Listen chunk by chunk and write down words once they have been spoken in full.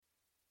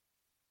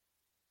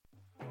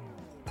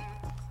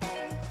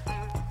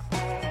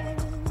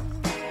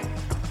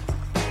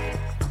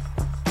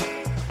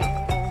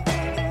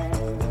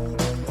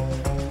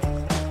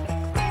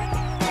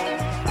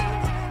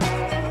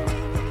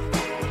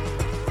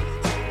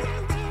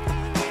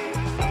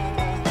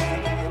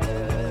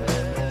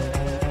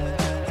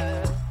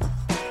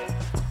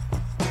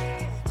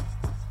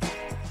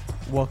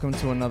Welcome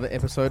to another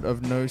episode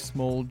of No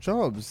Small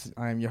Jobs.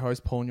 I am your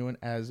host, Paul Nguyen,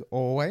 as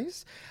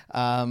always.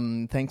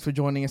 Thanks for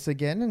joining us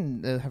again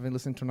and having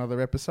listened to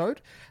another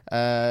episode.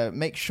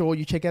 Make sure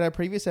you check out our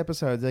previous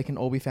episodes. They can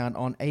all be found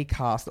on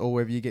Acast or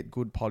wherever you get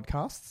good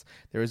podcasts.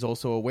 There is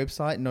also a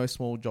website,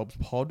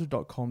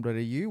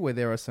 nosmalljobspod.com.au, where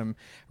there are some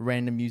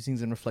random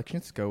musings and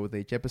reflections to go with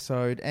each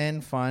episode.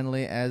 And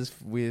finally, as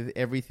with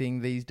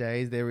everything these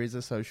days, there is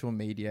a social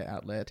media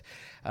outlet.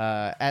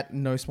 At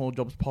No Small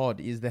Jobs Pod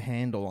is the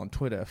handle on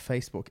Twitter,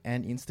 Facebook,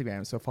 and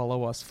Instagram. So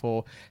follow us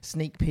for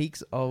sneak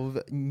peeks of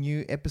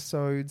new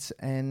episodes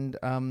and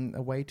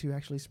a way to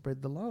actually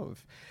spread the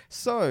love.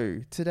 So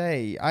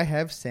today I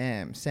have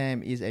Sam.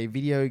 Sam is a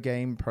video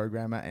game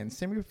programmer and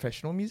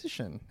semi-professional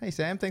musician. Hey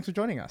Sam, thanks for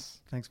joining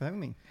us. Thanks for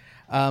having me.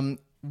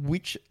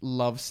 Which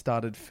love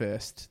started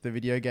first, the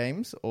video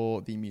games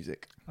or the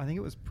music? I think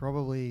it was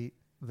probably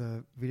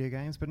the video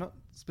games, but not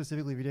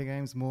specifically video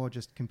games, more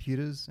just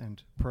computers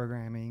and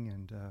programming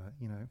and,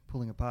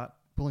 pulling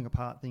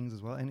apart things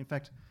as well. And in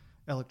fact,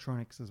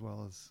 electronics as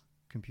well as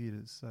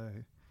computers. So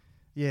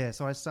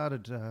I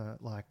started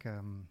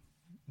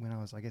when I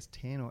was, I guess,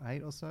 10 or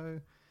 8 or so.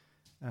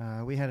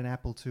 We had an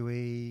Apple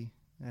IIe,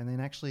 and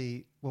then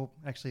actually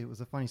it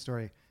was a funny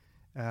story.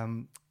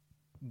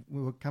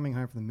 We were coming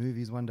home from the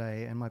movies one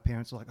day, and my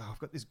parents were like, "Oh, I've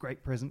got this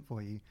great present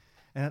for you."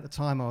 And at the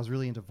time, I was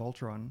really into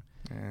Voltron,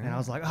 and I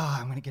was like, "Oh,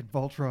 I'm going to get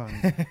Voltron."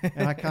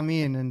 And I come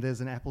in, and there's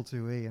an Apple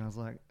IIe, and I was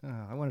like,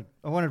 "Oh, I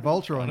wanted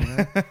Voltron."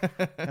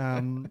 You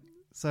know?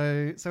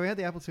 So we had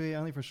the Apple IIe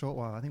only for a short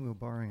while. I think we were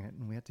borrowing it,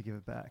 and we had to give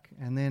it back.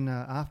 And then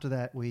after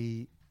that,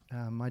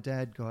 my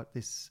dad got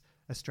this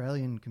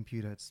Australian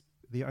computer. It's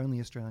the only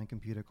Australian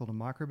computer called a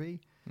Microbee,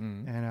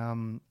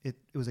 and it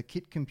was a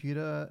kit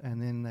computer,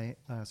 and then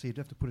so you'd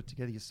have to put it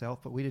together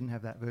yourself. But we didn't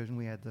have that version.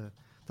 We had the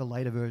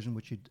later version,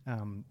 which you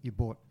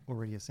bought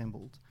already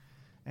assembled,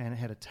 and it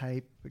had a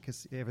tape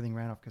because everything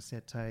ran off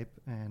cassette tape,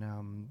 and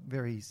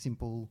very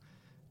simple,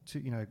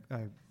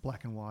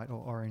 black and white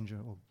or orange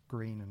or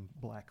green and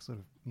black, sort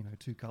of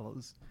two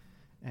colors,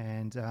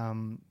 and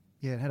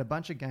it had a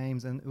bunch of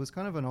games, and it was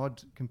kind of an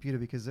odd computer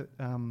because it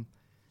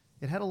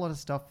had a lot of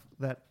stuff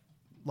that,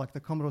 like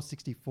the Commodore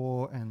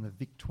 64 and the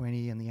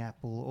VIC-20 and the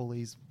Apple, all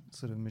these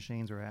sort of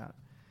machines were out.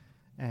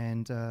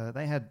 And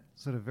they had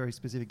sort of very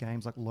specific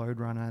games like Lode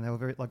Runner, and they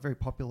were very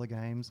popular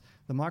games.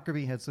 The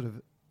Microbee had sort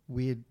of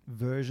weird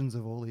versions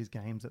of all these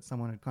games that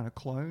someone had kind of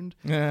cloned.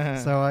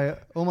 So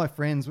all my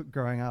friends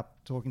growing up,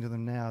 talking to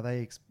them now,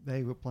 they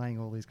were playing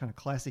all these kind of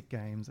classic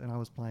games, and I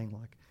was playing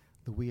like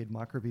the weird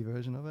Microbee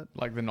version of it.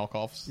 Like the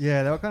knockoffs?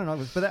 Yeah, they were kind of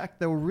knockoffs. But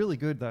they were really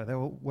good, though. They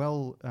were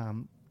well...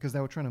 because they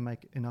were trying to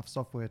make enough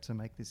software to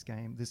make this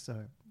game, this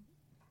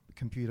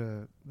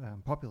computer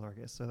popular, I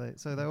guess. So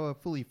they were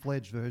fully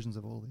fledged versions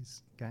of all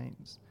these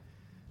games.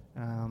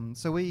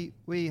 So we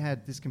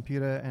had this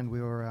computer, and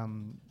we were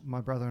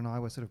my brother and I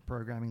were sort of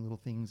programming little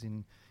things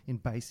in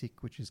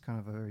BASIC, which is kind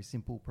of a very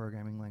simple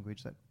programming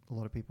language that a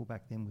lot of people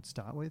back then would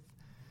start with,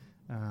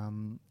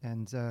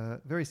 and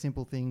very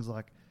simple things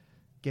like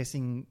guess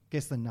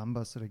the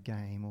number sort of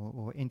game,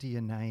 or enter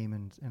your name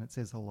and it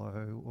says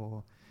hello,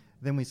 or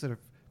then we sort of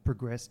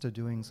progressed to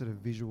doing sort of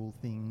visual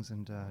things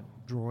and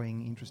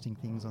drawing interesting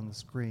things on the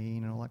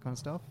screen and all that kind of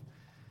stuff.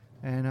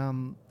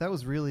 And that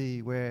was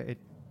really where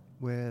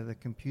the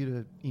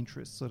computer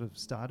interest sort of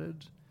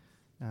started,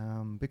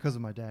 because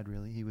of my dad.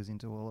 Really, he was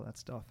into all of that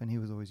stuff, and he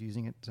was always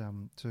using it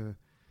to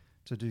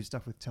do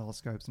stuff with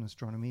telescopes and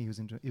astronomy. He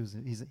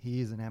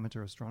is an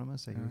amateur astronomer,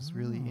 so he was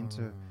really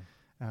into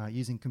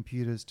using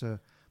computers to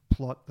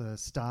plot the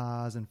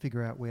stars and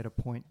figure out where to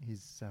point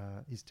his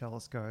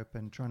telescope,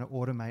 and trying to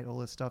automate all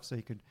this stuff so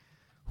he could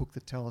hook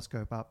the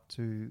telescope up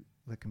to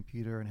the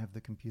computer and have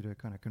the computer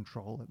kind of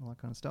control it and all that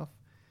kind of stuff.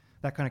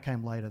 That kind of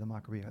came later, the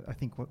Microbee. I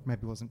think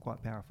maybe wasn't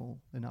quite powerful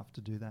enough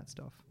to do that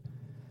stuff.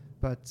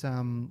 But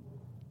so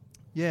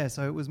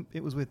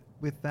it was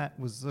with that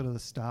was sort of the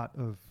start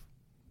of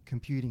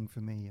computing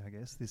for me, I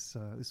guess. This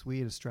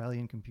weird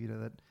Australian computer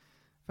that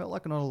felt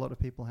like not a lot of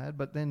people had,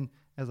 but then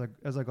as I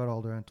got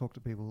older and talked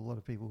to people, a lot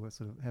of people were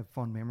sort of have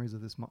fond memories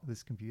of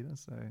this computer.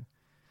 So,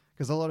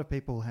 because a lot of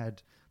people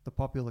had the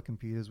popular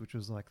computers, which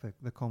was like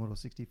the Commodore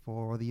 64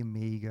 or the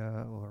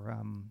Amiga or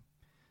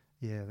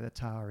the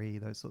Atari,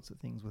 those sorts of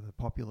things were the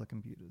popular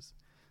computers.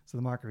 So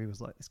the Microbee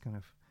was like this kind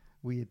of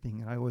weird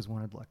thing, and I always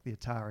wanted like the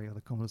Atari or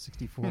the Commodore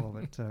 64,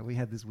 but we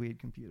had this weird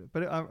computer.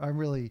 But I'm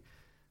really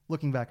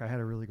looking back, I had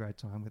a really great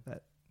time with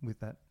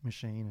that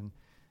machine, and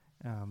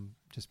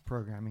just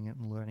programming it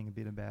and learning a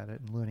bit about it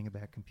and learning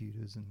about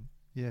computers. And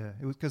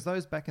it was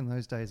because back in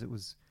those days, it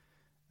was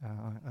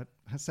I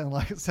sound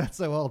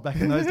so old back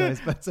in those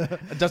days, but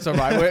that's all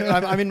right.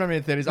 I'm in my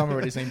mid-30s. I'm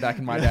already seeing back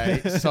in my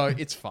day, so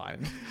it's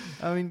fine.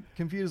 I mean,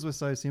 computers were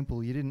so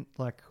simple. You didn't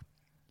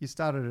you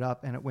started it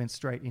up and it went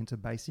straight into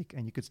BASIC,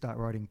 and you could start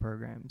writing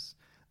programs.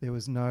 There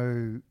was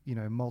no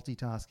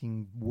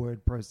multitasking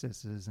word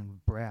processors and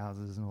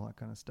browsers and all that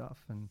kind of stuff.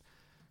 And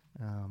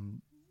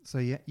so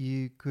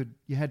you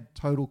had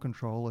total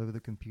control over the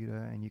computer,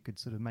 and you could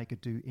sort of make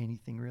it do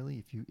anything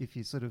really if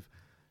you sort of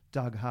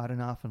dug hard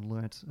enough and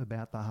learnt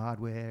about the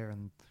hardware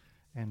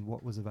and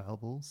what was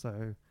available.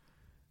 So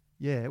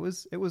yeah, it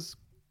was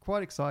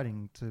quite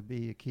exciting to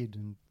be a kid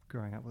and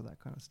growing up with that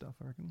kind of stuff,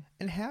 I reckon.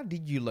 And how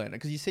did you learn it?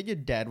 Because you said your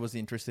dad was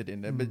interested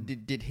in it, but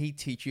did he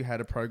teach you how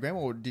to program,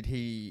 or did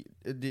he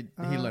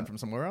learn from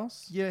somewhere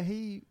else? Yeah,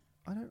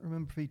 I don't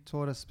remember if he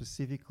taught us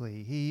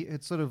specifically. He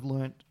had sort of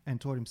learnt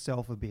and taught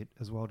himself a bit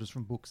as well, just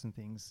from books and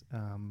things.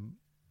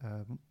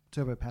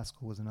 Turbo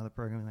Pascal was another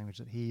programming language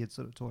that he had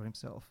sort of taught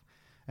himself.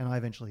 And I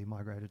eventually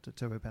migrated to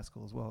Turbo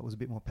Pascal as well. It was a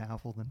bit more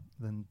powerful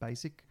than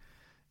BASIC.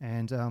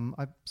 And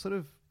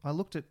I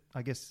looked at,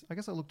 I guess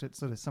I looked at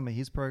sort of some of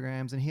his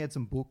programs, and he had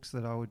some books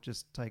that I would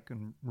just take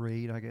and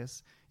read, I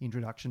guess,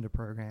 Introduction to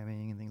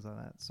Programming and things like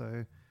that.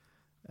 So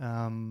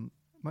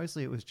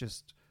mostly it was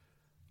just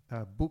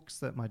books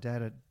that my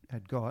dad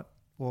had got,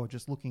 or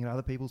just looking at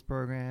other people's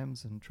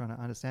programs and trying to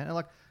understand.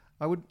 And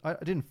I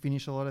didn't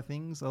finish a lot of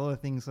things. A lot of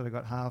things sort of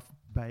got half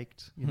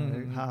baked,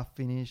 half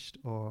finished,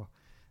 or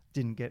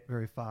didn't get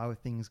very far with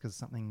things because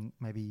something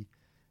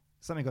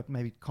got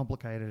maybe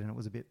complicated and it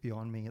was a bit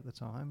beyond me at the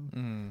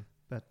time.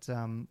 But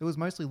it was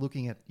mostly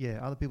looking at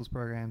other people's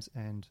programs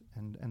and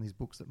these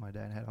books that my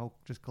dad had,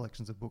 just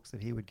collections of books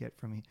that he would get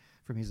from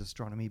his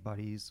astronomy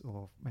buddies,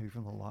 or maybe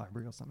from the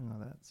library or something like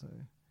that. So.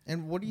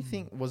 And what do you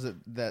think was it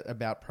that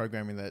about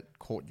programming that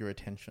caught your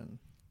attention?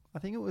 I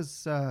think it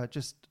was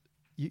just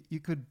you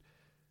could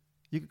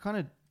kind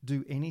of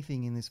do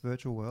anything in this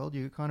virtual world.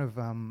 You could kind of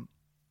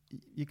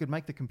you could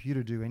make the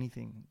computer do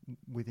anything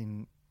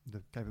within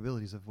the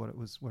capabilities of what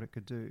it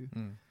could do.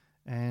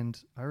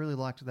 And I really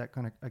liked that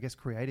kind of, I guess,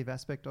 creative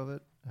aspect of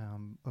it,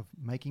 of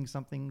making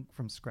something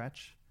from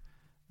scratch,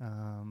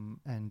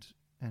 and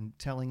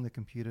telling the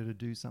computer to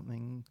do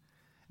something.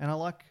 And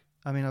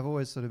I've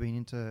always sort of been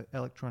into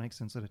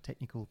electronics and sort of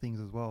technical things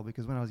as well,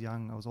 because when I was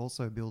young, I was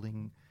also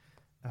building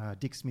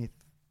Dick Smith.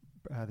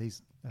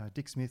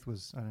 Dick Smith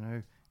was, I don't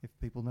know if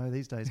people know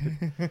these days,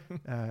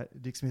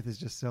 but Dick Smith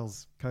just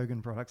sells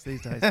Kogan products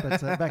these days. But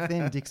back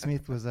then, Dick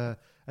Smith was a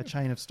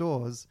chain of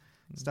stores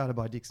started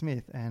by Dick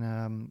Smith,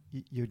 and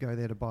you would go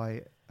there to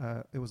buy,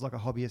 it was like a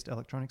hobbyist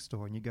electronics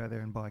store, and you go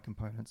there and buy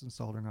components and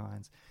soldering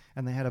irons.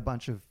 And they had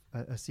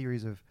a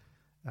series of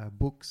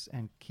books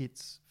and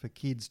kits for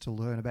kids to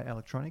learn about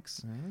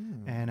electronics.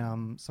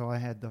 And so I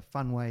had the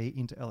Fun Way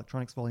into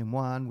Electronics Volume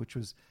 1, which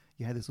was,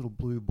 you had this little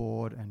blue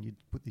board and you'd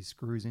put these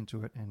screws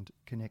into it and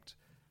connect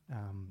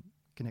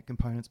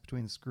components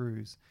between the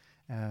screws.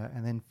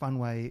 And then Fun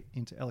Way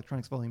into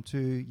Electronics Volume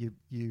 2,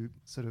 you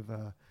sort of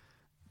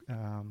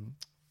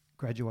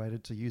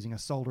graduated to using a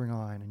soldering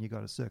iron, and you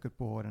got a circuit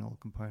board and all the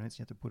components.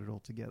 You had to put it all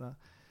together.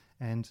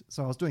 And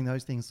so I was doing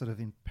those things sort of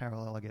in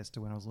parallel, I guess,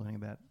 to when I was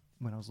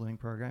learning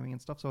programming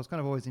and stuff. So I was kind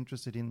of always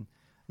interested in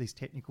these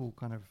technical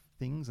kind of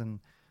things, and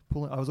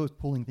I was always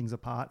pulling things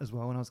apart as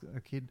well when I was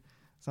a kid.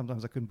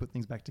 Sometimes I couldn't put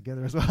things back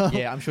together as well.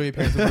 Yeah, I'm sure your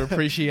parents would have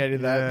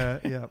appreciated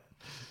that. Yeah.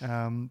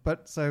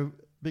 But so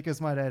because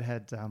my dad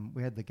had,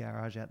 we had the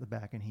garage out the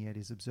back, and he had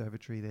his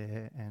observatory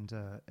there, and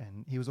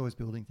he was always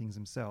building things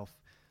himself.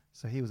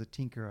 So he was a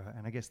tinkerer,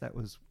 and I guess that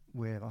was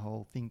where the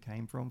whole thing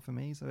came from for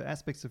me. So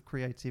aspects of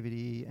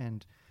creativity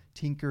and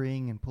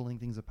tinkering and pulling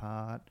things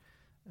apart.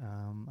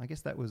 I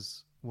guess that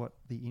was what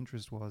the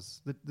interest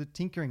was. The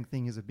tinkering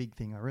thing is a big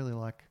thing. I really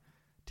like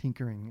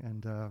tinkering,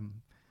 and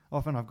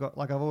often I've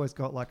always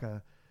got like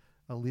a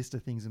list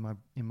of things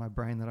in my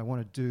brain that I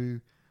want to do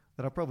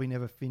that I'll probably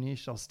never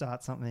finish. I'll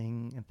start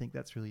something and think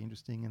that's really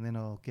interesting, and then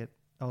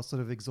I'll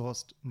sort of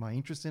exhaust my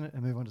interest in it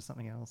and move on to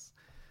something else.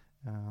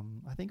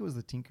 I think it was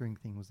the tinkering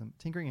thing.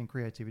 Tinkering and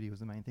creativity was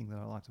the main thing that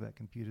I liked about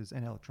computers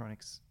and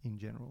electronics in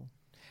general.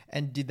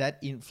 And did that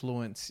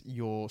influence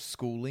your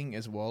schooling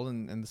as well,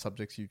 and the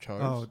subjects you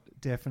chose? Oh,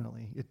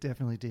 definitely. It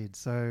definitely did.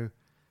 So,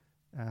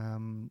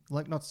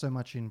 not so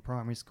much in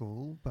primary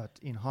school, but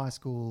in high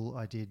school,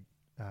 I did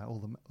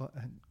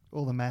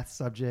all the math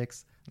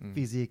subjects,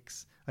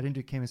 physics. I didn't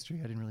do chemistry.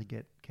 I didn't really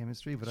get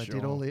chemistry, but I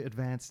did all the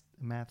advanced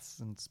maths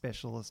and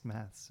specialist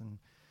maths, and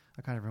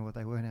I can't remember what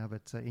they were now,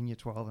 but in year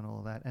 12 and all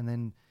of that. And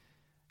then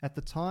at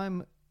the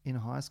time in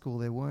high school,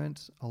 there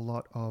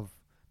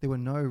were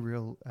no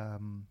real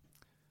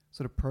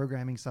sort of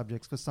programming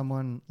subjects for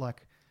someone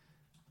like,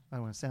 I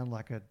don't want to sound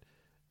like a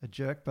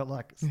jerk, but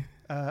like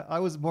I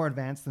was more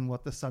advanced than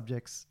what the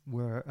subjects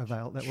were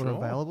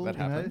available. That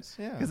happens,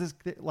 yeah. Because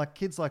there's like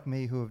kids like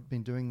me who have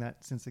been doing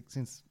that since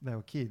they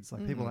were kids.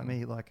 Like people like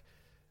me, like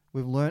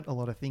we've learnt a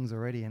lot of things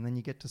already, and then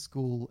you get to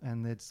school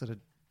and they're sort of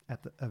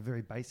at a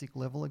very basic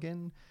level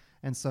again.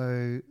 And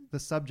so the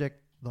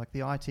subject, like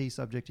the IT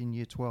subject in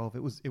year 12,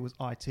 it was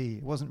IT.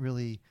 It wasn't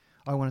really,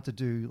 I wanted to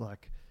do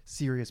like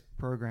serious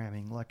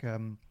programming,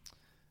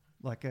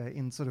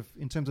 in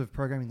terms of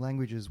programming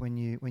languages. When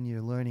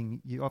you're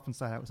learning, you often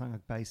start out with something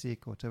like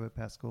BASIC or Turbo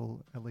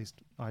Pascal. At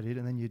least I did,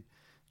 and then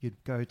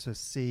you'd go to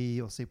C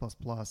or C++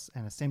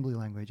 and assembly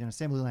language. And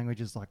assembly language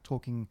is like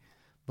talking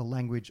the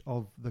language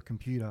of the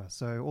computer.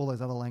 So all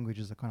those other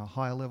languages are kind of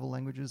higher level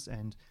languages,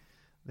 and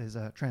there's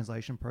a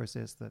translation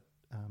process that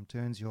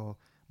turns your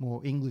more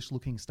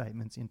English-looking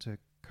statements into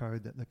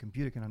code that the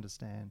computer can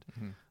understand.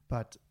 Mm-hmm.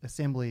 But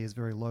assembly is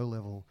very low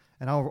level.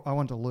 And I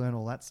wanted to learn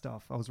all that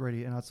stuff. I was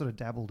ready, and I sort of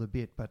dabbled a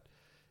bit, but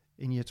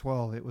in year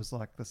 12, it was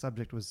like the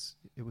subject was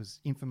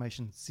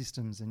information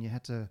systems, and you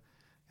had to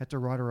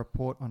write a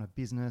report on a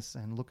business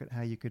and look at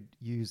how you could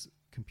use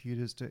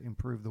computers to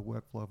improve the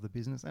workflow of the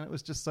business. And it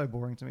was just so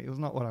boring to me. It was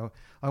not what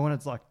I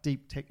wanted, like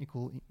deep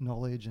technical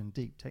knowledge and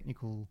deep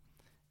technical.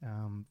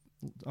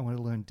 I wanted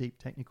to learn deep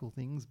technical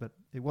things, but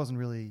it wasn't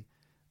really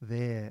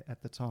there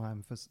at the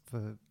time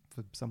for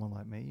someone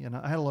like me. And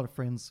I had a lot of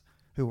friends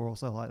who were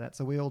also like that.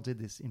 So we all did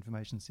this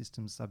information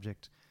systems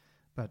subject,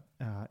 but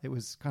it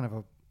was kind of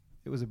a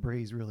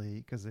breeze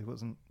really, because it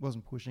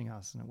wasn't pushing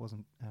us, and it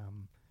wasn't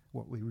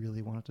what we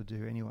really wanted to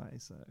do anyway.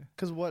 So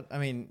because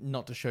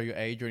not to show your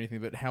age or anything,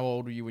 but how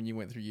old were you when you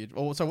went through year?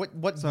 Oh, so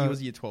what year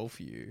was year 12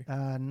 for you?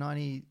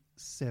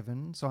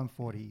 97. So I'm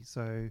 40.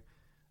 So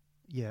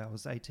yeah, I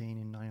was 18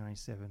 in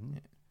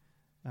 1997.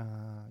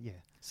 Yeah.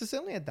 So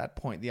certainly at that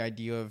point, the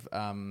idea of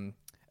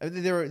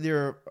there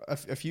are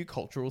a few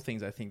cultural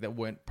things I think that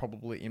weren't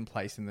probably in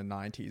place in the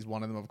 90s.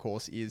 One of them, of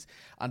course, is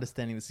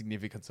understanding the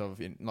significance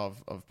of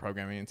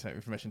programming and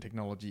information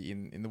technology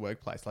in the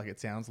workplace. Like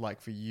it sounds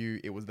like for you,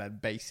 it was that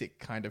basic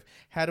kind of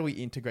how do we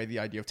integrate the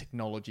idea of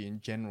technology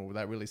in general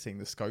without really seeing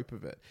the scope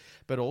of it.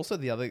 But also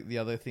the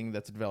other thing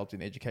that's developed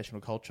in educational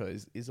culture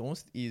is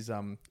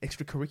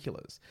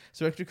extracurriculars.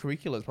 So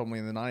extracurriculars probably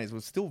in the 90s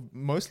was still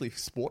mostly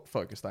sport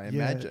focused, I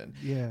imagine.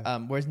 Yeah.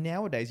 Whereas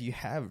nowadays you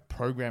have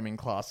programming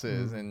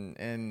classes and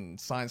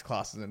science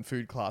classes and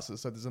food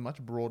classes. So there's a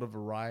much broader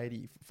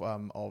variety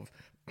of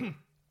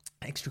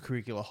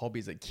extracurricular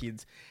hobbies that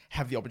kids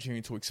have the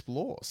opportunity to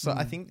explore. So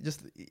I think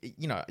just,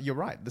 you're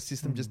right. The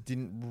system just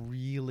didn't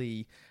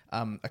really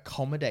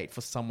accommodate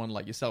for someone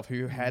like yourself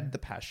who had the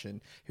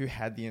passion, who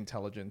had the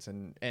intelligence,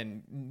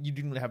 and you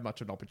didn't really have much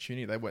of an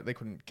opportunity. They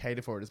couldn't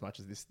cater for it as much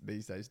as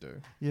these days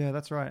do. Yeah,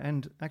 that's right.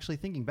 And actually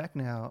thinking back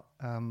now,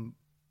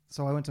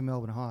 so I went to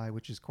Melbourne High,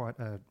 which is quite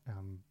a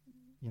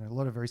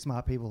lot of very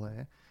smart people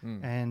there.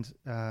 And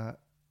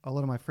a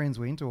lot of my friends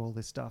were into all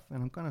this stuff.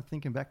 And I'm kind of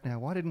thinking back now,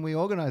 why didn't we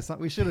organize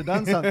something? We should have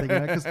done something,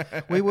 because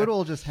we would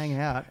all just hang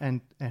out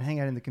and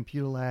hang out in the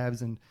computer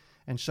labs and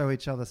show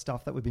each other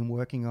stuff that we've been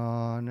working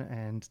on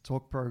and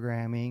talk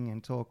programming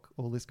and talk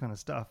all this kind of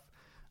stuff.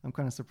 I'm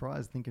kind of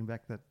surprised thinking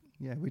back that,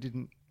 we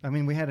didn't. I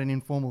mean, we had an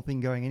informal thing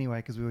going anyway,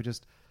 because we were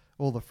just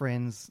all the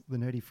friends, the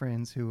nerdy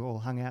friends who all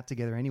hung out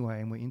together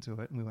anyway and were into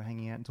it, and we were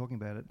hanging out and talking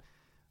about it.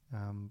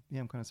 I'm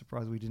kind of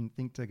surprised we didn't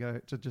think to go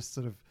to just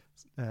sort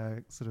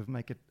of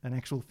make it an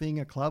actual thing,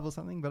 a club or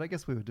something. But I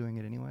guess we were doing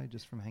it anyway,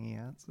 just from hanging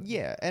out. So.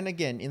 Yeah, and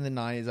again, in the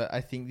 90s,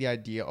 I think the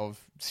idea of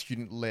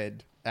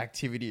student-led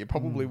activity, it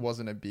probably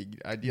wasn't a big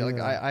idea.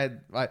 Yeah.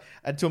 Like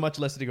I to a much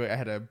lesser degree, I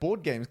had a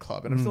board games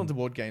club, and I'm still into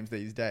board games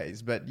these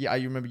days. But yeah, I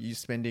remember you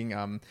spending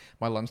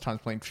my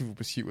lunchtimes playing Trivial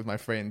Pursuit with my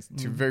friends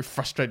to very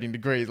frustrating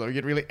degrees. Like we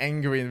get really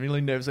angry and really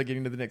nervous about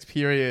getting to the next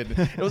period.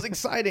 It was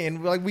exciting,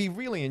 and we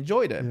really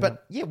enjoyed it. Yeah.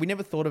 But yeah, we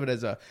never thought of it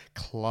as a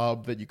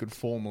club that you could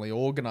formally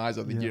organize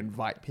or that you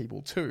invite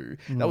people to.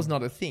 That was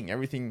not a thing.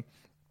 Everything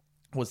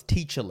was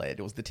teacher-led.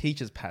 It was the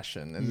teacher's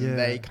passion, and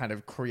they kind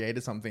of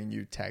created something and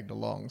you tagged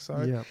along.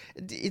 So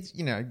it's,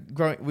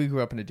 we grew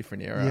up in a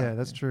different era. Yeah,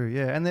 that's true.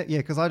 Yeah, and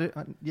because now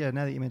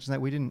that you mentioned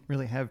that, we didn't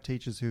really have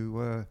teachers who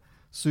were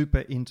super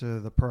into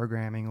the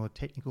programming or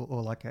technical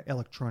or like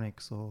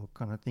electronics or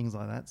kind of things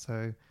like that.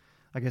 So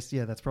I guess,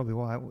 that's probably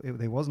why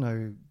there was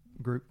no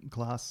group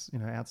class,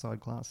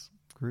 outside class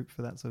group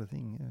for that sort of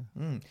thing.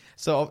 Yeah.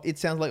 So it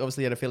sounds like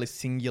obviously you had a fairly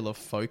singular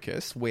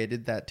focus. Where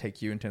did that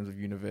take you in terms of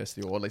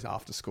university, or at least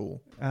after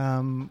school?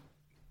 So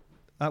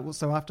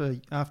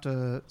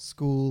after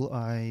school,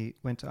 I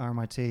went to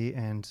RMIT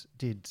and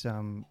did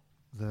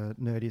the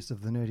nerdiest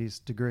of the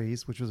nerdiest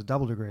degrees, which was a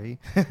double degree,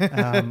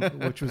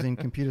 which was in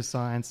computer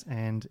science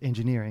and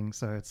engineering.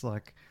 So it's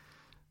like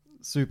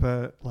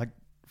super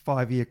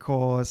 5-year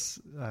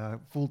course,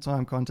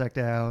 full-time contact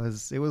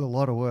hours. It was a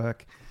lot of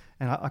work,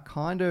 and I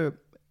kind of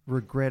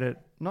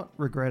not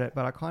regret it,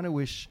 but I kind of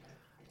wish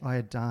I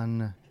had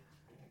done.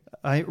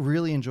 I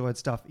really enjoyed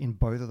stuff in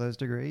both of those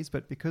degrees,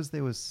 but because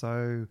there was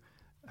so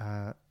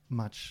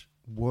much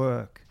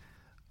work,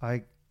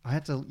 you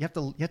have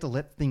to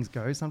let things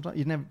go sometimes.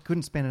 You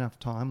couldn't spend enough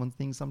time on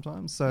things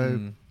sometimes.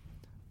 So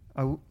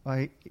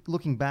I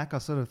looking back, I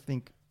sort of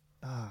think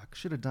I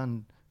should have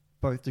done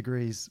both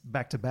degrees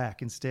back to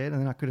back instead,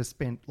 and then I could have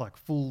spent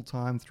full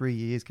time 3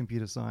 years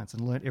computer science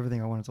and learnt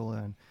everything I wanted to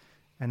learn,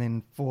 and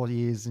then 4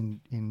 years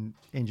in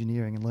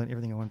engineering and learnt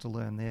everything I wanted to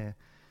learn there.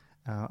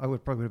 I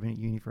would probably have been at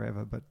uni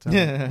forever, but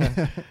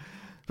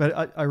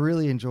but I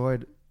really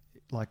enjoyed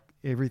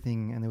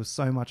everything, and there was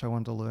so much I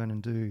wanted to learn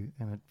and do,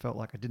 and it felt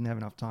like I didn't have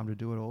enough time to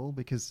do it all,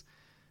 because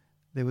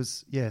there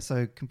was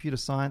so computer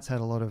science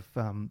had a lot of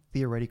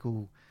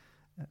theoretical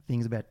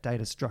things about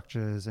data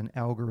structures and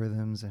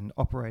algorithms and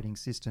operating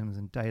systems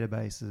and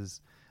databases,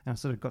 and I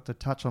sort of got to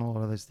touch on a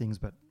lot of those things,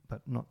 but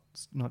not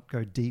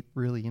go deep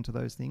really into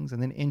those things.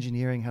 And then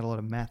engineering had a lot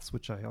of maths,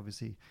 which I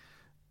obviously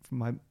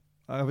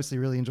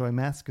really enjoy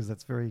maths because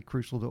that's very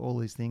crucial to all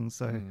these things.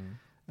 So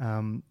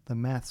the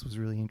maths was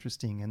really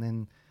interesting. And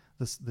then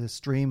the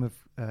stream of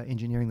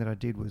engineering that I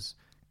did was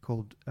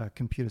called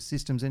computer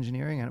systems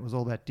engineering, and it was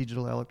all about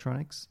digital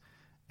electronics.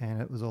 And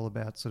it was all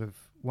about sort of,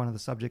 one of the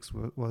subjects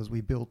was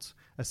we built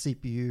a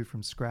CPU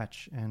from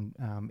scratch and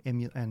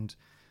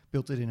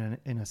built it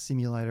in a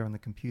simulator on the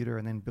computer,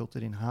 and then built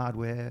it in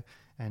hardware.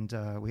 And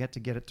we had to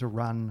get it to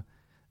run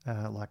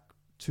like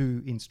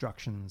 2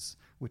 instructions,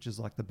 which is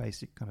like the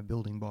basic kind of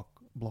building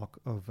block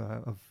of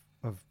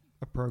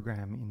a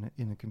program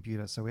in a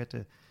computer. So we had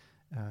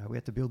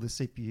to build the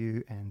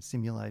CPU and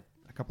simulate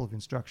a couple of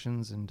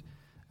instructions, and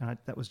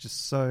that was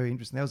just so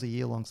interesting. That was a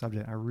year-long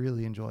subject. I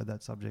really enjoyed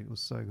that subject. It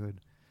was so good.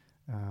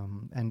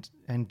 And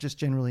just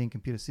generally in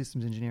computer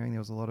systems engineering, there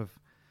was a lot of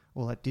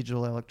all that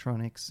digital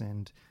electronics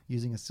and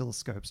using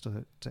oscilloscopes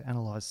to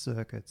analyze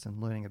circuits and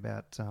learning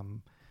about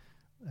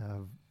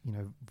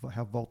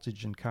how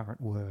voltage and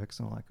current works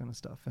and all that kind of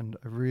stuff. And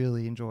I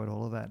really enjoyed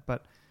all of that.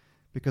 But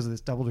because of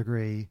this double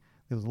degree,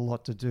 there was a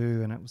lot to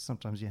do, and it was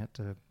sometimes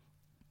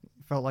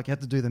felt like you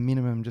had to do the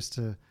minimum just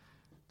to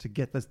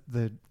get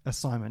the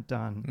assignment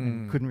done,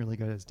 and couldn't really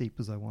go as deep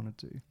as I wanted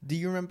to. Do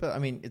you remember, I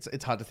mean,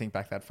 it's hard to think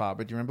back that far,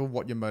 but do you remember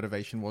what your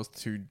motivation was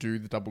to do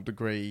the double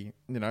degree,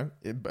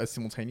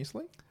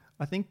 simultaneously?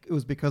 I think it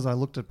was because I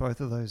looked at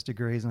both of those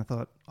degrees and I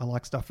thought, I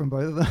like stuff from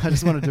both of them. I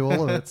just want to do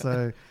all of it.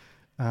 So,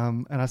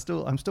 and I'm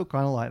still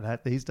kind of like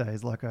that these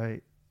days. Like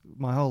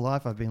my whole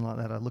life I've been like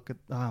that. I look at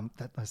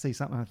that, I see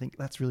something, I think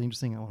that's really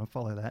interesting. I want to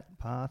follow that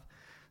path.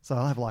 So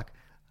I'll have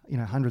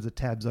hundreds of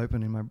tabs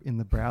open in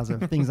the browser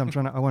of things I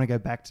want to go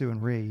back to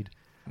and read.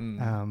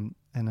 And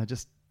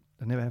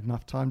I never have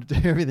enough time to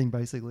do everything,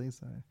 basically.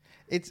 So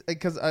it's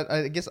because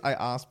I guess I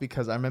asked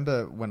because I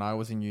remember when I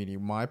was in uni,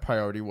 my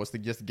priority was to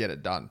just get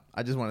it done.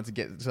 I just wanted to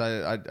get,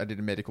 so I did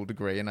a medical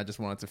degree and I just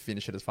wanted to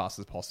finish it as fast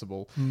as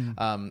possible.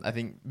 I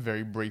think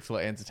very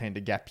briefly I entertained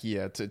a gap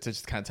year to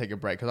just kind of take a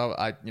break,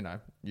 because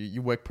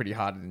you work pretty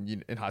hard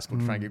in high school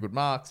to try and get good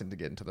marks and to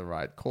get into the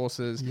right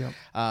courses. Yep.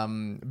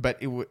 But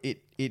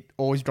it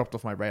always dropped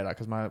off my radar,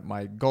 because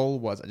my goal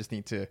was I just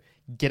need to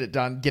get it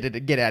done,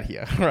 get out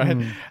here,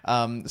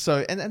 right?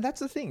 So and that's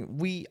the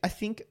thing. I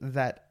think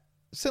that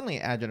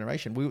certainly our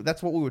generation,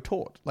 that's what we were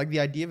taught. Like the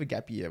idea of a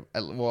gap year,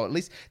 well, at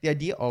least the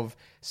idea of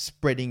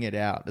spreading it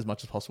out as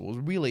much as possible was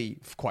really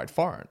quite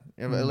foreign.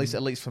 At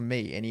least for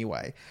me,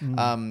 anyway.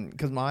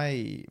 Because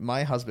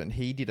my husband,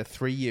 he did a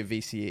 3-year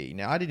VCE.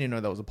 Now I didn't even know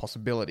that was a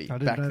possibility back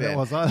then. That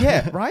was either.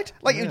 Yeah, right.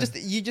 Like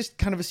you just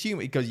kind of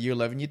assume it goes year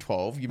 11, year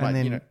 12. You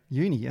might,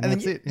 uni, and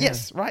that's it. Yeah.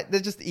 Yes, right.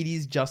 It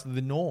is just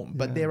the norm.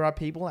 But there are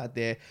people out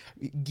there,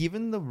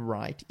 given the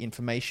right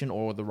information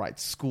or the right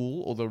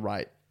school or the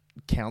right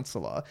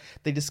counselor,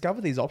 they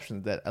discover these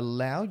options that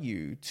allow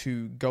you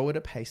to go at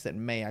a pace that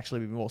may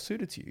actually be more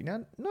suited to you.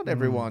 Now, not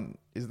everyone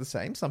is the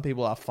same. Some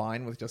people are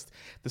fine with just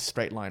the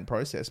straight line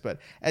process. But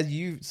as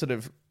you sort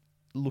of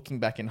looking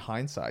back in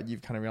hindsight,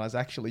 you've kind of realized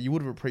actually you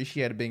would have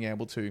appreciated being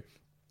able to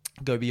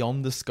go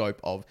beyond the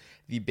scope of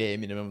the bare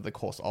minimum of the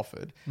course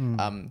offered.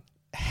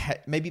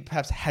 Maybe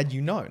perhaps had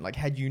you known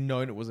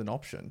it was an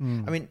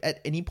option. I mean,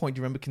 at any point, do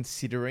you remember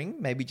considering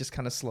maybe just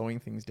kind of slowing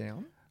things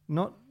down?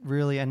 Not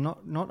really, and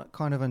not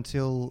kind of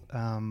until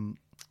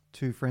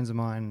 2 friends of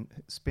mine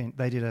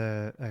they did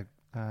a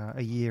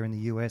year in the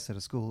US at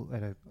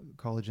a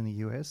college in the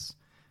US,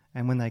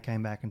 and when they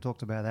came back and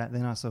talked about that,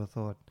 then I sort of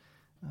thought,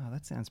 oh,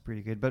 that sounds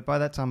pretty good. But by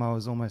that time I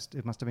was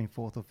it must have been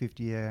 4th or 5th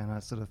year, and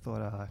I sort of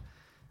thought,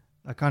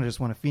 I kind of just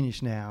want to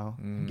finish now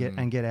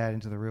and get out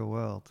into the real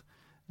world.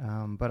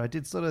 But I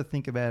did sort of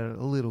think about it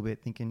a little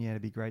bit, thinking,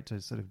 it'd be great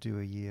to sort of do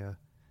a year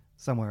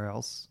somewhere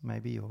else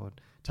maybe, or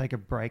take a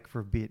break for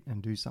a bit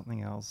and do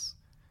something else.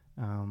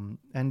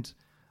 And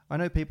I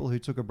know people who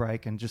took a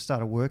break and just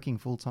started working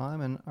full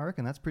time, and I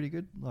reckon that's pretty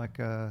good. Like,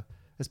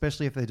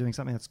 especially if they're doing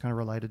something that's kind of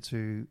related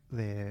to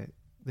their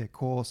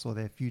course or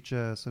their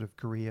future sort of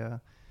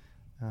career.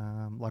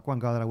 Like one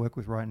guy that I work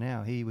with right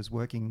now, he was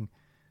working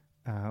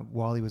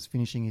while he was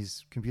finishing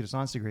his computer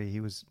science degree. He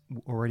was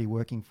already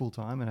working full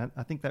time, and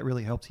I think that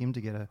really helped him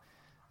to get a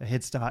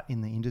head start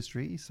in the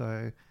industry.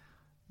 So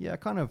yeah, I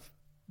kind of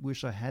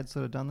wish I had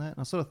sort of done that. And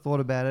I sort of thought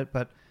about it,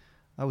 but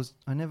I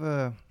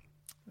never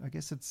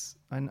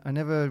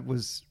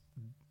was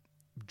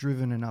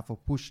driven enough or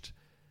pushed.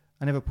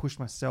 I never pushed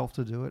myself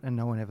to do it, and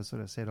no one ever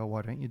sort of said, oh,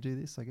 why don't you do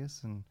this, I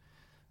guess. And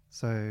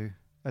so,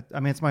 I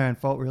mean, it's my own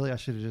fault, really. I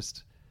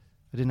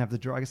didn't have the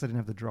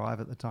drive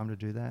at the time to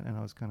do that, and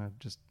I was kind of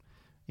just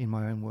in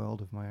my own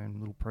world of my own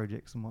little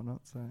projects and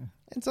whatnot. So,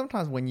 and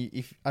sometimes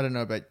I don't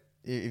know about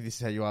if this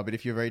is how you are, but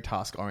if you're a very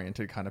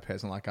task-oriented kind of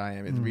person like I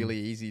am, it's really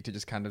easy to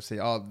just kind of see,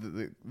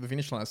 the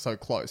finish line is so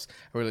close.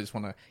 I really just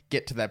want to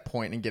get to that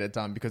point and get it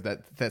done, because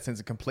that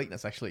sense of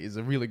completeness actually is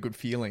a really good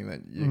feeling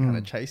that you're kind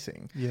of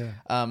chasing. Yeah.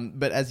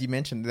 But as you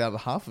mentioned, the other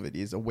half of it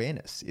is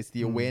awareness. It's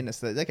the awareness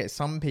that, okay,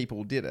 some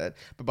people did it,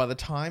 but by the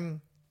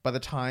time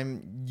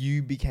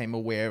you became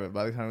aware of it,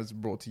 by the time it was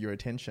brought to your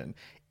attention,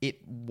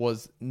 it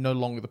was no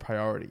longer the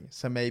priority.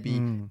 So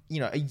maybe,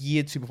 a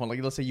year, 2 before, like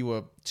let's say you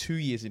were 2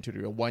 years into a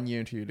degree or 1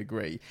 year into your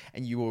degree,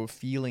 and you were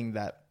feeling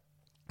that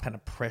kind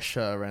of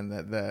pressure and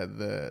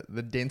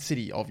the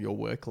density of your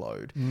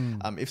workload.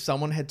 If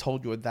someone had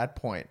told you at that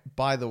point,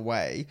 by the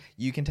way,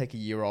 you can take a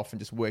year off and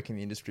just work in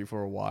the industry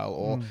for a while,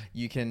 or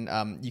you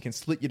can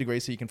split your degree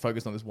so you can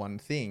focus on this one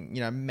thing,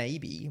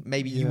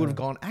 maybe you would have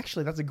gone,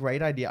 actually, that's a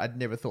great idea. I'd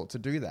never thought to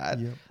do that.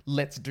 Yep.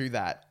 Let's do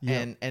that.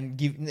 Yep. And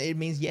give, it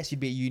means, yes, you'd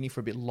be at uni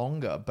for a bit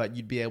longer, but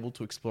you'd be able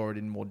to explore it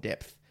in more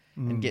depth.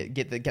 And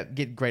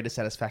get greater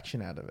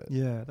satisfaction out of it.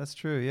 Yeah, that's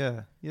true.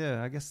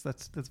 Yeah. I guess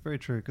that's very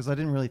true, because I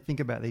didn't really think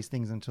about these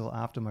things until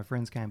after my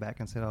friends came back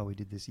and said, "Oh, we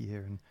did this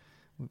year and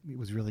it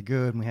was really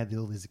good, and we had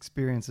all these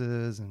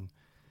experiences." And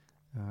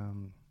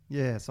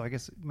so I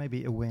guess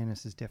maybe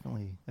awareness is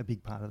definitely a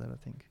big part of that, I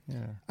think.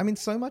 Yeah. I mean,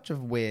 so much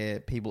of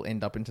where people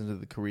end up in terms of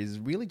the careers is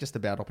really just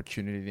about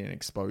opportunity and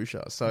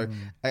exposure. So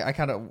I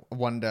kind of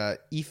wonder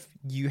if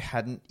you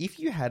had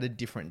a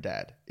different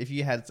dad, if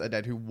you had a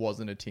dad who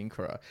wasn't a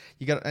tinkerer,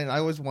 and I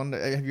always wonder,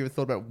 have you ever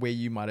thought about where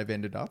you might have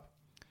ended up?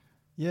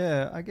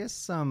 Yeah, I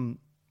guess,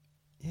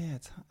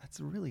 it's a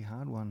really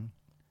hard one,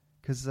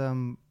 because,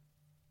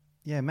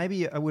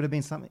 maybe it would have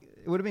been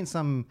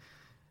some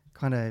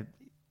kind of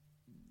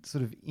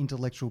sort of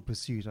intellectual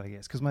pursuit, I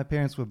guess, because my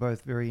parents were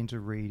both very into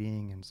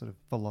reading and sort of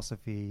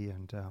philosophy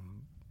and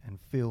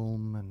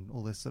film and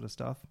all this sort of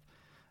stuff.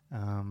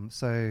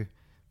 So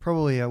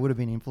probably I would have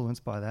been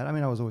influenced by that. I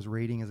mean, I was always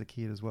reading as a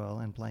kid as well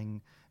and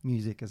playing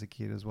music as a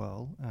kid as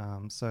well.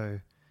 So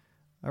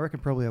I reckon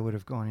probably I would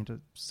have gone into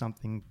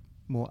something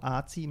more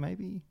artsy,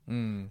 maybe.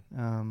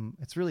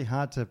 It's really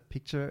hard to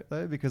picture it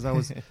though, because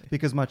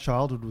my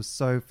childhood was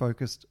so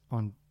focused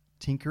on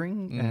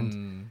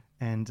tinkering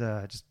and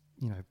just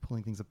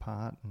pulling things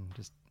apart and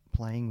just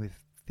playing with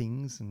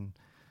things and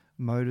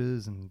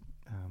motors and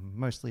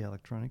mostly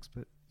electronics.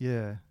 But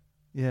yeah,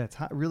 it's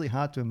really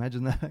hard to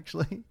imagine that,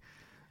 actually.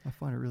 I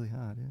find it really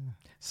hard. Yeah.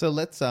 So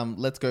let's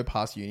go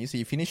past uni. So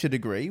you finish a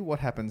degree. What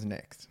happens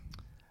next?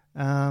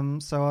 So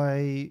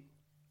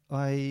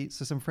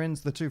some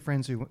friends, the two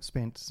friends who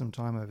spent some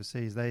time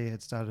overseas, they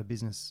had started a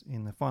business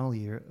in the final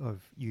year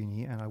of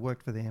uni, and I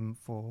worked for them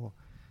for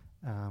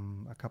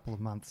a couple of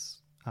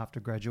months after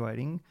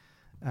graduating.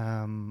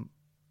 And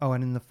at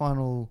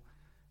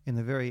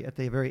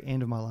the very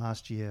end of my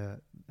last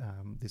year,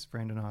 this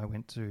friend and I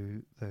went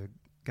to the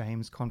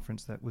games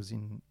conference that was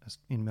in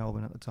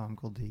Melbourne at the time,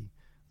 I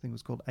think it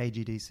was called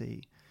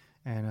AGDC,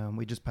 and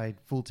we just paid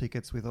full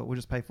tickets. We thought we'll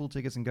just pay full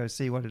tickets and go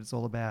see what it's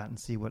all about and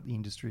see what the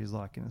industry is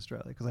like in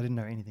Australia, because I didn't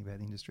know anything about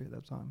the industry at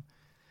that time.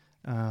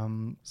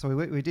 So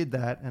we did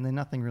that, and then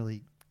nothing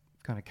really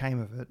kind of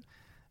came of it.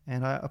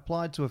 And I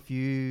applied to a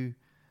few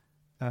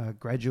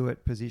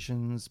graduate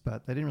positions,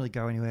 but they didn't really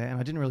go anywhere, and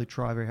I didn't really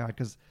try very hard,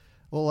 because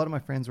a lot of my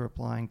friends were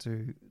applying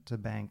to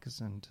banks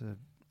and to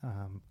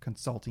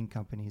consulting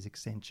companies,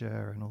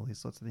 Accenture and all these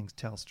sorts of things,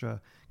 Telstra,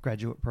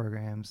 graduate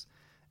programs,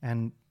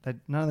 and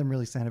none of them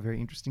really sounded very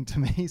interesting to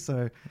me.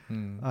 So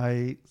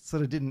I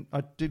sort of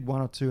I did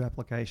one or two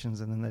applications,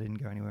 and then they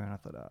didn't go anywhere, and I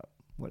thought,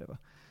 whatever.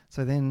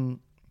 So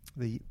then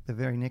the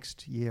very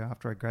next year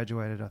after I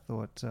graduated, I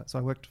thought, so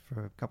I worked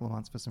for a couple of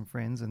months for some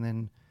friends, and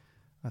then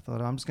I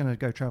thought, I'm just going to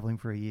go traveling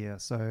for a year.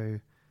 So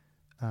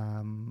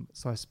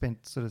I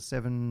spent sort of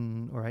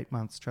 7 or 8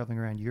 months traveling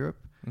around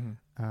Europe,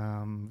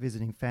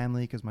 visiting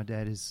family, because my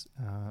dad is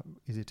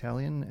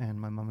Italian and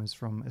my mum is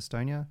from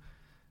Estonia.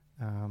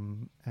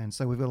 And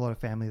so we've got a lot of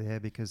family there,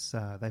 because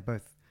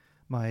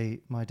my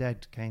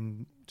dad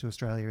came to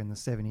Australia in the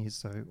 70s,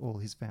 so all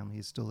his family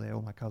is still there.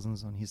 All my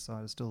cousins on his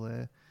side are still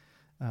there.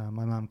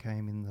 My mum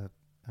came in the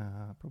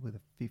probably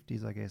the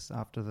 50s, I guess.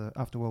 After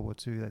World War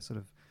II, they sort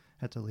of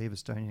had to leave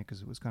Estonia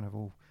because it was kind of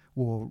all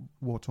war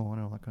torn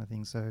and all that kind of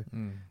thing. So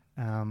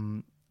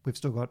we've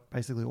still got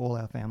basically all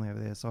our family over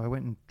there. So I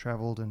went and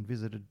travelled and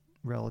visited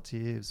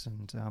relatives,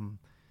 and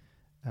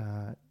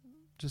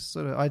just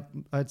sort of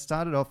I'd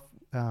started off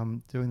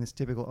doing this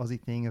typical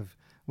Aussie thing of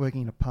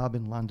working in a pub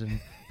in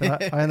London,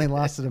 but I only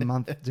lasted a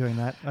month doing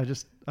that.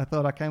 I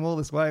thought, I came all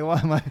this way. Why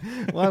am I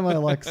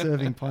like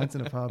serving pints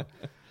in a pub?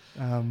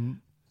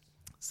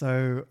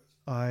 So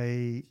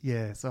I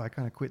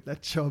kind of quit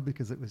that job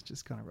because it was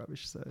just kind of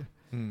rubbish. So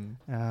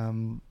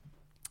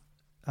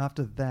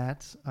after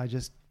that, I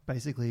just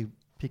basically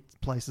picked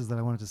places that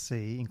I wanted to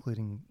see,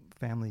 including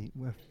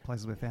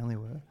places where family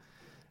were,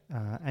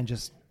 and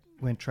just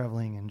went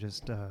traveling and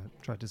just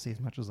tried to see as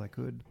much as I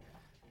could.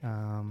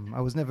 I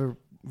was never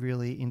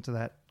really into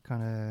that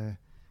kind of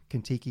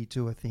Kentucky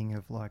tour thing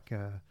of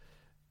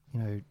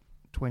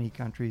 20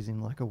 countries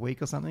in like a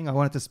week or something. I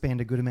wanted to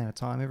spend a good amount of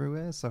time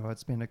everywhere, so I'd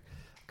spend a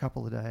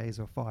couple of days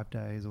or 5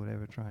 days or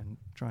whatever,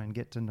 try and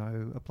get to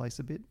know a place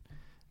a bit.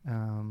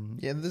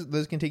 Yeah,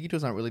 those Contiki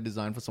tours aren't really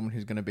designed for someone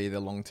who's going to be there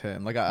long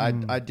term. Like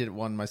I did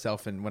one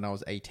myself when I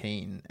was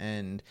 18,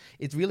 and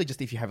it's really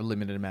just if you have a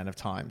limited amount of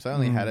time. So I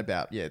only had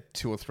about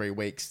 2 or 3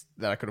 weeks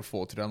that I could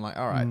afford to do. I'm like,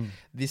 all right,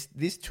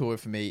 this tour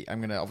for me, I'm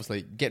going to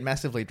obviously get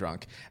massively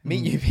drunk,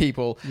 meet new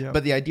people,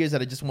 but the idea is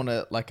that I just want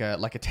to like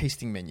a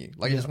tasting menu.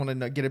 Like I just want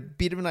to get a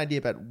bit of an idea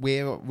about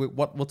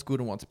what's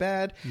good and what's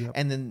bad,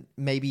 and then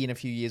maybe in a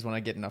few years when I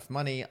get enough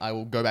money, I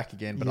will go back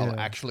again. But I'll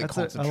actually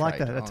concentrate. I like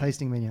that, a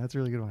tasting menu. That's a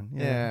really good one.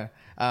 Yeah.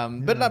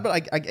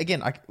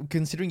 But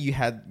considering you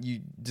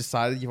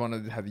decided you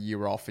wanted to have a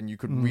year off and you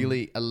could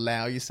really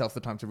allow yourself the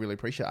time to really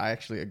appreciate, I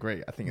actually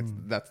agree. I think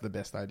that's the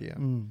best idea.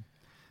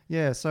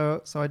 Yeah,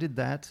 so I did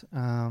that.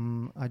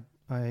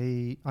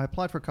 I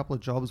applied for a couple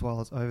of jobs while I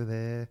was over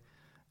there,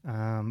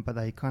 but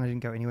they kind of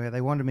didn't go anywhere.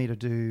 They wanted me to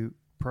do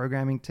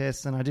programming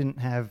tests, and I didn't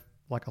have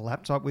like a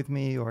laptop with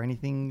me or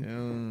anything,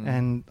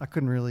 and I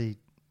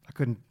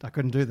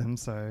couldn't do them.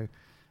 So,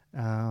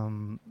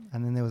 and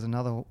then there was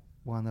another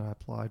one that I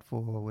applied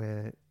for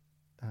where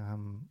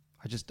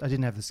I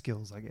didn't have the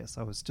skills, I guess.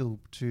 I was still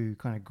too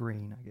kind of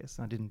green, I guess.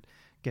 I didn't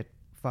get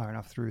far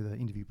enough through the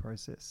interview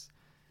process.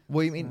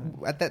 Well, you mean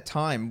at that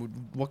time,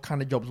 what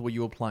kind of jobs were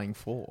you applying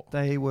for?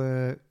 They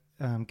were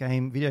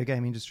video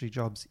game industry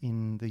jobs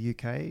in the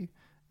UK.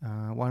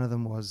 One of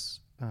them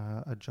was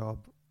a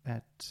job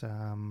at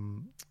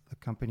a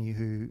company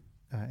who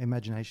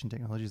Imagination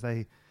Technologies.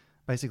 They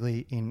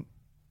basically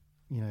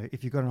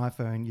if you've got an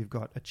iPhone, you've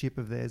got a chip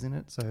of theirs in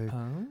it. So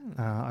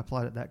I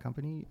applied at that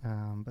company,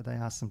 but they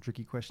asked some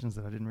tricky questions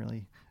that I didn't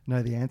really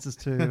know the answers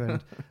to,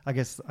 and I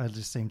guess I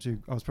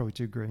was probably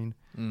too green.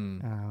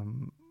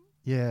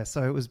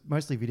 So it was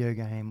mostly video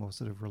game or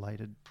sort of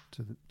related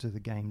to the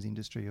games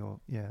industry or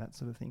that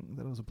sort of thing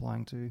that I was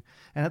applying to.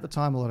 And at the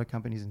time, a lot of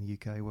companies in the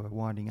UK were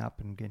winding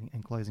up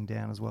and closing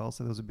down as well.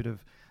 So there was the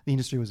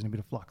industry was in a bit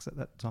of flux at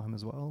that time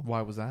as well.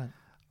 Why was that?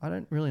 I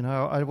don't really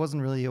know. I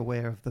wasn't really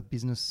aware of the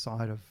business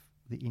side of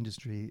the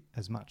industry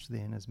as much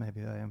then as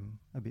maybe I am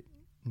a bit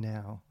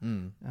now,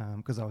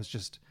 because I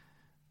just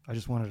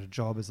wanted a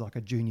job as like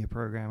a junior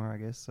programmer, I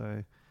guess.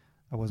 So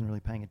I wasn't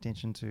really paying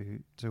attention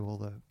to all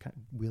the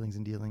wheelings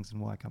and dealings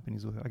and why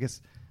companies were. I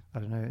guess I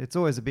don't know. It's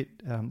always a bit.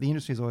 The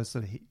industry is always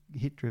sort of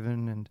hit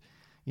driven, and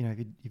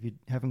if you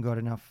haven't got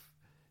enough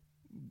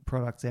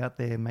products out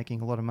there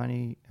making a lot of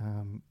money,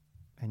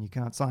 and you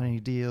can't sign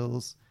any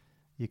deals,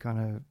 you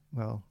kind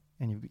of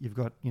and you've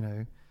got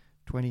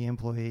 20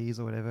 employees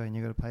or whatever, and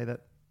you've got to pay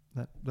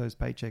those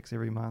paychecks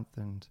every month,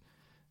 and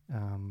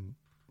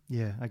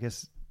I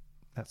guess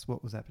that's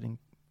what was happening.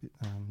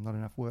 Not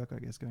enough work, I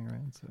guess, going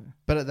around. So,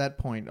 but at that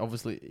point,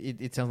 obviously,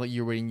 it sounds like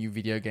you were reading new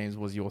video games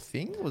was your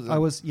thing. I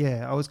was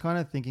kind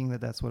of thinking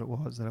that's what it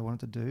was that I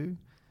wanted to do.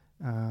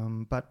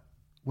 But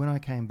when I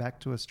came back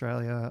to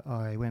Australia,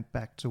 I went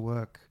back to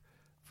work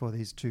for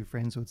these two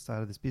friends who had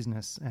started this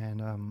business,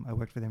 and I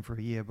worked for them for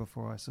a year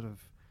before I sort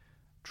of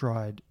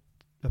tried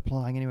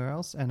applying anywhere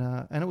else, and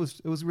it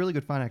was really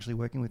good fun actually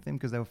working with them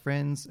because they were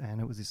friends,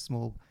 and it was this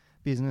small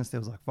business. There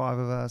was like 5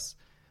 of us.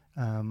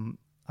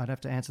 I'd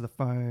have to answer the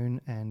phone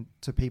and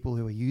to people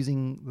who were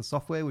using the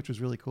software, which was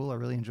really cool. I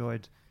really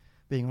enjoyed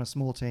being on a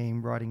small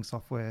team writing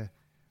software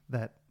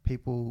that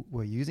people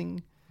were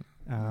using,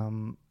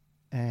 so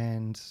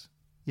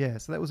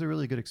that was a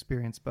really good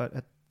experience. But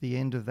at the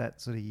end of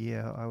that sort of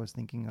year, I was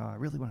thinking, I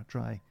really want to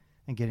try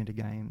and get into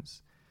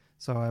games,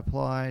 so I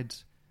applied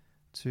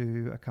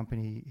to a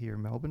company here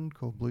in Melbourne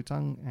called Blue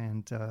Tongue,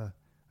 and I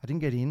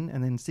didn't get in.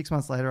 And then 6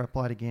 months later, I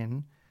applied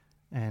again,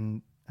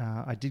 and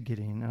I did get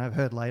in. And I've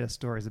heard later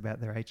stories about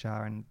their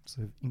HR and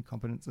sort of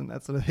incompetence and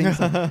that sort of thing.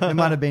 So it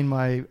might have been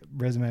my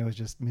resume was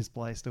just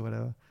misplaced or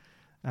whatever.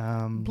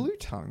 Blue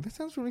Tongue, that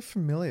sounds really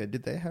familiar.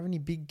 Did they have any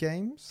big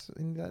games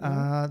in that?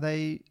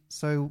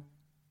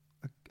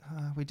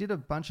 We did a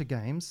bunch of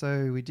games.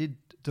 So we did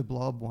De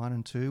Blob 1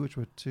 and 2, which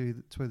were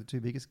the two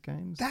biggest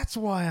games. That's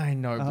why I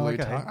know Blue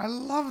Tongue. I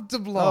loved De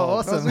Blob. Oh,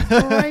 awesome.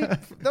 That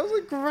was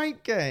a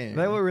great game.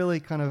 They were really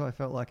kind of, I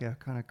felt like a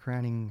kind of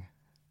crowning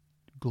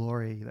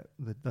glory,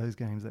 those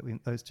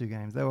two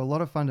games. They were a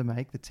lot of fun to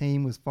make. The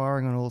team was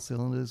firing on all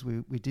cylinders.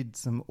 We did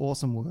some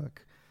awesome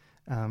work.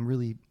 I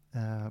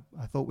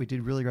thought we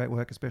did really great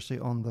work, especially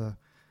on the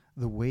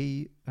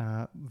Wii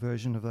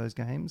version of those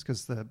games,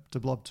 because the De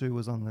Blob 2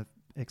 was on the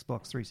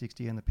Xbox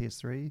 360 and the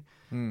PS3,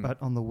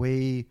 but on the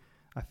Wii,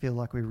 I feel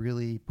like we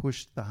really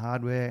pushed the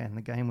hardware, and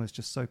the game was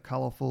just so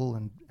colourful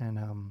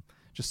and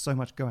just so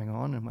much going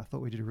on, and I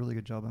thought we did a really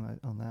good job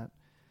on that.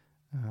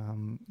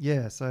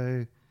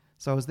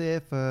 So I was there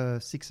for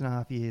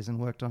 6.5 years and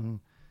worked on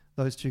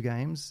those two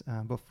games.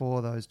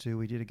 Before those two,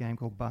 we did a game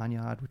called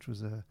Barnyard, which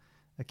was a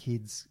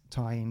kids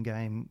tie-in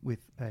game with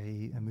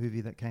a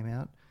movie that came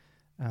out.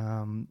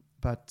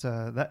 But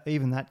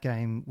that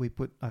game,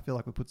 I feel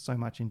like we put so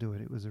much into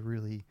it. It was a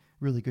really,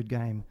 really good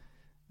game.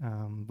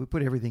 We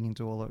put everything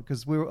into all of it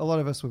because a lot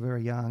of us were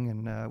very young,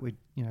 and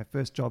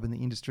first job in the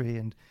industry,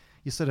 and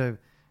you sort of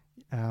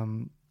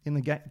in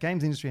the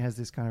games industry has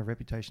this kind of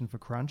reputation for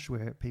crunch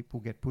where people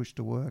get pushed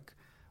to work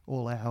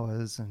all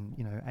hours and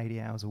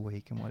 80 hours a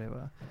week and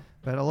whatever.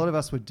 But a lot of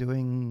us were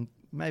doing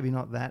maybe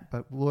not that,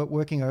 but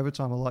working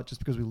overtime a lot just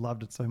because we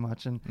loved it so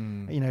much. And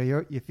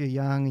if you're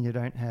young and you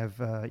don't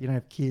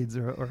have kids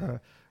or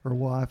a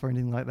wife or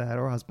anything like that,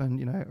 or a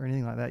husband, or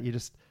anything like that,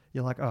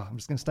 you're like, oh, I'm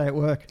just going to stay at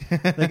work.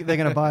 They're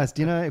going to buy us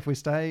dinner if we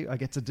stay. I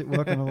get to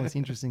work on all this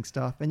interesting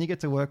stuff, and you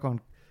get to work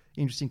on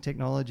interesting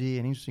technology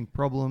and interesting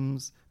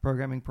problems,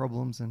 programming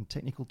problems and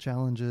technical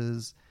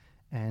challenges,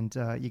 and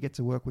you get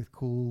to work with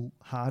cool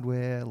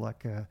hardware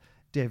like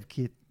dev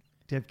kit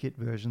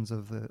versions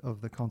of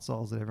the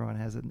consoles that everyone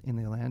has in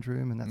their lounge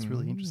room, and that's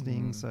really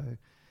interesting. So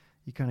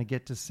you kind of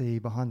get to see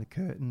behind the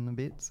curtain a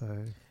bit.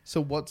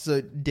 So what's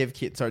a dev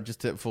kit? So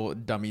just for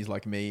dummies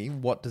like me,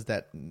 what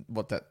that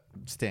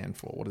stand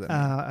for? What does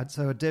that mean?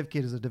 So a dev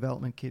kit is a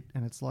development kit,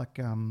 and it's like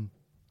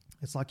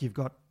you've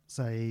got,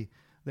 say,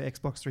 the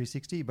Xbox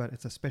 360, but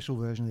it's a special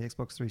version of the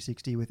Xbox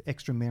 360 with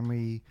extra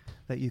memory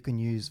that you can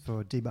use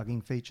for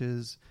debugging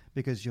features,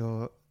 because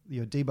your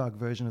debug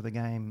version of the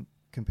game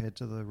compared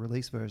to the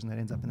release version that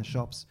ends up in the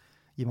shops,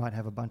 you might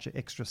have a bunch of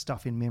extra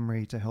stuff in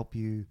memory to help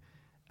you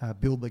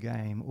build the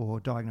game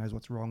or diagnose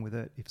what's wrong with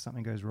it if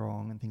something goes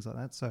wrong and things like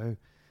that. So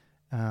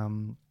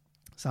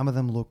some of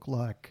them look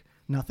like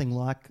nothing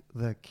like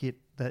the kit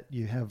that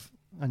you have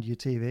under your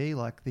TV,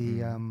 like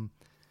the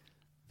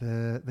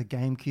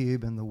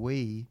GameCube and the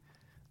Wii.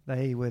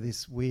 They were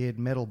this weird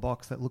metal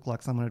box that looked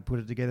like someone had put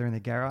it together in the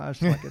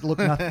garage. Like it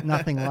looked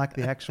nothing like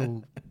the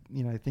actual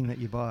thing that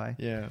you buy.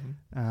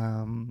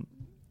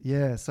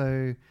 Yeah.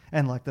 So,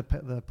 and like the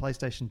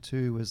PlayStation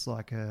 2 was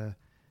like it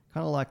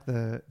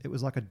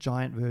was like a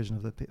giant version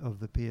of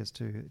the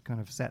PS2. It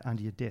kind of sat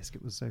under your desk.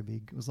 It was so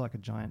big. It was like a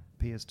giant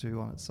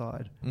PS2 on its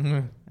side.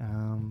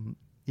 Mm-hmm.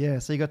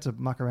 So you got to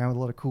muck around with a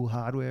lot of cool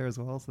hardware as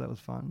well. So that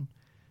was fun.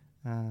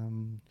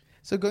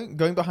 So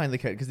going behind the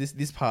curtain, because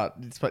this part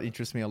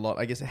interests me a lot.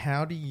 I guess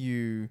how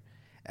do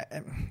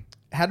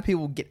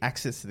people get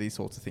access to these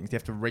sorts of things? Do you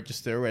have to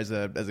register as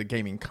a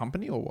gaming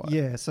company or what?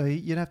 Yeah, so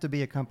you'd have to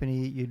be a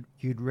company.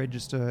 You'd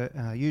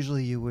register.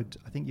 Usually, you'd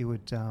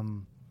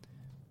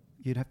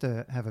have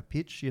to have a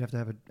pitch. You'd have to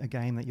have a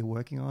game that you're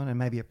working on, and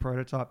maybe a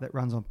prototype that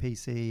runs on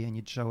PC, and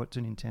you'd show it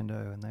to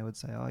Nintendo, and they would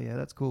say, "Oh yeah,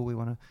 that's cool. We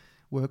want to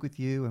work with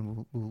you,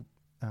 and we'll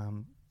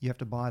you have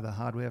to buy the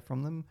hardware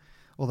from them,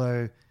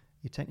 although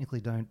you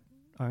technically don't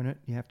own it.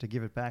 You have to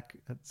give it back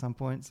at some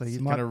point. So you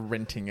might kind of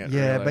renting it.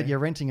 Yeah, really. But you're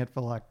renting it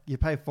for like you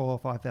pay $4,000 or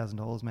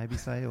 $5,000 maybe,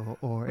 say,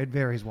 or it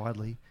varies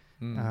widely.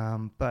 You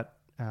kind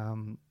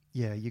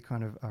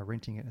of are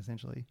renting it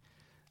essentially.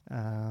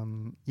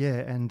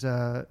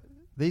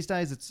 These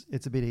days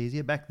it's a bit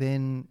easier. Back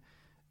then,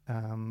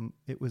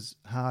 it was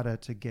harder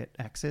to get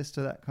access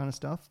to that kind of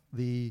stuff.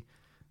 The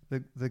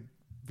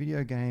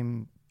video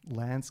game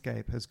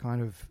landscape has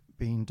kind of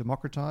been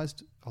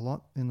democratized a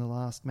lot in the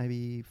last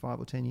maybe 5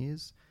 or 10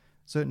 years.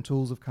 Certain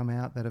tools have come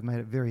out that have made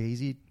it very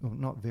easy, well,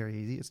 not very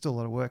easy, it's still a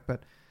lot of work,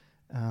 but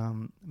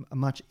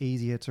much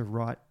easier to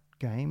write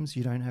games.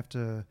 You don't have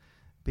to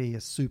be a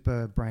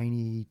super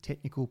brainy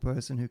technical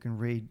person who can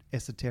read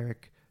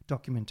esoteric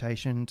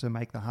documentation to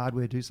make the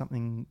hardware do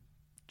something,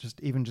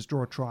 just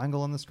draw a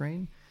triangle on the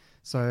screen.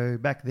 So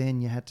back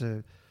then you had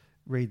to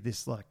read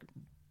this like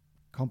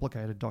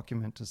complicated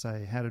document to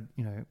say how to,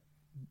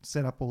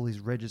 set up all these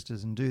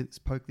registers and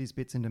poke these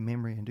bits into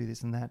memory and do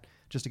this and that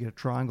just to get a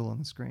triangle on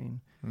the screen.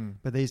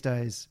 But these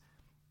days,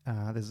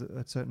 there's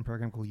a certain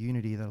program called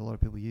Unity that a lot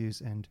of people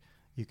use, and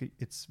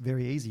it's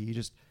very easy. You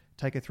just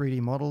take a 3D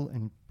model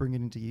and bring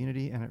it into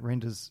Unity, and it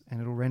renders, and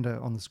it'll render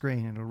on the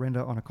screen, and it'll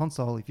render on a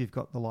console if you've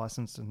got the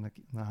license and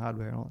the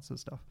hardware and all that sort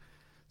of stuff.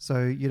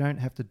 So you don't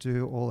have to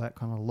do all that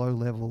kind of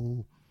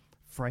low-level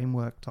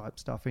framework type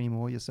stuff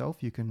anymore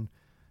yourself. You can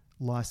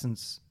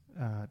license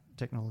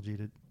technology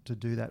to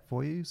do that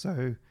for you.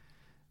 So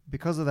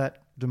because of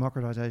that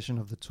democratization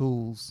of the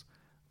tools,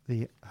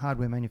 the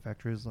hardware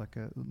manufacturers like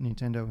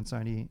Nintendo and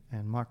Sony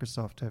and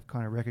Microsoft have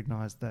kind of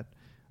recognized that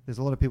there's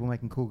a lot of people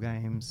making cool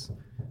games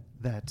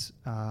that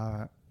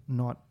are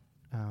not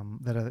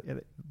they're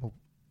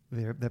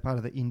part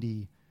of the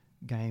indie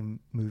game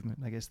movement,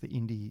 I guess, the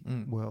indie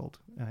world,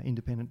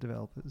 independent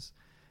developers,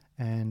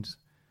 and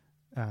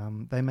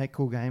they make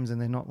cool games,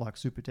 and they're not like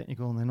super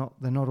technical, and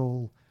they're not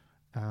all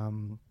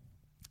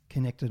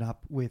connected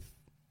up with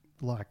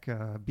like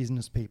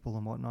business people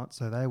and whatnot.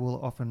 So they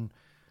will often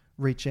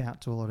reach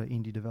out to a lot of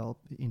indie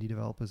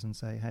developers and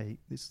say, "Hey,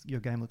 your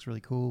game looks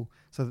really cool."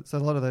 So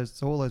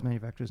all those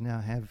manufacturers now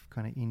have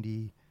kind of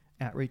indie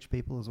outreach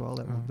people as well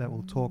that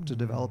will talk to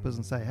developers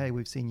and say, "Hey,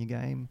 we've seen your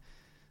game.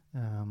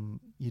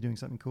 You're doing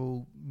something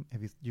cool.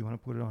 Do you want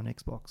to put it on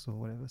Xbox or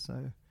whatever?"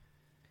 So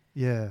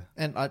yeah,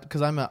 and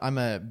because I'm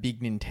a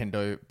big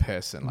Nintendo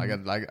person,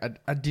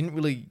 I didn't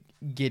really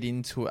get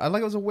into it. I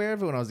was aware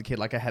of it when I was a kid.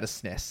 Like I had a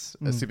SNES,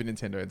 a Super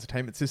Nintendo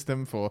Entertainment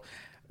System for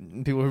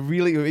people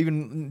who are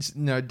even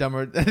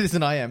dumber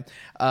than I am.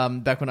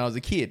 Back when I was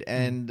a kid,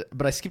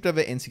 but I skipped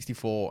over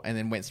N64 and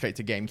then went straight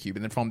to GameCube,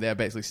 and then from there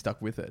basically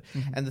stuck with it.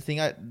 And the thing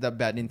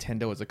about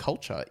Nintendo as a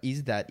culture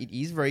is that it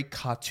is very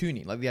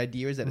cartoony. Like the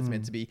idea is that it's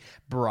meant to be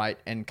bright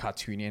and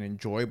cartoony and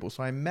enjoyable.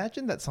 So I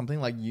imagine that something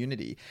like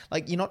Unity,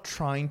 like you're not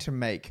trying to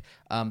make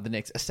the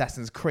next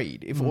Assassin's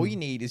Creed. If all you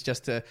need is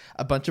just a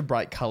bunch of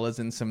bright colors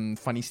and some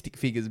funny stick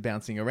figures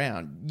bouncing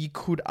around, you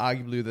could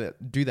arguably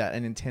do that,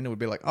 and Nintendo would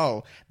be like,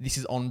 oh, this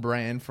is on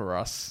brand for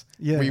us.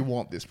 Yeah. We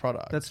want this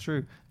product. That's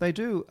true. They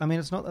do. I mean,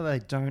 it's not that they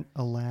don't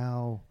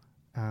allow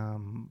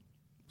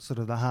sort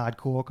of the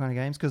hardcore kind of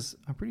games, because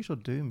I'm pretty sure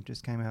Doom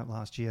just came out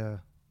last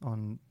year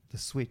on the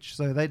Switch.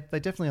 So they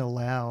definitely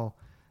allow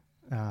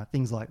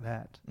things like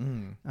that.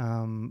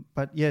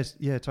 But yes,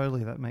 yeah,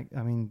 totally.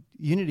 I mean,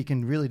 Unity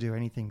can really do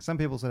anything. Some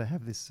people sort of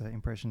have this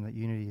impression that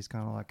Unity is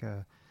kind of like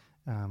a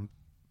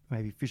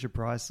maybe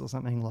Fisher-Price or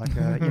something, like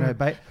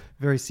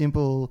very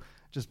simple,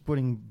 just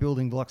putting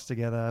building blocks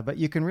together. But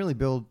you can really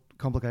build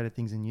complicated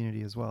things in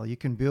Unity as well. You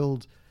can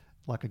build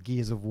like a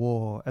Gears of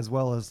War as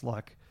well as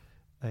like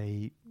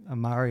a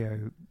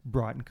Mario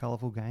bright and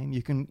colourful game.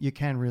 You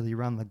can really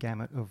run the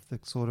gamut of the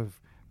sort of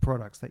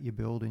products that you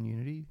build in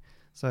Unity.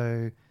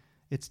 So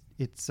it's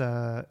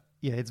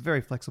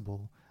very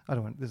flexible.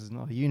 This is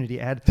not a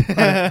Unity ad.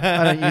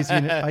 I don't use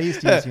Unity. I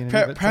used to use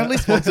Unity. Apparently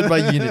sponsored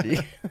by Unity.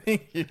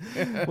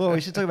 Well,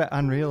 we should talk about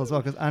Unreal as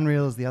well, because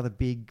Unreal is the other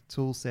big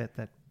tool set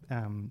that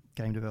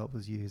game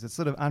developers use. It's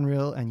sort of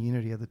Unreal and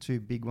Unity are the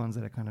two big ones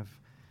that are kind of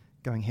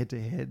going head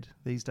to head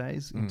these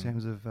days in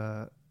terms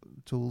of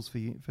tools for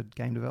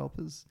game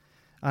developers.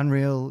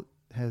 Unreal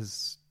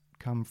has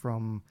come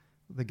from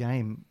the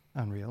game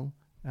Unreal,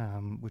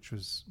 which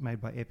was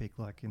made by Epic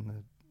like in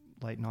the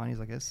late 90s,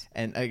 I guess.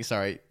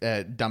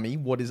 And dummy,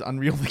 what is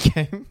Unreal the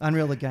game?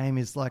 Unreal the game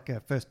is like a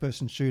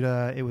first-person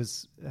shooter. It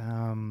was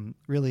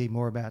really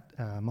more about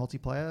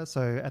multiplayer.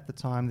 So at the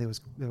time there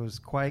was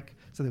Quake.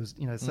 So there was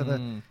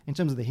in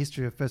terms of the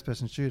history of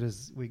first-person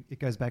shooters, it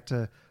goes back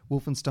to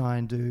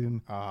Wolfenstein,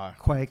 Doom,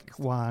 Quake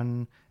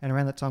 1, and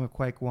around that time of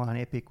Quake 1,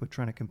 Epic were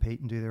trying to compete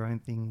and do their own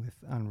thing with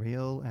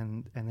Unreal,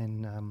 and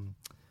then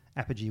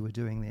Apogee were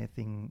doing their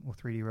thing, or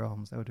 3D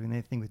Realms, they were doing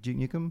their thing with Duke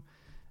Nukem.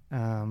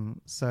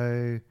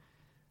 So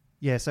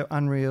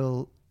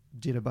Unreal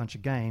did a bunch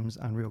of games,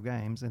 Unreal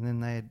games, and then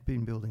they had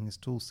been building this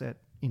tool set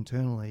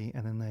internally,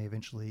 and then they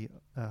eventually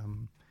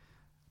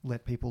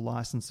let people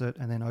license it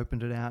and then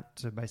opened it out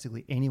to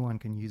basically anyone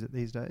can use it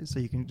these days. So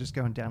you can just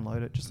go and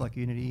download it, just like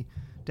Unity.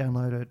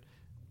 Download it.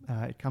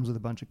 It comes with a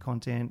bunch of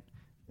content,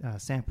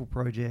 sample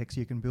projects.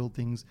 You can build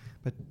things.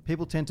 But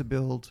people tend to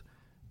build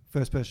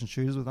first-person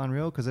shooters with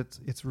Unreal because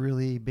it's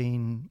really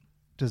been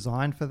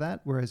designed for that,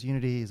 whereas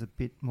Unity is a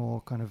bit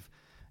more kind of...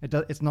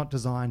 It's not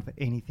designed for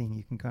anything.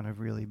 You can kind of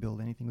really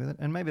build anything with it.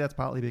 And maybe that's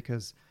partly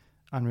because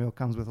Unreal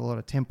comes with a lot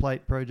of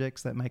template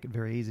projects that make it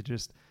very easy to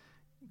just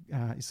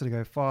you sort of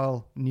go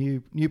file,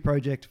 new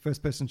project,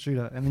 first-person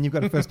shooter, and then you've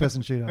got a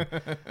first-person shooter.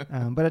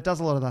 But it does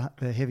a lot of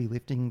the heavy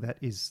lifting that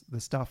is the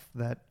stuff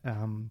that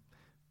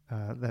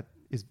that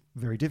is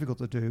very difficult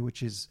to do,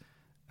 which is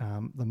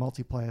the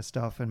multiplayer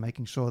stuff and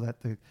making sure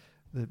that the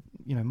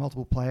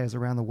multiple players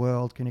around the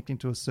world connecting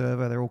to a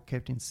server, they're all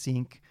kept in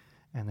sync,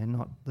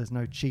 and there's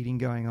no cheating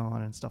going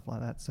on and stuff like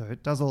that. So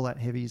it does all that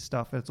heavy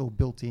stuff. It's all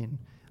built in.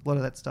 A lot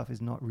of that stuff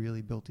is not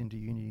really built into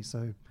Unity.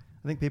 So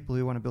I think people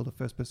who want to build a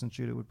first-person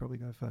shooter would probably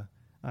go for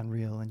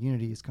Unreal, and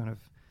Unity is kind of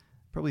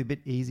probably a bit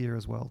easier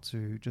as well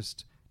to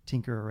just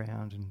tinker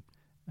around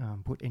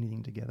and put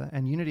anything together.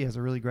 And Unity has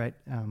a really great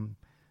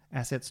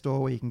asset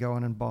store where you can go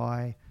on and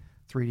buy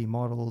 3D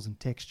models and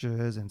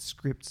textures and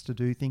scripts to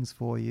do things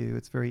for you.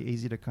 It's very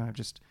easy to kind of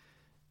just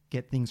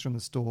get things from the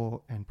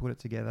store and put it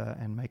together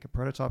and make a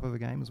prototype of a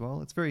game as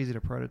well. It's very easy to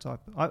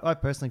prototype. I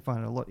personally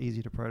find it a lot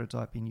easier to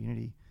prototype in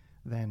Unity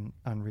than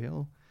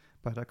Unreal,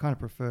 but I kind of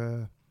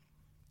prefer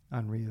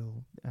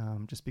Unreal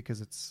just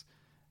because it's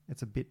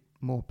a bit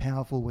more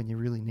powerful when you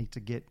really need to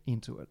get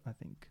into it, I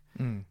think.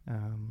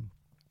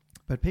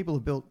 But people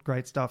have built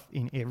great stuff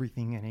in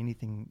everything and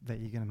anything that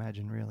you can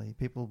imagine, really.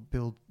 People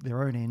build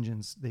their own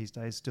engines these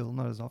days still,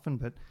 not as often,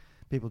 but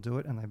people do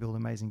it and they build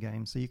amazing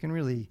games. So you can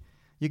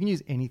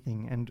use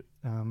anything. And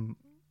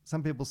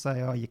some people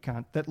say, oh, you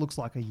can't, that looks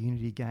like a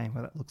Unity game,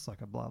 or that looks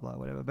like a blah, blah,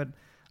 whatever. But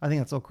I think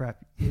that's all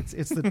crap. It's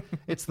up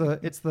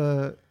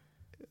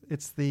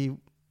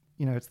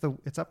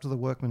to the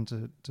workman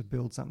to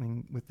build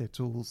something with their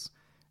tools,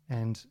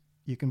 and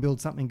you can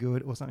build something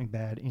good or something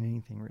bad in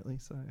anything, really.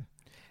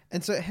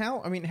 And so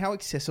how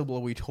accessible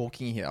are we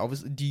talking here?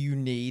 Obviously, do you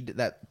need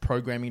that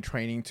programming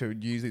training to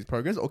use these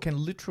programs, or can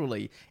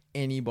literally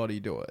anybody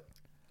do it?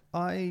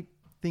 I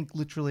think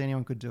literally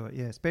anyone could do it,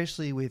 yeah,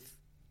 especially with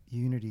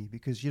Unity,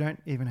 because you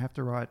don't even have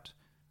to write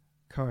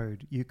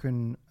code. You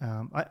can,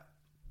 I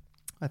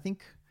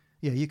think,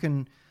 yeah, you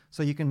can.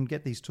 So you can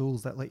get these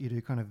tools that let you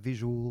do kind of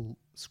visual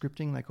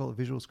scripting. They call it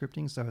visual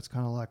scripting. So it's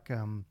kind of like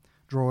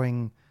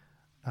drawing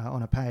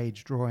on a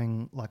page,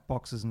 drawing like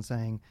boxes and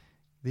saying,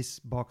 this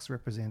box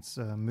represents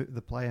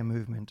the player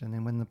movement, and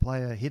then when the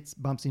player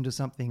bumps into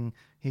something,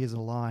 here's a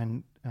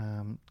line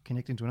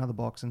connecting to another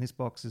box, and this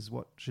box is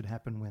what should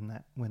happen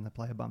when the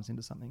player bumps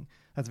into something.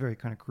 That's very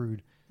kind of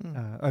crude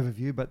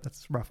overview, but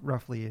that's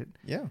roughly it.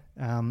 Yeah.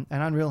 And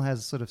Unreal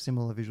has sort of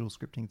similar visual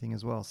scripting thing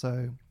as well.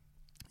 So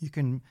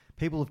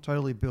people have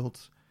totally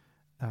built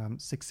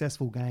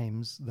successful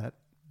games that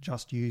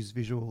just use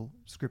visual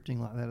scripting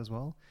like that as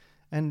well,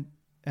 and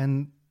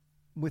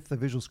with the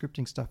visual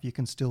scripting stuff, you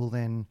can still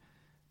then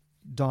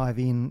dive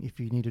in if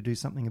you need to do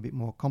something a bit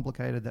more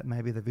complicated that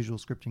maybe the visual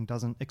scripting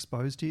doesn't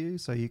expose to you.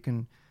 So you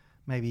can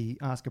maybe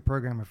ask a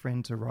programmer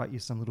friend to write you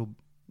some little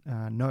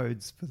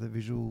nodes for the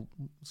visual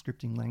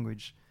scripting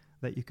language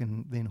that you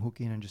can then hook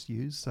in and just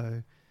use.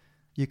 So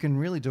you can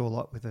really do a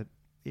lot with it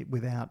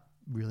without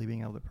really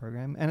being able to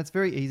program. And it's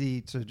very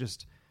easy to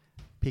just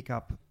pick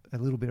up a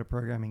little bit of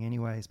programming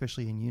anyway,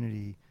 especially in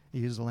Unity. It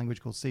uses a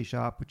language called C#,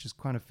 which is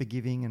kind of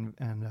forgiving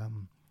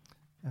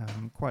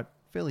and quite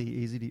fairly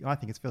easy to. I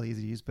think it's fairly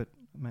easy to use, but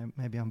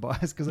maybe I'm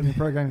biased because I've been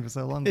programming for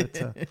so long.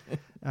 But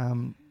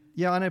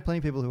yeah, I know plenty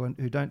of people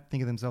who don't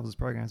think of themselves as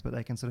programmers, but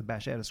they can sort of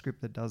bash out a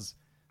script that does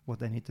what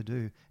they need to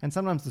do. And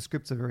sometimes the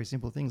scripts are very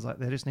simple things, like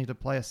they just need to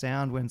play a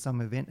sound when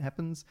some event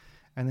happens,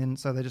 and then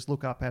so they just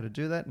look up how to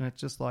do that, and it's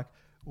just like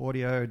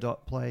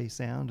audio.play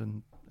sound,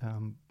 and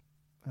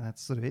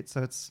that's sort of it.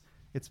 So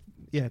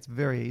it's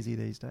very easy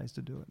these days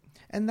to do it.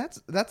 And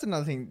that's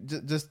another thing,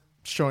 just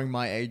showing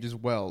my age as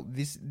well.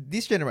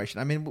 This generation,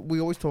 I mean, we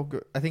always talk,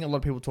 I think a lot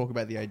of people talk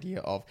about the idea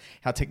of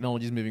how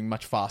technology is moving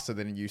much faster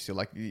than it used to.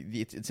 Like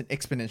it's an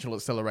exponential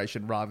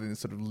acceleration rather than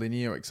sort of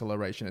linear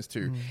acceleration as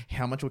to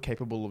how much we're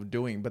capable of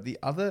doing. But the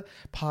other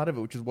part of it,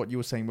 which is what you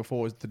were saying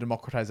before, is the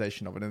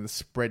democratization of it and the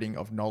spreading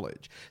of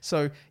knowledge.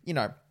 So,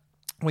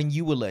 when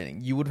you were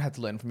learning, you would have had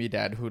to learn from your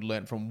dad, who had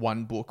learned from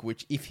one book,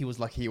 which if he was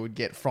lucky, he would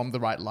get from the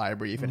right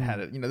library if it had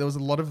it.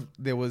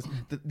 There was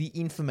the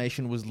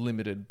information was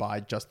limited by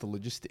just the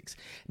logistics.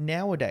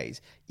 Nowadays,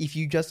 if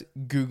you just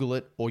Google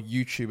it or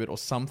YouTube it or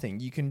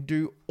something, you can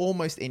do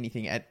almost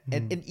anything. And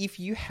if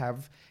you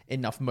have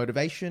enough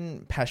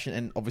motivation, passion,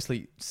 and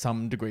obviously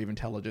some degree of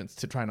intelligence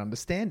to try and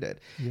understand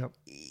it,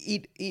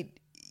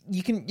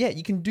 you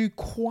can do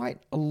quite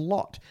a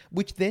lot,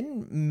 which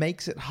then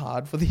makes it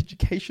hard for the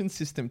education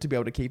system to be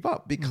able to keep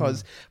up.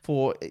 Because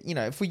for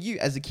you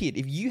as a kid,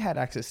 if you had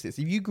access to this,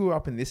 if you grew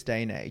up in this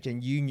day and age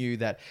and you knew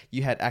that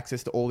you had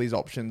access to all these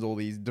options, all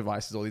these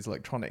devices, all these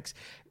electronics,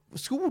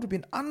 school would have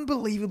been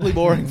unbelievably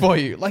boring for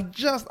you, like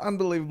just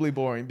unbelievably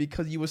boring,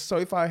 because you were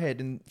so far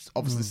ahead in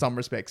obviously some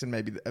respects and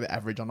maybe the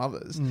average on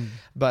others.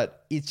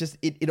 But it's just,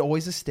 it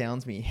always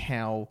astounds me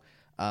how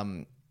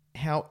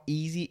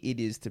easy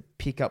it is to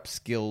pick up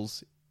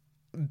skills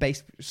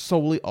based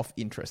solely off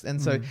interest.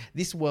 And so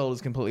this world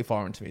is completely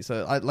foreign to me.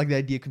 So I like the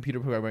idea of computer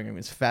programming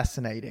is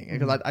fascinating,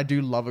 because I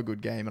do love a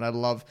good game, and I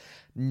love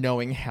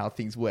knowing how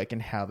things work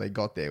and how they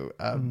got there.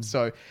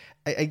 So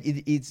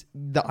it's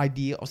the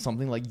idea of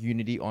something like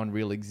Unity or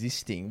Unreal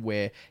existing,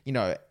 where,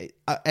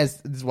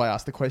 as this is why I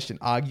asked the question,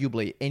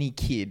 arguably any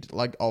kid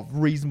like of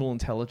reasonable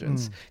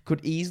intelligence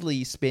could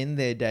easily spend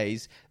their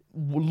days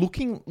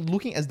looking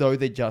as though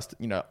they're just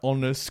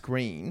on a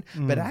screen,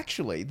 but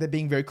actually they're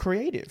being very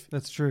creative.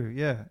 That's true,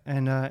 yeah.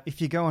 And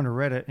if you go onto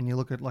Reddit and you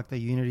look at like the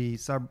Unity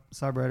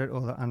subreddit or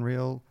the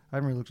Unreal, I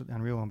haven't really looked at the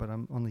Unreal one, but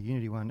I'm on the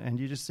Unity one,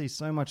 and you just see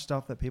so much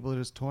stuff that people are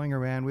just toying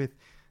around with.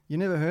 You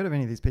never heard of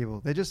any of these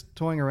people. They're just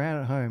toying around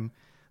at home.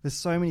 There's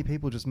so many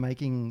people just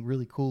making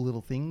really cool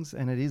little things,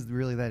 and it is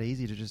really that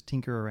easy to just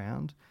tinker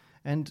around.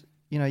 And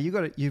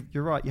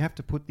you're right. You have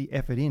to put the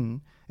effort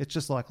in. It's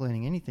just like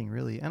learning anything,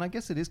 really. And I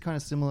guess it is kind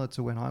of similar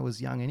to when I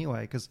was young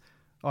anyway, because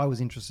I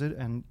was interested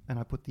and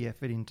I put the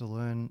effort in to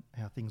learn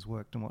how things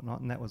worked and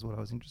whatnot, and that was what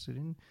I was interested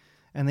in.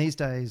 And these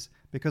days,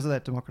 because of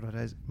that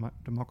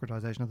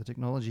democratization of the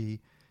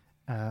technology,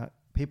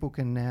 people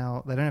can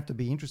now, they don't have to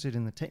be interested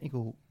in the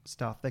technical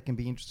stuff. They can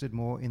be interested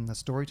more in the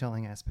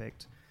storytelling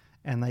aspect,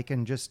 and they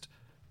can just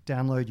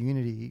download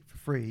Unity for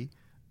free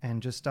and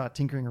just start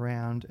tinkering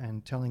around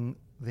and telling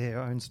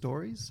their own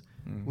stories,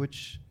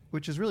 which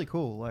is really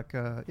cool. Like,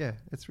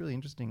 it's really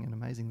interesting and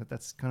amazing that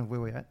that's kind of where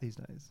we're at these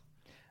days.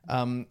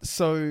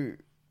 So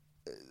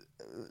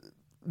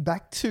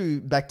back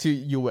to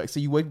your work. So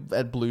you worked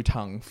at Blue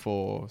Tongue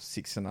for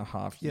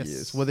 6.5 years.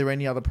 Yes. Were there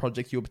any other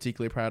projects you were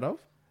particularly proud of?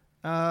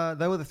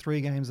 They were the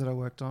 3 games that I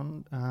worked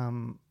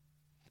on.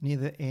 Near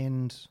the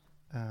end,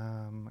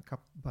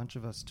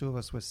 two of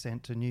us were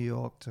sent to New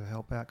York to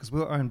help out, because we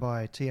were owned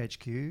by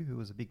THQ, who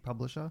was a big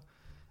publisher.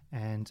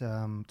 And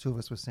 2 of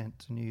us were sent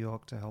to New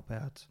York to help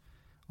out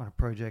on a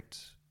project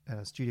at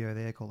a studio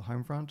there called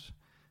Homefront.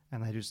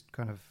 And that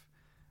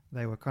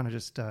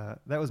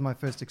was my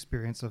first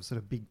experience of sort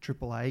of big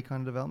AAA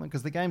kind of development,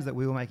 because the games that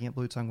we were making at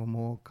Blue Tongue were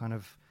more kind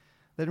of,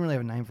 they didn't really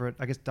have a name for it.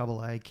 I guess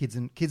AA, kids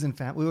and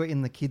family. We were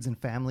in the kids and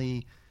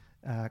family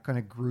kind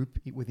of group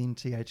within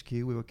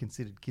THQ. We were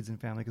considered kids and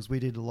family because we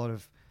did a lot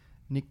of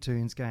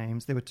Nicktoons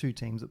games. There were 2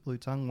 teams at Blue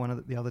Tongue.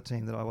 The other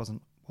team that I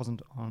wasn't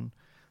on,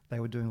 they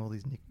were doing all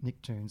these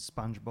Nicktoons,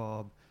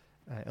 SpongeBob,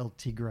 El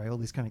Tigre, all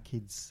these kind of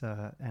kids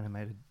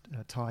animated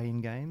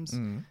tie-in games,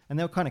 and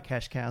they were kind of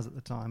cash cows at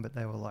the time, but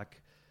they were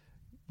like,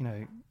 you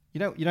know,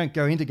 you don't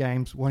go into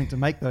games wanting to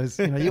make those.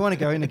 You know, you want to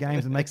go into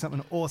games and make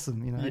something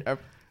awesome. You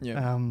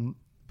know,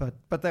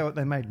 but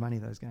they made money,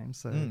 those games.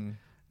 So,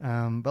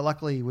 but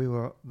luckily we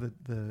were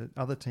the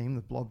other team,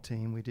 the Blob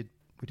team. We did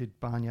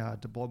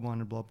Barnyard to Blob 1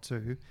 and Blob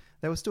 2.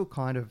 They were still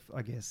kind of,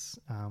 I guess,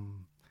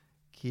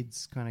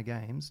 kids kind of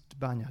games.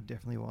 Barnyard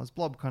definitely was.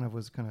 Blob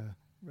was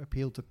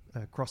appealed to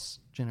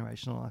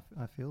cross-generational,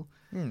 I feel.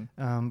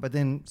 But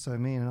then, so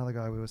me and another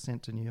guy, we were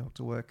sent to New York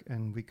to work,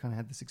 and we kind of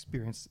had this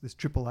experience, this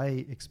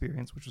AAA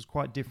experience, which was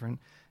quite different.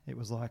 It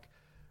was like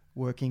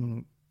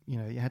working, you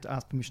know, you had to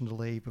ask permission to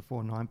leave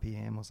before 9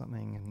 p.m. or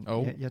something,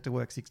 and you had to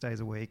work 6 days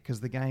a week because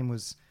the game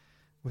was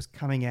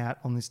coming out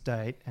on this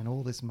date, and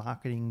all this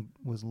marketing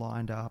was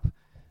lined up,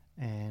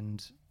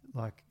 and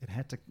like it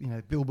had to, you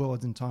know,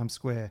 billboards in Times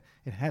Square,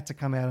 it had to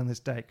come out on this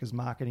date because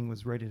marketing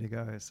was ready to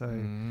go. So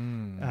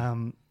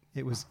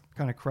it was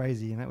kind of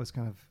crazy, and that was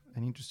kind of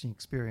an interesting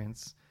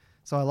experience.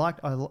 So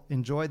I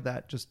enjoyed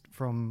that just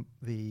from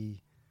the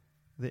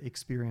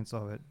experience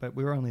of it. But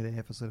we were only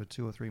there for sort of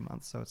 2 or 3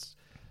 months, so there's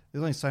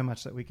only so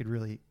much that we could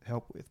really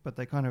help with. But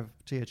they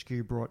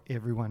THQ brought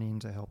everyone in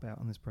to help out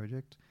on this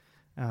project.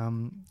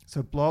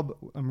 So Blob,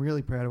 I'm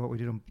really proud of what we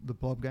did on the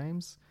Blob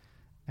games,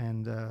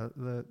 and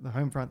the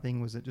Homefront thing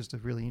was just a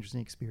really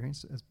interesting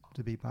experience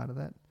to be part of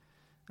that.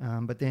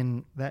 But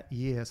then that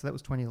year, so that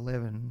was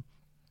 2011,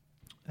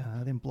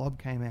 then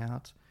Blob came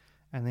out,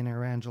 and then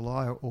around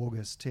July or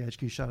August,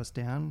 THQ shut us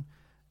down,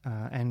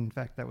 and in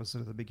fact that was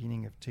sort of the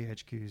beginning of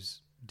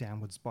THQ's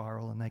downward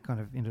spiral, and they kind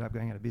of ended up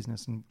going out of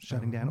business and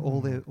shutting down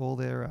all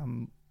their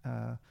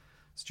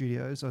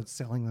studios, or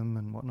selling them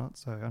and whatnot.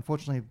 So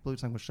unfortunately, Blue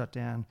Tongue was shut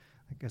down.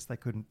 I guess they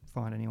couldn't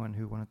find anyone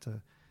who wanted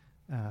to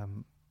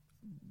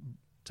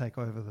take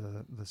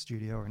over the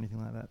studio or anything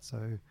like that.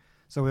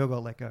 So we all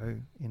got let go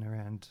in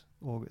around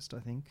August, I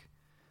think.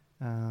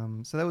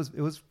 So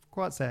it was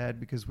quite sad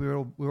because we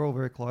were all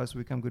very close.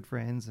 We become good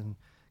friends and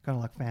kind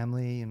of like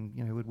family, and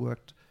you know, we'd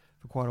worked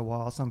for quite a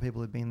while. Some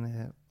people had been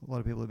there. A lot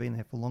of people had been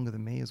there for longer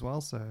than me as well.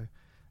 So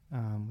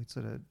we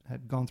sort of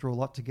had gone through a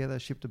lot together,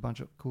 shipped a bunch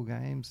of cool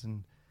games,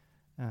 and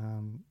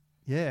and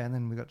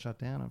then we got shut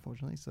down,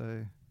 unfortunately.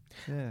 So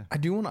yeah, I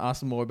do want to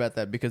ask more about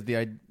that because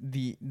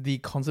the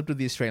concept of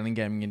the Australian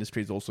gaming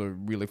industry is also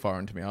really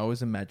foreign to me. I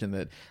always imagine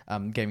that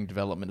gaming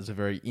development is a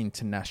very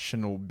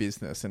international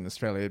business, and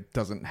Australia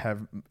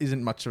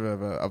isn't much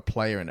of a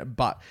player in it.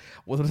 But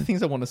one of the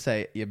things I want to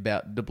say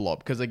about The Blob,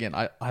 because again,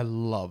 I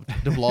loved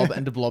The Blob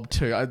and The Blob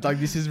 2.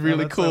 This is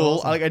really cool.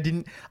 So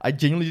awesome. I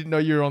genuinely didn't know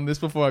you were on this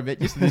before I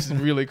met you, so this is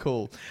really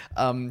cool.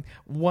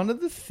 One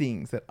of the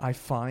things that I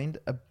find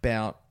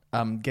about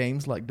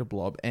games like The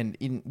Blob, and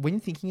when you're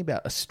thinking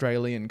about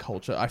Australian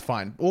culture, I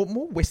find, or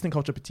more Western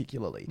culture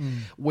particularly,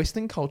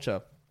 Western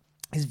culture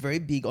is very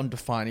big on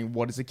defining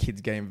what is a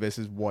kid's game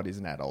versus what is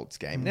an adult's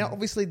game. Now,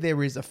 obviously, there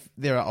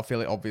are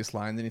fairly obvious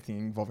lines. Anything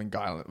involving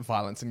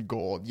violence and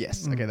gore,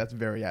 yes, okay, that's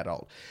very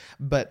adult.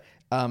 But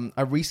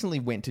I recently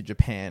went to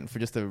Japan for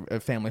just a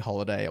family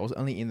holiday. I was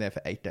only in there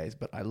for 8 days,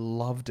 but I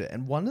loved it.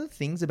 And one of the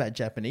things about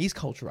Japanese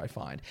culture I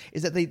find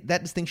is that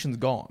that distinction's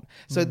gone.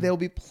 So there'll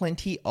be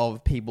plenty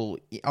of people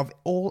of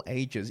all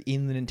ages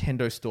in the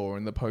Nintendo store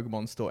and the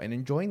Pokemon store and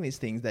enjoying these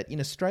things that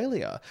in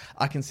Australia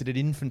are considered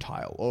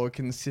infantile or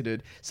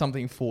considered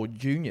something for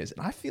juniors.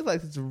 And I feel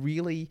like it's a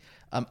really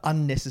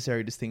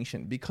unnecessary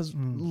distinction because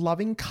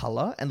loving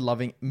color and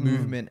loving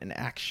movement and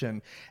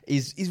action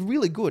is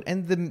really good.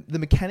 And the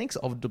mechanics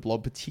of The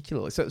Blob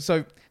particularly.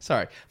 So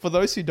sorry, for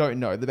those who don't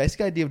know, the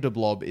basic idea of The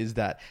Blob is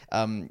that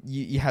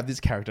you have this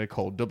character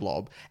called The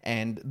Blob,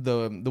 and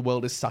the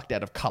world is sucked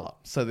out of color.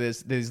 So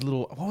there's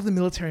little, what were the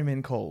military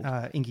men called?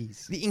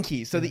 Inkies. The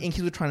Inkies. So the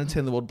Inkies were trying to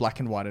turn the world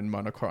black and white and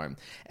monochrome.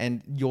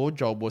 And your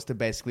job was to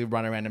basically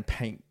run around and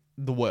paint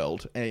the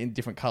world in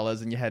different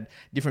colors, and you had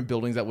different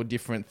buildings that were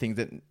different things.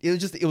 That it was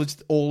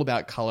just all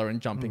about color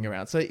and jumping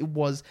around. So it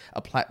was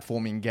a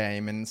platforming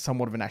game and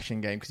somewhat of an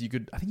action game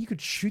because I think you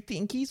could shoot the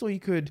Inkies, or you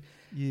could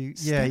you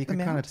could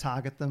kind of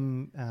target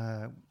them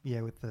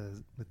with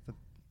the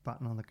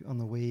button on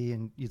the Wii,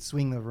 and you'd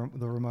swing the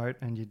remote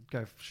and you'd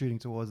go shooting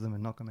towards them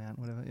and knock them out,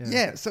 whatever.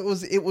 So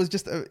it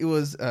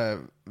was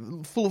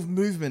full of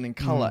movement and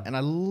color, and I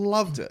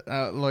loved it.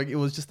 It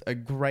was just a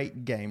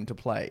great game to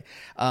play.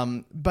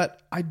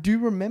 But I do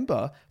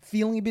remember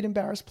feeling a bit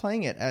embarrassed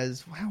playing it.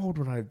 As how old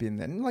would I have been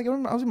then? I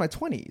was in my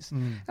 20s,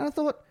 and I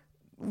thought,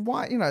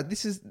 why,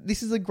 this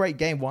is a great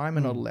game. Why am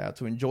I not allowed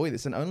to enjoy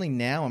this? And only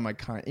now in my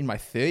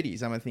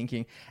 30s am I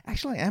thinking,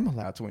 actually I am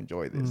allowed to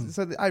enjoy this.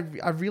 So I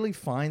really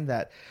find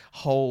that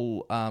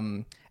whole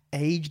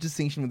age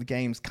distinction with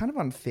games kind of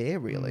unfair,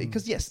 really.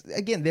 Because yes,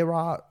 again, there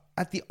are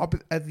at the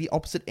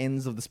opposite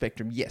ends of the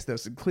spectrum. Yes,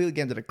 there's clearly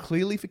games that are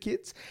clearly for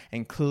kids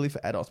and clearly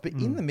for adults, but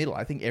in the middle,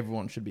 I think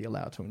everyone should be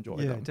allowed to enjoy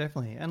them. Yeah,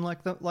 definitely. And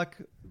like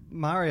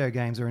Mario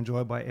games are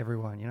enjoyed by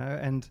everyone,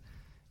 and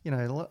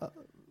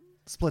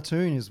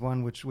Splatoon is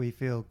one which we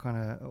feel kind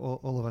of,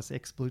 all of us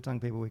ex-Blue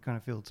Tongue people, we kind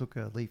of feel took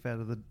a leaf out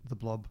of the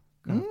Blob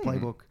kind of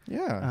playbook.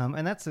 Yeah.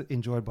 And that's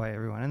enjoyed by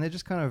everyone. And they're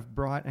just kind of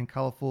bright and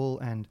colourful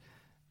and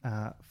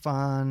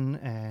fun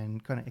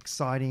and kind of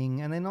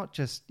exciting. And they're not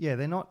just,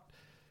 they're not,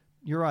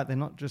 you're right, they're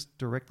not just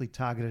directly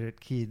targeted at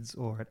kids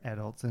or at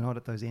adults. They're not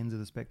at those ends of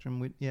the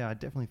spectrum. I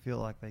definitely feel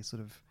like they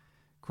sort of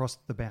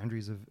crossed the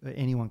boundaries of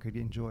anyone could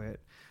enjoy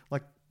it.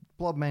 Like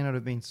Blob may not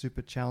have been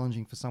super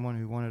challenging for someone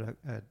who wanted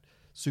a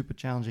super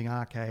challenging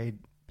arcade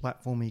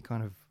platformy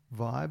kind of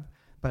vibe,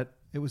 but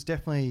it was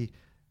definitely,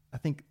 I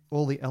think,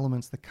 all the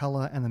elements, the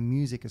color and the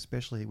music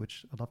especially,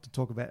 which I'd love to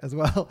talk about as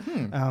well.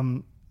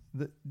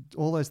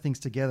 All those things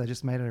together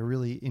just made it a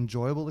really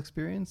enjoyable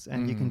experience,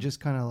 and you can just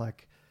kind of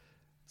like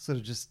sort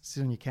of just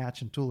sit on your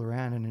couch and tool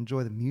around and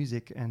enjoy the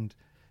music, and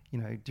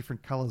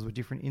different colors with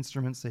different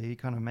instruments, so you're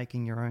kind of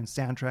making your own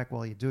soundtrack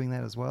while you're doing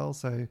that as well.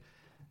 So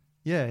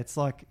yeah, it's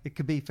like it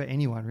could be for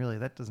anyone really.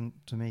 That doesn't,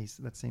 to me,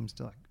 that seems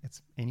to like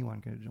it's anyone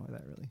can enjoy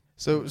that really.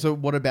 So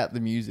what about the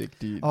music?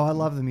 I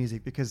love the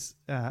music because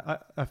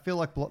I feel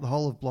like the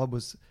whole of Blob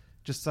was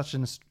just such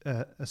an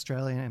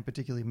Australian and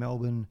particularly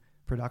Melbourne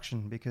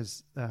production,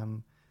 because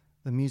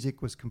the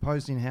music was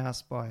composed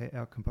in-house by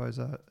our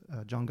composer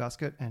John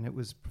Guscott, and it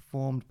was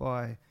performed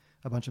by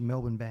a bunch of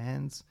Melbourne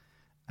bands,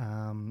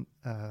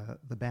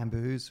 the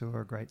Bamboos, who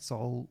are a great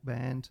soul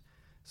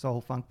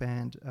funk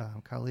band,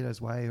 Carlito's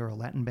Way, or a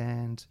Latin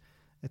band.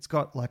 It's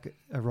got like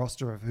a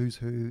roster of who's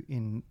who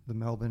in the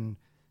Melbourne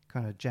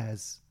kind of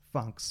jazz,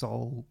 funk,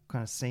 soul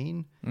kind of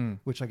scene,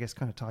 which I guess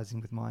kind of ties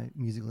in with my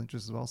musical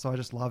interests as well. So I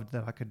just loved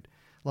that I could,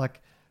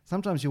 like,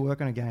 sometimes you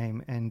work on a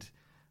game and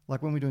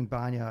like when we're doing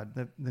Barnyard,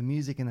 the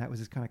music in that was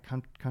this kind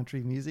of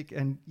country music,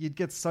 and you'd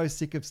get so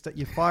sick of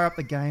you fire up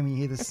the game and you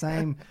hear the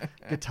same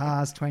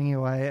guitars twanging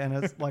away, and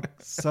it's like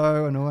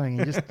so annoying.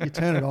 You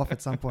turn it off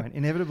at some point.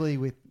 Inevitably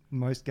with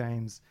most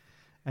games,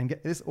 and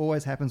this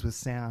always happens with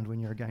sound when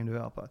you're a game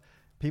developer.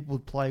 People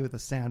would play with the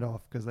sound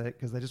off because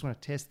they just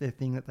want to test their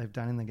thing that they've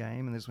done in the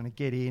game, and they just want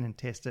to get in and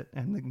test it,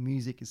 and the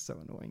music is so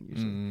annoying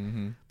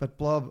usually. But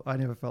Blob, I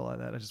never felt like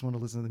that. I just want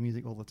to listen to the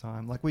music all the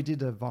time. Like we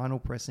did a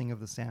vinyl pressing of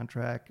the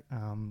soundtrack. I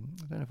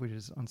don't know if we did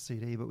it on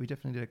CD, but we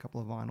definitely did a couple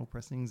of vinyl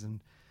pressings,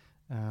 and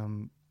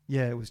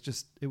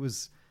it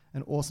was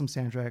an awesome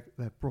soundtrack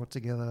that brought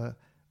together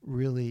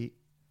really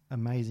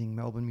amazing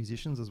Melbourne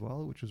musicians as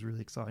well, which was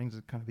really exciting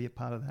to kind of be a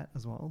part of that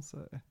as well.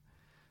 So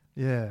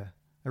yeah.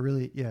 It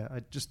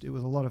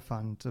was a lot of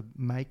fun to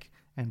make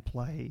and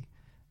play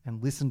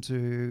and listen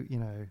to,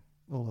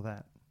 all of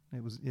that.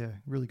 It was,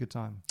 really good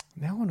time.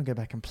 Now I want to go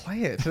back and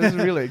play it. It was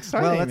really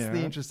exciting. Well, that's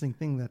the interesting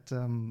thing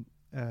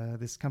that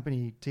this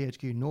company,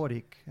 THQ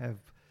Nordic,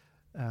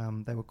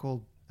 they were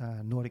called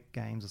Nordic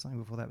Games or something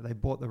before that. But they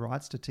bought the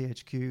rights to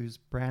THQ's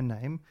brand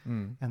name,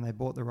 and they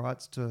bought the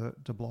rights to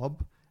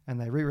Blob. And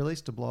they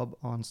re-released a Blob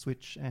on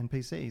Switch and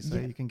PC, so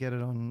you can get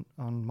it on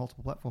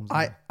multiple platforms.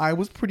 I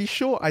was pretty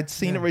sure I'd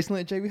seen it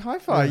recently at JB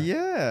Hi-Fi.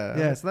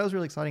 Yeah, so that was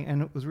really exciting,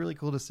 and it was really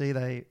cool to see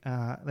they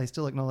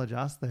still acknowledge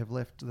us. They've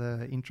left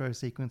the intro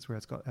sequence where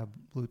it's got our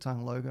Blue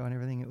Tongue logo and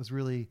everything. It was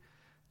really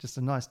just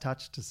a nice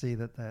touch to see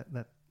that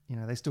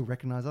they still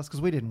recognize us,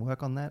 because we didn't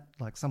work on that.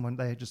 Like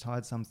they had just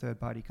hired some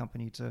third-party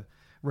company to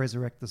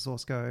resurrect the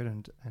source code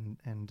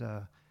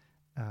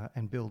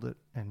and build it,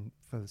 and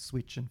for the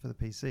Switch and for the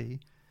PC.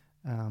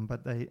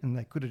 But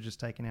they could have just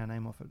taken our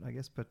name off it, I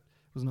guess. But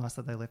it was nice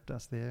that they left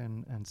us there,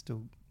 and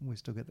we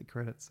still get the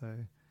credit. So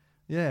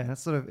yeah,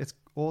 it's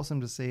awesome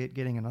to see it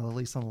getting another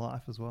lease on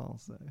life as well.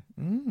 So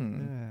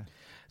yeah.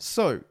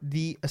 So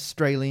the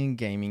Australian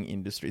gaming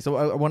industry. So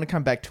I want to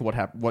come back to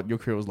what your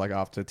career was like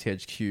after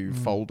THQ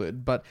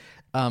folded. But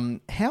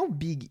how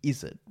big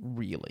is it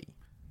really?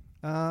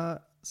 So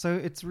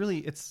it's really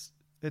it's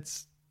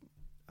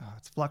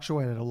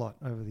fluctuated a lot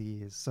over the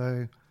years.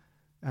 So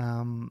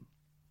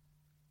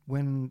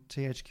when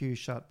THQ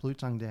shut Blue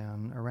Tongue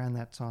down, around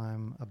that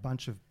time, a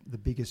bunch of the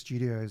biggest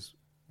studios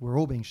were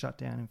all being shut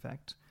down, in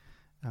fact.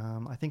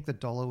 I think the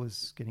dollar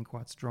was getting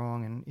quite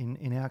strong, and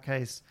in our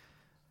case,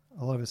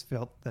 a lot of us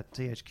felt that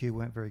THQ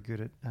weren't very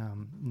good at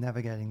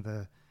navigating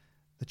the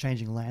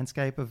changing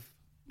landscape of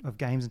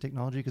games and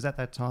technology, because at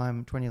that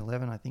time,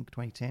 2011, I think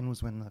 2010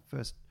 was when the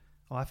first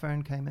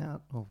iPhone came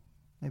out, or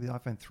maybe the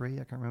iPhone 3,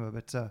 I can't remember,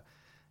 but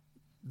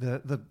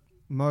the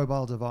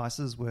mobile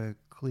devices were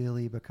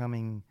clearly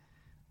becoming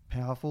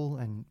powerful,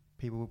 and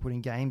people were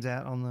putting games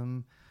out on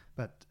them,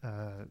 but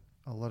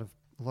a lot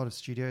of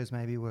studios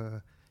maybe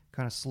were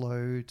kind of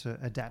slow to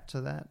adapt to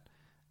that,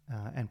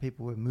 and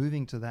people were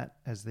moving to that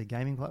as their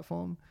gaming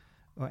platform,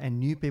 and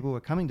new people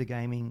were coming to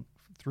gaming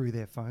through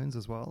their phones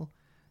as well,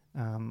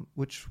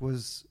 which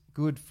was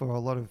good for a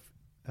lot of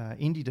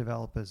indie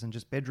developers and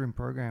just bedroom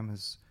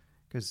programmers,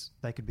 because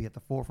they could be at the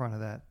forefront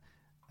of that,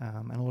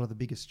 and a lot of the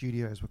biggest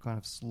studios were kind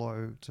of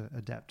slow to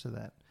adapt to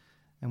that.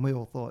 And we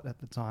all thought at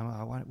the time,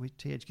 why don't we?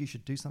 THQ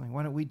should do something.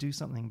 Why don't we do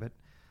something? But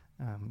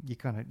you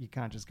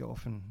can't just go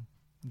off and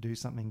do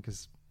something,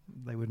 because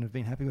they wouldn't have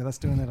been happy with us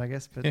doing that, I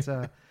guess. But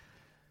so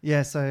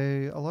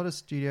a lot of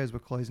studios were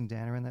closing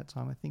down around that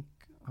time. I think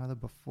either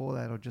before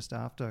that or just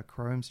after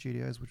Chrome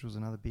Studios, which was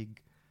another big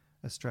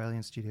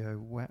Australian studio.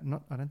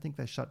 I don't think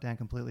they shut down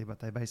completely, but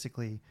they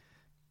basically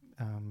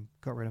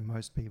got rid of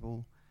most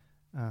people.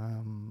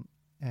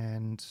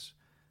 And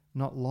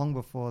not long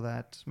before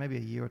that, maybe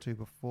a year or two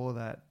before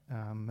that,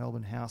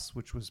 Melbourne House,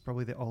 which was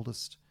probably the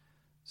oldest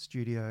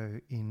studio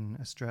in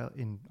Australia,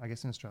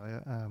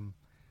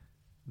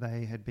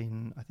 they had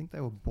been, I think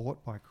they were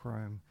bought by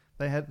Chrome.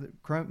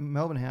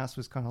 Melbourne House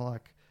was kind of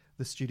like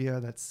the studio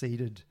that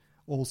seeded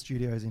all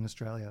studios in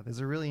Australia. There's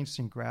a really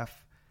interesting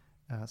graph,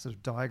 sort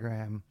of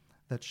diagram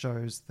that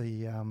shows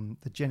the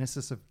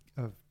genesis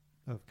of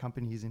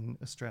companies in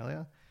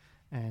Australia.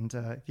 And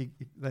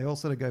they all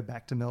sort of go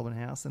back to Melbourne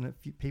House, and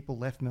people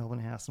left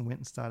Melbourne House and went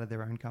and started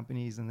their own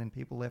companies, and then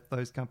people left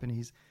those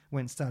companies,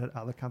 went and started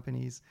other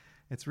companies.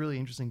 It's really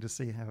interesting to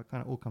see how it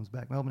kind of all comes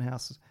back. Melbourne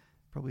House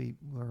probably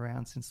were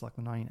around since like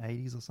the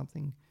 1980s or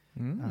something.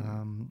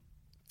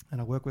 And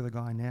I work with a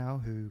guy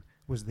now who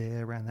was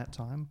there around that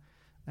time.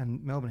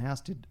 And Melbourne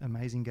House did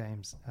amazing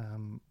games.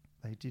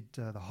 They did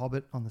The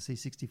Hobbit on the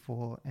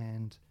C64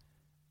 and...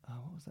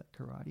 what was that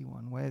karate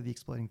one? Way of the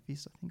Exploding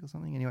Fist, I think, or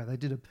something. Anyway, they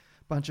did a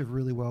bunch of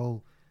really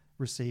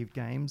well-received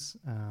games,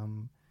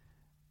 and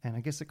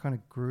I guess it kind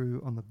of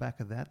grew on the back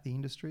of that, the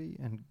industry.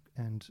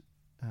 And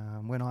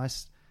when I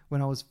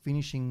was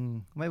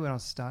finishing, maybe when I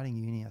was starting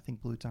uni, I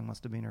think Blue Tongue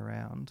must have been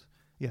around.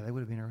 Yeah, they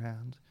would have been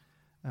around,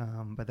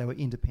 but they were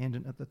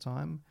independent at the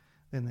time.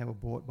 Then they were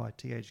bought by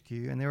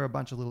THQ, and there were a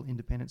bunch of little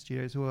independent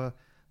studios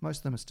most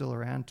of them are still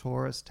around.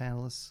 Taurus,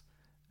 Tantalus.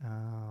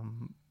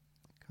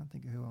 Can't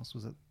think of who else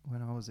was it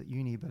when I was at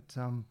uni, but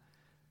so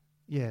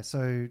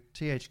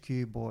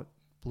THQ bought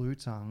Blue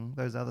Tongue.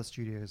 Those other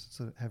studios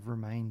sort of have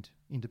remained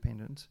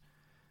independent.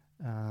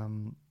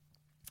 So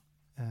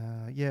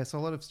a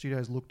lot of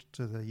studios looked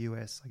to the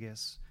US, I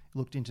guess,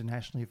 looked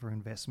internationally for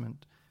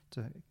investment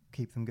to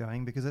keep them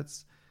going, because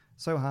it's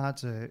so hard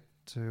to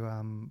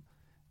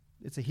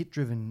it's a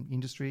hit-driven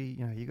industry.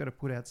 You know, you got to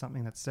put out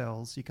something that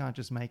sells. You can't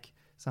just make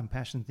some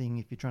passion thing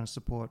if you're trying to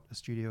support a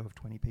studio of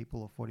 20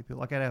 people or 40 people.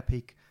 Like at our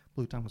peak,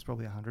 Blue Tongue was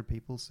probably 100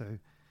 people. So,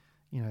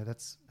 you know,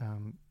 that's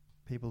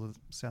people's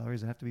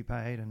salaries have to be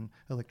paid, and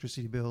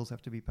electricity bills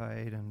have to be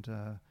paid, and,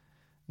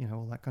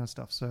 all that kind of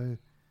stuff. So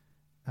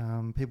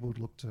people would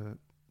look to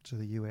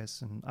the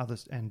US and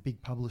others and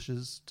big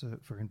publishers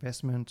for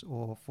investment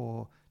or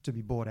to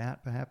be bought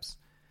out perhaps.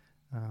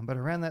 But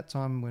around that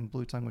time when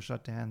Blue Tongue was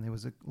shut down, there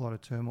was a lot of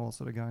turmoil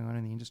sort of going on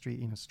in the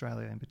industry, in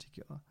Australia in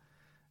particular.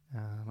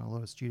 A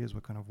lot of studios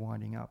were kind of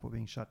winding up or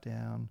being shut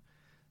down.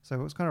 So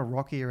it was kind of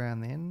rocky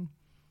around then.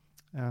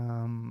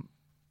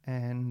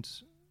 And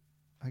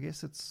I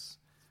guess it's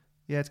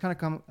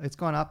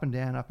gone up and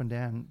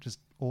down just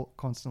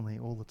constantly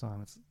all the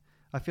time.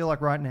 I feel like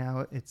right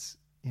now it's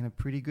in a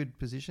pretty good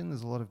position.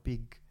 There's a lot of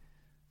big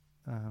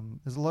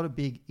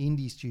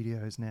indie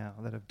studios now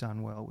that have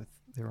done well with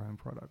their own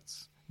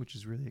products, which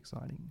is really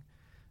exciting.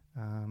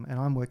 And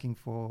I'm working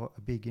for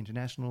a big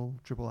international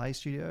AAA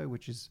studio,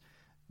 which is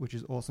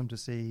awesome to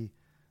see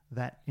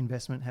that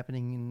investment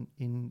happening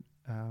in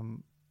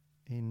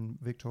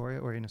Victoria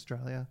or in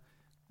Australia.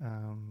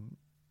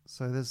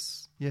 So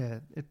it's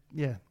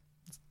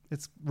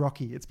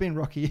rocky. It's been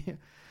rocky,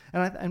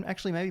 and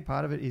actually maybe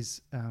part of it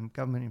is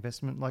government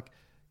investment. Like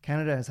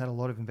Canada has had a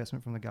lot of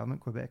investment from the government.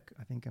 Quebec,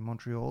 I think, and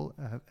Montreal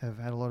have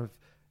had a lot of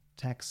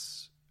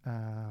tax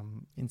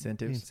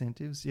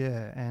incentives.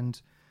 Yeah, and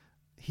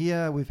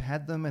here we've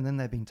had them, and then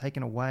they've been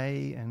taken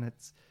away, and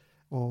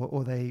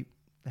or they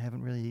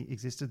haven't really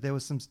existed. There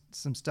was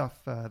some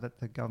stuff that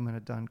the government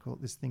had done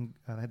called this thing.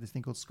 They had this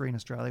thing called Screen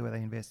Australia, where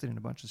they invested in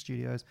a bunch of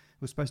studios.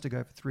 It was supposed to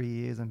go for 3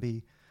 years and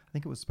I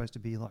think it was supposed to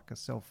be like a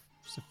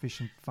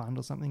self-sufficient fund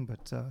or something,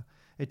 but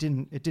it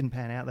didn't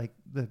pan out.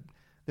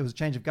 There was a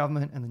change of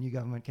government, and the new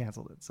government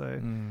cancelled it. So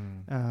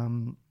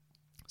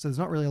so there's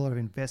not really a lot of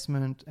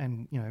investment,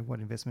 and what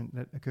investment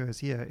that occurs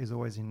here is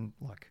always in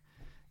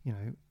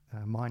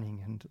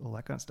mining and all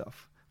that kind of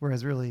stuff.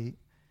 Whereas really,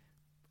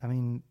 I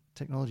mean,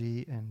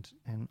 technology and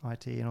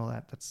IT and all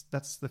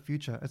that's the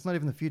future. It's not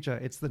even the future,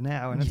 it's the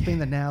now, and it's been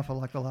the now for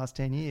like the last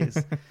 10 years.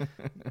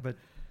 But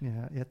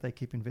yet they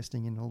keep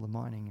investing in all the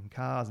mining and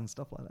cars and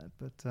stuff like that.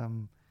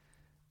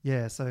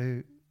 But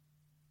so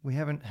we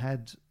haven't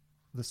had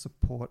the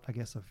support, I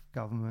guess, of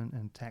government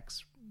and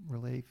tax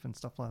relief and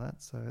stuff like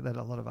that, so that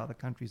a lot of other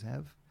countries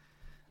have.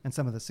 And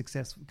some of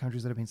the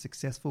countries that have been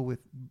successful with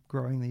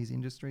growing these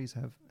industries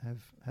have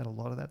had a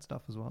lot of that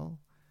stuff as well.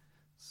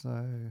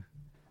 So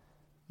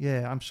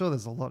yeah, I'm sure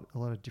there's a lot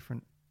of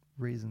different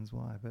reasons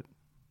why, but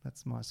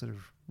that's my sort of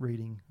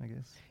reading, I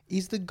guess.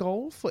 Is the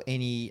goal for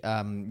any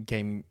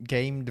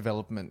game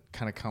development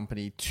kind of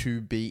company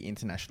to be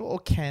international, or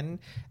can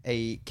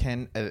a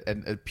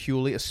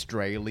purely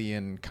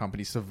Australian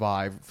company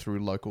survive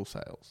through local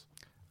sales?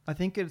 I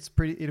think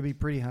it'll be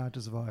pretty hard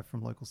to survive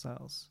from local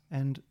sales,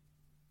 and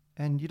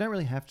you don't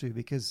really have to,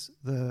 because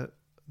the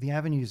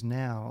avenues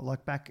now,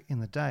 like back in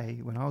the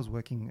day when I was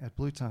working at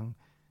Blue Tongue,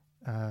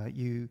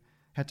 you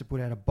had to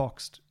put out a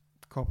boxed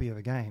copy of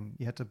a game.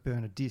 You had to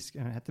burn a disc,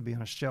 and it had to be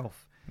on a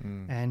shelf.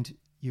 And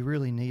you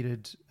really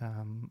needed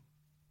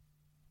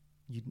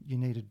you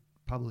needed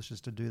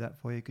publishers to do that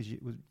for you because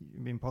it would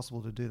be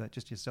impossible to do that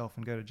just yourself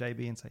and go to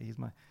JB and say,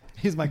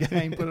 here's my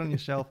game, put it on your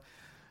shelf.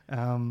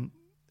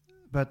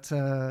 But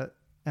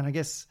and I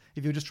guess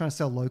if you're just trying to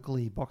sell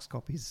locally box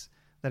copies,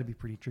 that'd be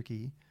pretty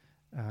tricky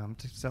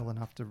to sell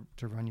enough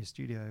to run your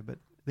studio. But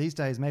these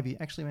days, maybe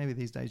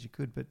these days you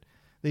could, but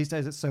these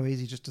days it's so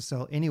easy just to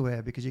sell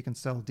anywhere because you can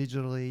sell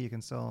digitally, you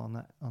can sell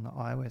on the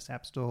iOS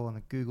App Store, on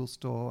the Google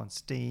Store, on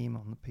Steam,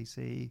 on the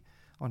PC,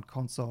 on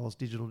consoles.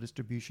 Digital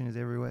distribution is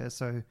everywhere.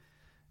 So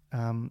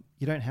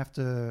you don't have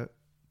to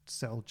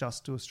sell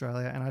just to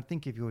Australia. And I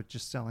think if you were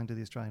just selling to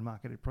the Australian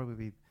market, it'd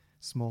probably be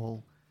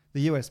small.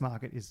 The US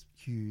market is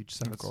huge,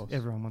 so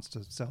everyone wants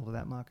to sell to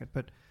that market.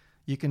 But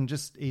you can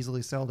just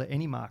easily sell to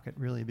any market,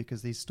 really,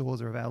 because these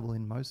stores are available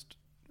in most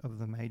of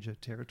the major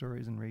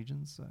territories and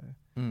regions. So,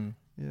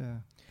 yeah.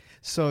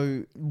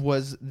 So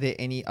was there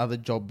any other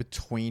job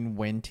between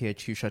when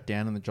THQ shut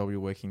down and the job you're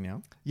working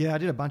now? Yeah, I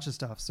did a bunch of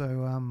stuff. So,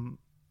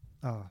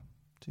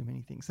 too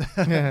many things.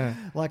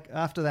 Like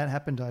after that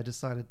happened, I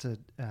decided to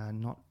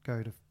not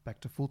go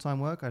back to full-time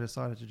work. I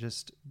decided to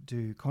just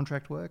do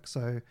contract work.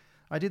 So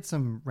I did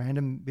some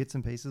random bits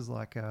and pieces,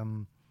 like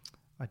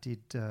I did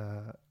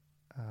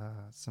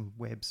some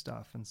web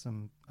stuff and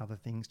some other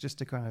things just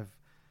to kind of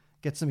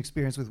get some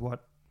experience with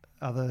what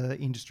other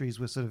industries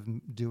were sort of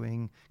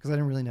doing, because I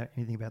didn't really know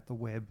anything about the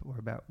web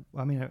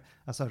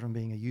aside from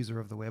being a user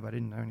of the web, I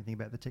didn't know anything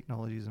about the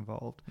technologies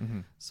involved. Mm-hmm.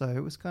 So it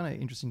was kind of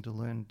interesting to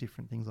learn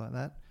different things like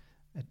that.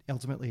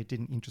 Ultimately, it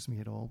didn't interest me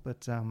at all,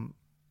 but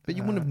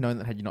you wouldn't have known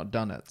that had you not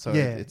done it. So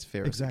yeah, it's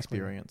fair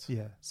experience.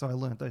 Yeah, so I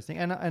learned those things,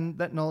 and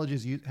that knowledge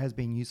has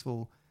been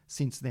useful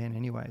since then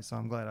anyway. So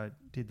I'm glad I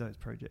did those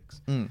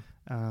projects. So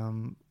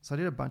I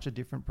did a bunch of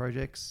different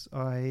projects.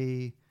 What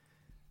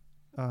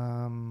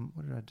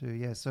did I do?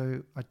 Yeah,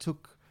 so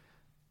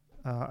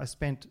I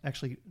spent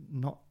actually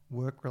not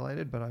work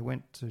related, but I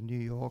went to New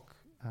York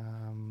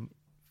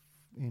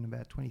in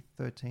about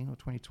 2013 or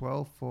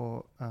 2012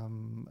 for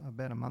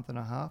about a month and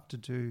a half to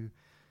do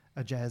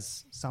a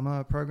jazz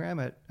summer program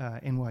at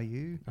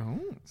NYU. Oh.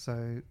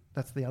 So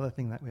that's the other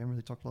thing that we haven't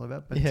really talked a lot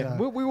about. But yeah,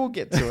 we will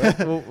get to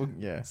it.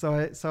 Yeah. So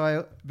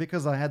I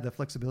because I had the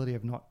flexibility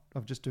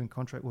of just doing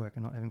contract work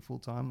and not having full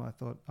time, I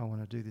thought I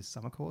want to do this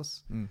summer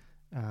course.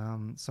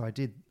 So I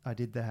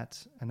did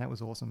that, and that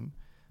was awesome.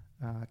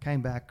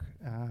 Came back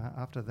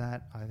after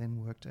that. I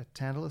then worked at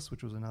Tantalus,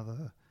 which was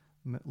another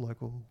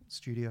local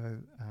studio.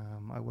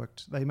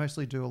 They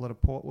mostly do a lot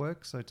of port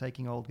work, so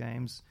taking old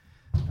games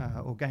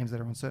or games that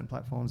are on certain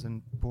platforms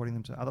and porting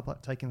them to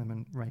taking them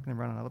and making them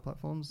run on other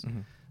platforms. Mm-hmm.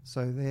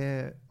 So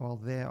there,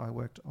 I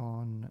worked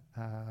on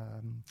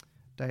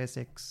Deus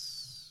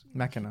Ex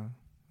Machina.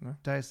 No?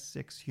 Deus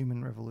Ex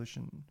Human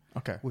Revolution,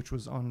 which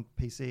was on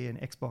PC and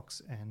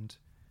Xbox and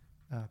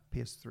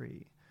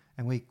PS3,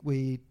 and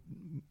we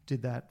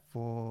did that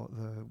for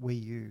the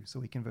Wii U, so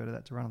we converted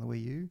that to run on the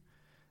Wii U,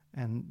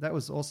 and that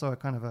was also a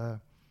kind of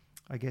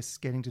I guess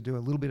getting to do a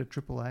little bit of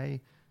AAA,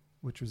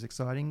 which was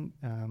exciting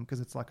because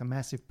it's like a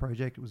massive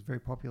project. It was a very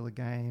popular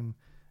game,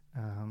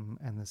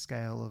 and the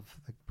scale of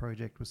the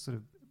project was sort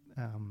of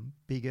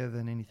bigger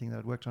than anything that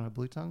I'd worked on at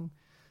Blue Tongue,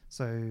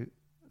 so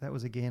that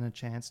was again a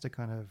chance to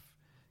kind of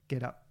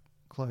get up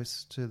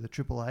close to the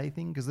AAA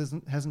thing, because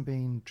there hasn't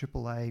been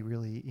AAA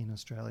really in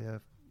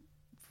Australia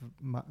for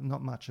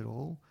not much at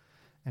all.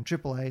 And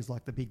AAA is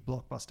like the big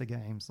blockbuster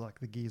games like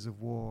the Gears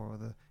of War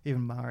or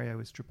even Mario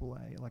is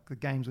AAA, like the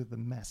games with the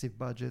massive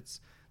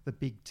budgets, the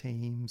big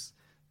teams,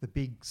 the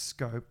big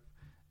scope,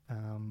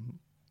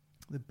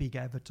 the big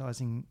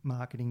advertising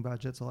marketing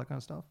budgets, all that kind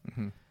of stuff.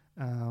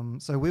 Mm-hmm.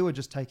 So we were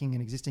just taking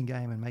an existing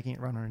game and making it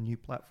run on a new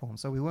platform.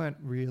 So we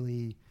weren't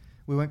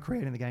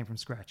creating the game from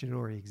scratch. It had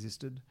already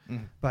existed,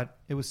 but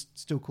it was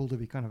still cool to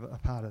be kind of a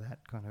part of that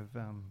kind of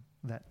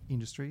that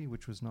industry,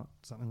 which was not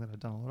something that I'd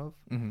done a lot of.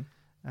 Mm-hmm.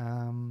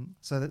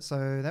 So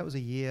that was a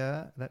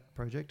year, that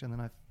project, and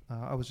then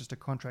I was just a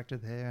contractor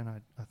there, and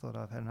I thought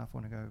I've had enough. I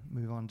want to go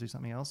move on and do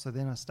something else. So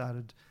then I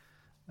started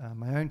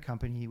my own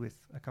company with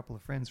a couple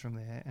of friends from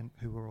there, and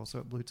who were also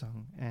at Blue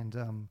Tongue. And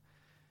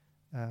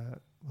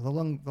the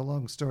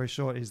long story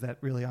short is that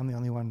really I'm the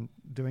only one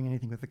doing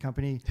anything with the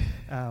company.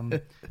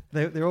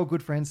 They're all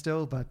good friends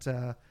still, but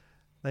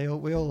it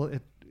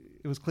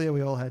was clear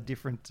we all had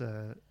different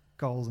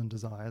goals and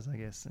desires, I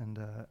guess, and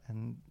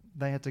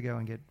they had to go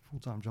and get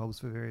full-time jobs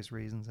for various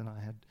reasons, and I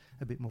had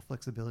a bit more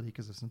flexibility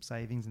because of some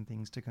savings and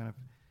things to kind of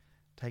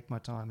take my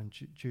time and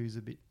choose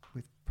a bit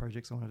with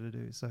projects I wanted to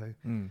do.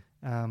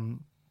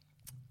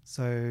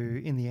 So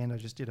in the end, I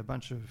just did a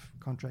bunch of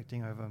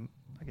contracting over,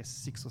 I guess,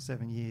 6 or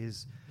 7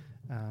 years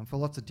for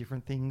lots of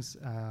different things,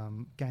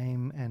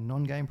 game and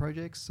non-game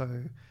projects,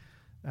 so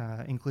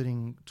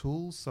including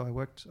tools.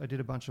 So I did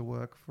a bunch of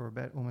work for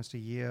about almost a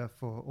year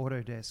for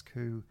Autodesk,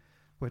 who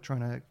were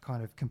trying to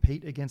kind of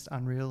compete against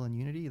Unreal and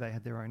Unity. They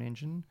had their own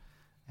engine,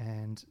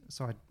 and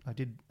so I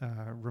did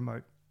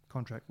remote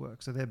contract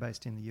work. So they're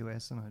based in the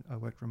US, and I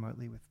worked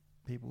remotely with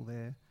people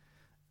there,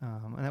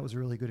 and that was a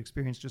really good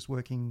experience, just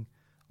working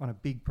on a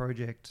big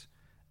project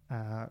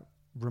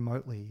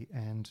remotely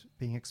and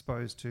being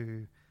exposed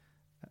to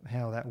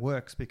how that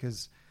works,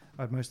 because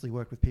I'd mostly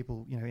worked with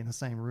people, in the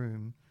same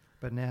room,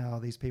 but now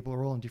these people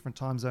are all in different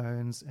time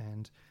zones,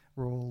 and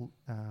we're all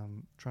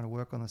trying to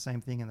work on the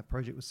same thing, and the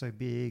project was so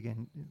big,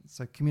 and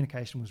so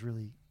communication was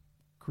really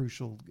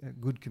crucial.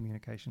 Good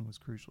communication was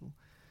crucial.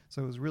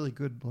 So it was a really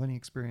good learning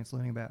experience,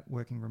 learning about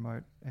working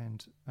remote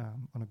and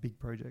on a big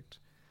project.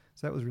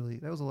 So that was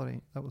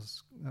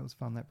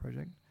fun, that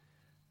project.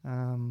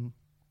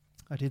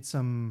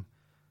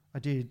 I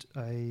did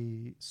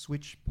a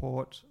Switch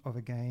port of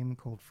a game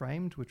called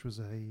Framed, which was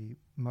a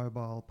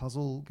mobile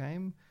puzzle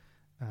game.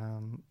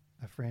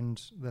 A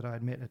friend that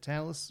I'd met at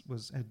Talis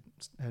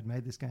had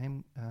made this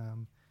game,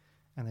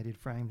 and they did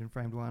Framed and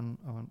Framed 1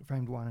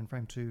 and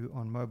Framed 2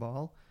 on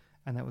mobile,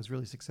 and that was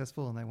really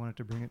successful, and they wanted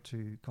to bring it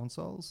to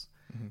consoles.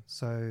 Mm-hmm.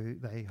 So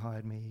they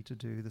hired me to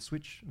do the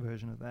Switch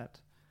version of that.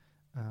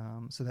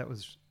 So that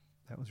was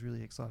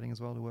really exciting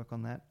as well, to work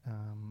on that.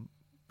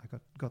 I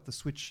got the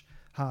Switch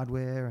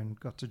hardware and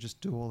got to just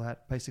do all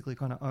that, basically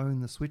kind of own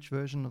the Switch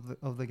version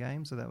of the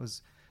game. So that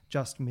was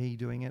just me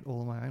doing it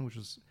all on my own, which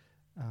was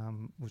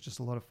just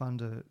a lot of fun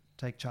to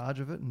take charge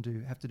of it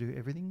and have to do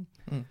everything.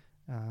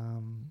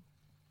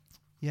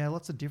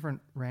 Lots of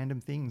different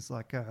random things,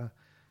 like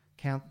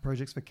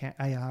projects for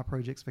AR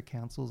projects for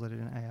councils. I did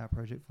an AR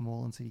project for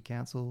Moreland City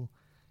Council.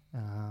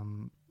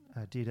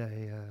 I did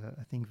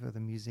a thing for the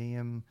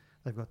museum.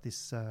 They've got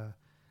this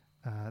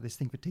this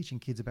thing for teaching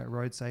kids about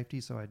road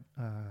safety. So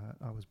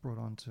I was brought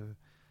on to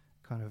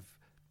kind of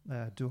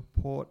do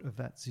a port of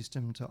that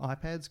system to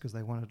iPads, because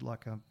they wanted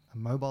like a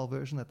mobile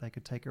version that they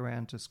could take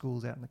around to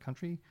schools out in the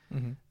country.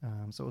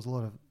 Mm-hmm. So it was a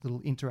lot of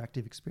little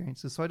interactive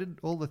experiences. So I did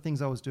all the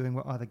things I was doing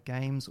were either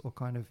games or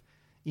kind of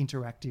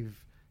interactive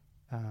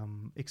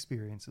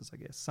experiences, I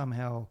guess,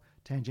 somehow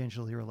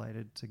tangentially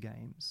related to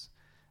games.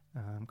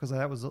 Because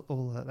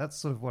that's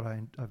sort of what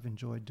I've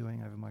enjoyed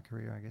doing over my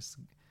career, I guess.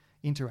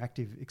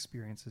 Interactive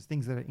experiences,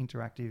 things that are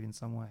interactive in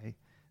some way,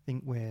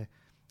 where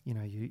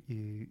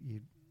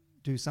you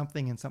do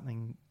something and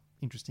something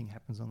interesting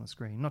happens on the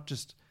screen, not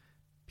just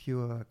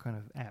pure kind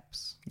of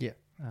apps. Yeah.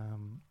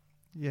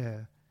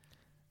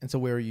 And so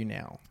where are you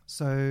now?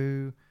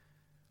 So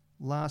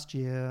last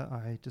year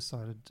I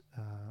decided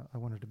I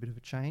wanted a bit of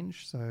a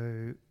change.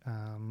 So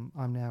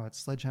I'm now at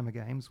Sledgehammer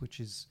Games, which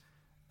is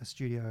a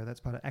studio that's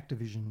part of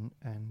Activision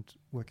and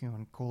working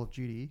on Call of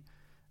Duty.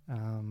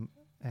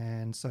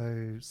 And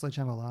so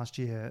Sledgehammer last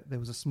year, there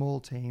was a small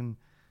team,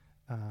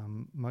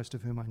 most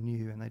of whom I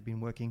knew, and they'd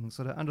been working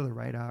sort of under the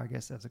radar, I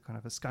guess, as a kind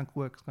of a skunk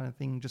works kind of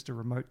thing, just a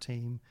remote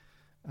team.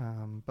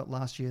 But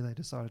last year they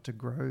decided to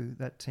grow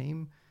that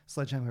team.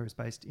 Sledgehammer is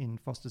based in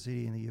Foster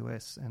City in the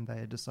US, and they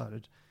had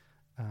decided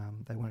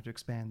they wanted to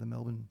expand the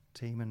Melbourne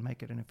team and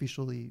make it an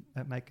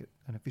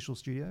official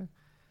studio.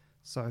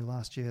 So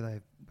last year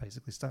they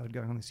basically started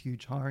going on this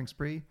huge hiring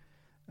spree,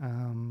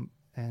 and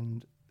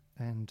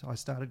I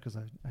started because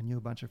I knew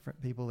a bunch of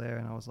people there,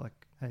 and I was like,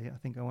 hey, I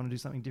think I want to do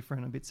something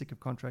different. I'm a bit sick of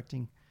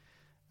contracting.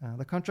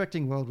 The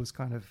contracting world was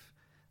kind of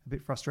a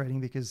bit frustrating,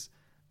 because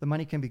the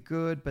money can be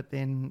good, but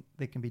then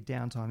there can be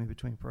downtime in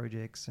between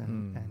projects,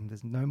 and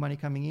there's no money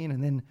coming in,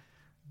 and then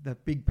the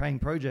big paying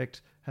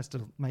project has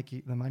to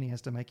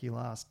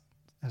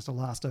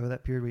last over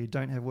that period where you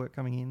don't have work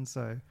coming in.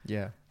 So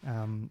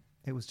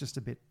it was just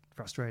a bit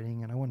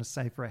frustrating, and I want to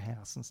save for a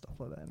house and stuff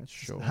like that, and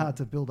it's hard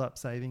to build up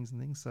savings and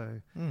things. So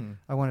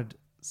I wanted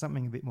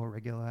something a bit more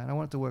regular, and I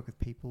wanted to work with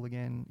people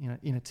again,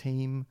 in a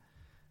team.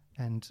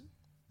 And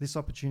this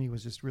opportunity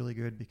was just really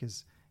good,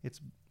 because it's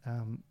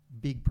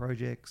big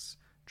projects,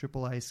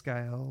 AAA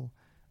scale,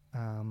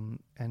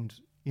 and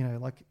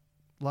like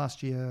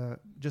last year,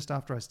 just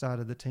after I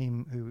started, the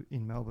team who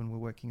in Melbourne were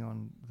working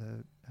on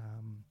the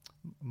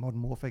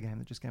Modern Warfare game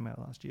that just came out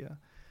last year,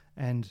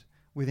 and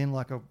within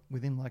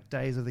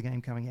days of the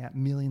game coming out,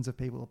 millions of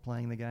people are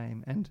playing the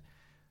game. And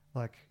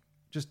like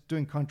just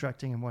doing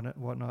contracting and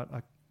whatnot,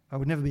 I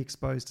would never be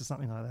exposed to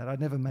something like that.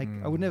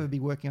 I would never be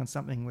working on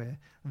something where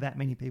that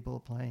many people are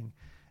playing.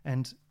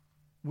 And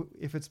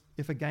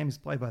if a game is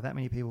played by that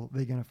many people,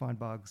 they're going to find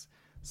bugs.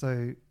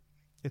 So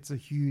it's a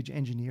huge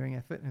engineering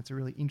effort, and it's a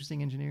really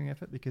interesting engineering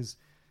effort, because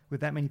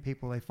with that many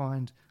people, they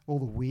find all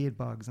the weird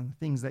bugs and the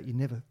things that you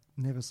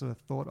never sort of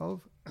thought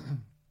of.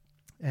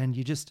 And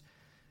you just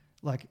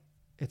like,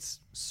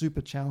 it's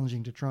super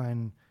challenging to try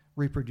and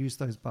reproduce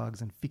those bugs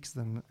and fix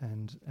them,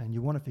 and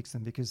you want to fix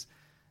them, because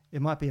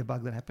it might be a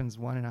bug that happens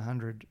 1 in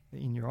 100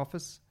 in your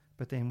office,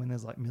 but then when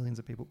there's like millions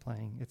of people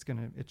playing,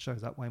 it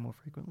shows up way more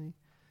frequently.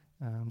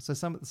 So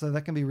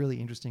that can be really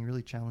interesting,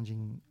 really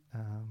challenging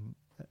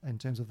in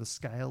terms of the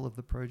scale of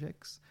the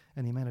projects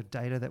and the amount of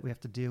data that we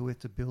have to deal with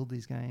to build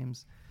these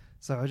games.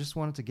 So I just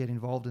wanted to get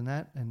involved in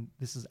that, and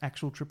this is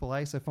actual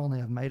AAA. So finally,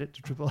 I've made it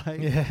to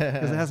AAA,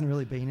 because it hasn't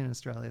really been in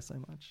Australia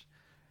so much.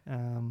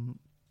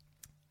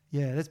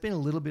 There's been a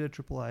little bit of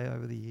AAA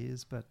over the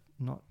years, but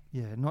not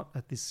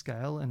at this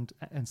scale.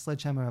 And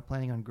Sledgehammer are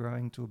planning on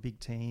growing to a big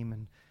team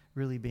and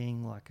really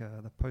being like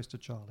the poster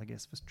child, I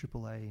guess, for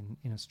AAA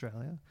in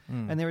Australia.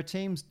 And there are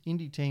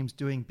indie teams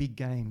doing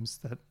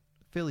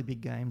fairly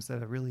big games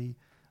that are really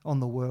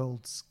on the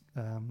world's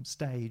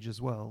stage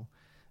as well.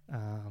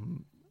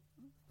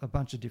 A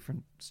bunch of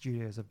different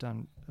studios have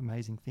done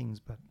amazing things,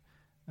 but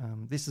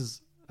this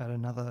is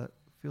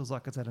feels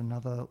like it's at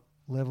another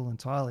level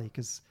entirely,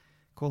 because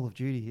Call of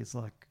Duty is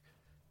like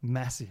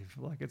massive,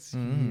 like it's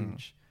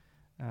huge.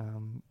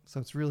 So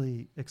it's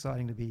really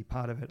exciting to be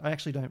part of it. I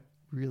actually don't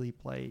really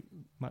play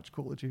much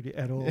Call of Duty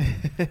at all.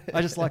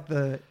 I just like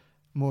the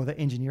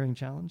engineering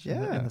challenge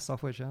and the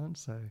software challenge.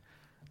 So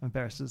I'm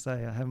embarrassed to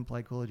say I haven't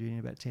played Call of Duty in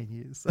about 10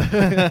 years.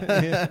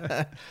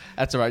 Yeah.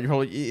 That's all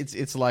right.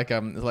 It's like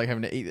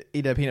having to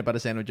eat a peanut butter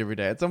sandwich every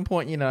day. At some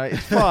point,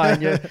 it's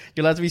fine. You're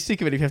allowed to be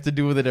sick of it if you have to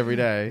deal with it every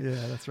day.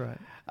 Yeah, that's right.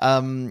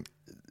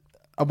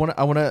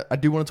 I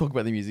do want to talk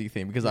about the music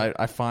theme, because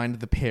I find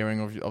the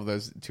pairing of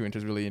those two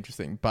interests really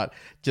interesting. But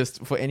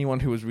just for anyone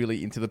who is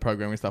really into the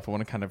programming stuff, I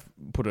want to kind of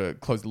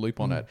close the loop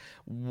on it.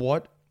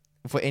 What,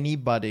 for any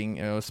budding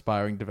or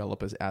aspiring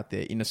developers out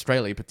there in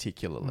Australia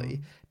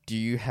particularly, do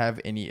you have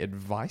any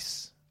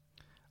advice?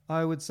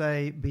 I would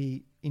say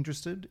be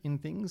interested in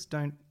things.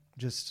 Don't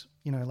just,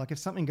 like if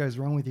something goes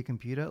wrong with your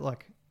computer,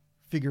 like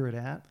figure it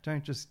out.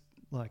 Don't just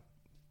like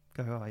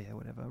go, oh yeah,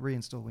 whatever,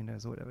 reinstall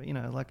Windows or whatever.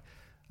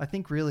 I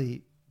think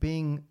really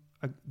being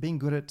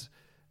good at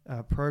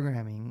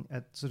programming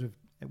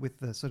with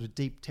the sort of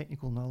deep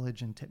technical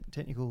knowledge and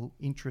technical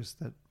interest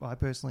that I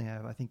personally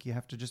have, I think you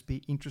have to just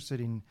be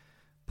interested in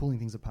pulling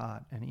things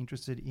apart and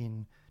interested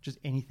in just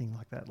anything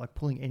like that, like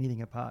pulling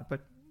anything apart.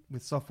 But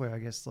with software, I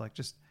guess, like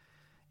just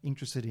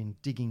interested in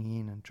digging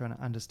in and trying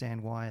to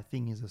understand why a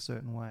thing is a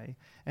certain way.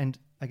 And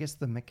I guess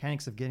the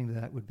mechanics of getting to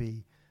that would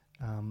be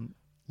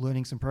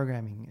learning some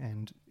programming,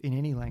 and in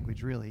any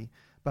language really,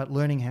 but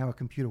learning how a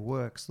computer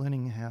works,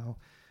 learning how,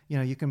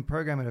 you can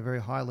program at a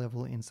very high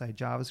level in, say,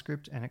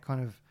 JavaScript, and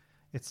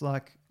it's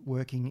like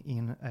working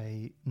in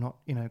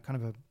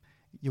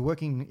you're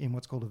working in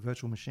what's called a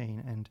virtual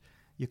machine, and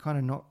you're kind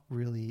of not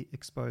really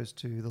exposed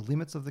to the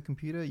limits of the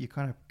computer. You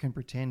kind of can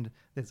pretend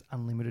there's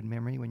unlimited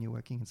memory when you're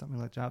working in something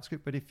like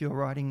JavaScript, but if you're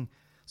writing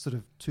sort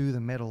of to the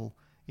metal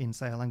in,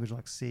 say, a language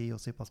like C or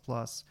C++,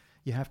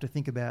 you have to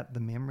think about the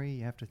memory.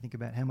 You have to think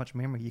about how much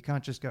memory. You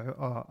can't just go,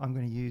 oh, I'm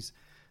going to use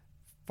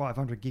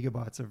 500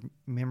 gigabytes of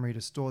memory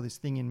to store this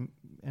thing in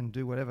and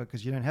do whatever,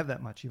 because you don't have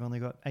that much. You've only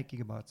got 8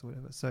 gigabytes or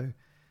whatever. So,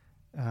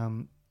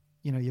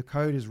 your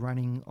code is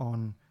running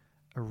on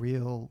a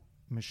real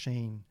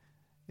machine.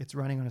 It's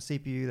running on a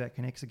CPU that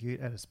can execute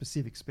at a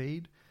specific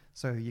speed.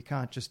 So you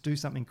can't just do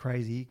something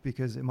crazy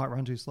because it might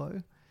run too slow.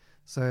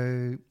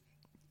 So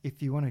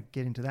if you want to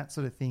get into that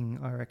sort of thing,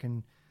 I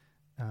reckon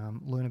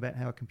learn about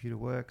how a computer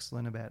works,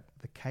 learn about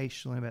the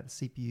cache, learn about the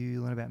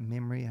CPU, learn about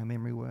memory, how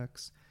memory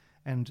works.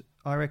 And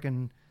I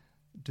reckon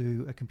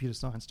do a computer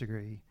science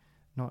degree.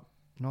 Not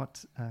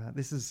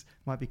this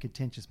might be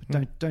contentious, but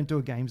don't do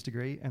a games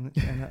degree. And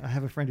I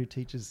have a friend who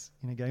teaches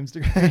in a games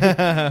degree.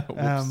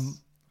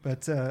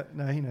 But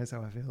no, he knows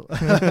how I feel.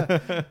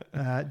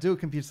 Do a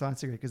computer science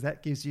degree, because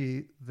that gives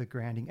you the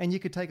grounding. And you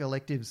could take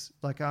electives,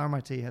 like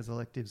RMIT has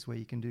electives where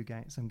you can do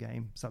some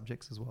game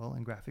subjects as well,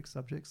 and graphics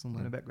subjects, and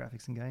learn about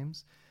graphics and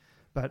games.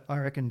 But I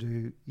reckon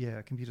do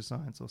computer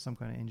science or some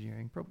kind of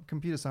engineering.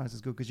 Computer science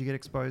is good because you get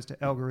exposed to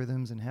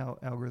algorithms and how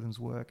algorithms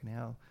work and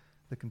how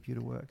the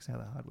computer works, how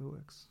the hardware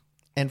works.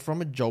 And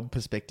from a job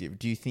perspective,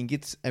 do you think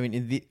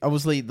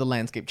obviously the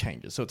landscape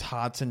changes, so it's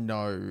hard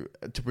to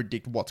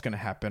predict what's going to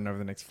happen over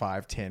the next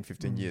 5, 10,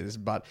 15 years,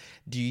 but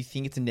do you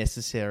think it's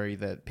necessary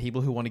that people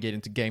who want to get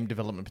into game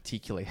development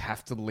particularly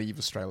have to leave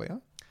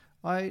Australia?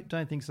 I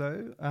don't think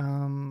so.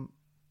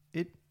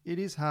 It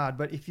is hard,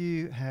 but if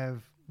you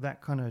have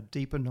that kind of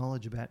deeper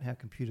knowledge about how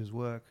computers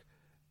work,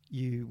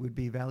 you would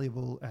be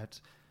valuable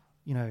at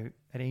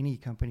any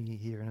company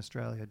here in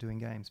Australia doing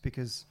games,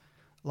 because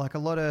like a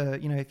lot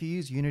of, if you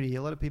use Unity,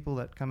 a lot of people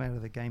that come out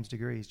of the games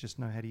degrees just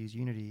know how to use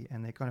Unity,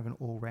 and they're kind of an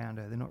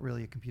all-rounder. They're not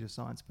really a computer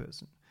science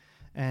person.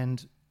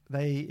 And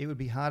it would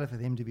be harder for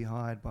them to be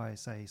hired by,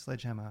 say,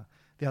 Sledgehammer.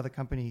 The other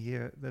company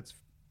here that's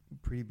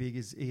pretty big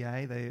is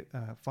EA. They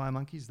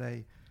FireMonkeys.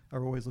 They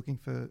are always looking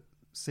for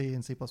C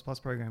and C++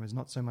 programmers,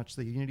 not so much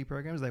the Unity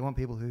programmers. They want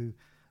people who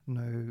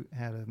know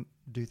how to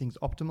do things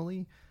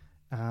optimally.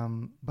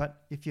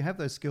 But if you have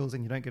those skills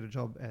and you don't get a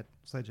job at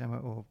Sledgehammer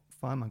or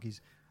FireMonkeys,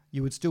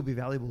 you would still be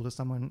valuable to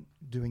someone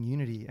doing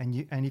Unity.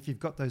 And if you've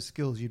got those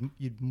skills,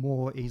 you'd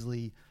more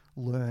easily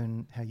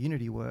learn how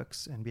Unity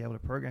works and be able to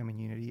program in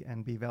Unity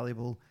and be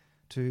valuable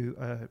to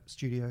a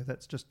studio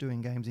that's just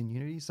doing games in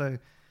Unity. So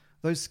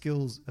those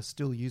skills are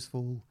still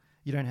useful.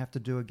 You don't have to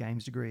do a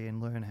games degree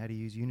and learn how to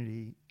use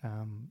Unity.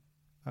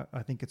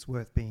 I think it's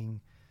worth being,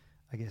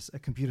 I guess, a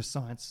computer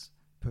science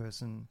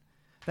person.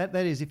 That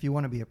is if you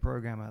want to be a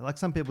programmer. Like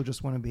some people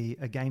just want to be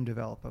a game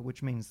developer,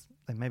 which means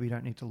they maybe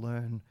don't need to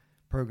learn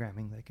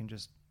programming. They can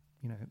just,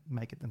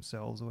 make it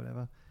themselves or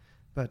whatever.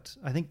 But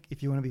I think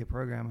if you want to be a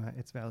programmer,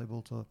 it's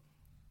valuable to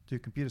do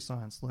computer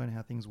science, learn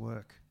how things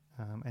work,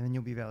 and then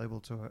you'll be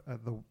valuable to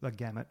a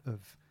gamut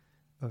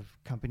of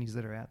companies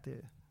that are out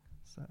there.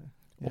 So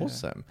Yeah.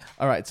 Awesome.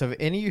 All right. So, for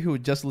any of you who are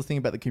just listening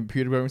about the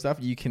computer programming stuff,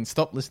 you can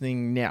stop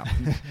listening now.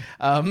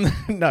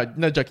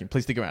 No joking.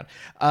 Please stick around.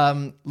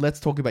 Let's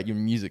talk about your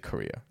music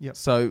career. Yep.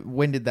 So,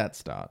 when did that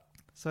start?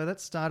 So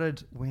that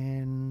started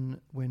when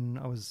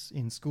I was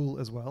in school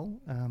as well.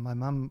 My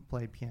mum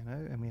played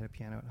piano, and we had a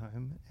piano at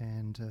home,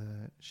 and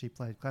she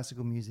played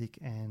classical music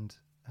and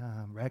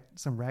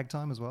some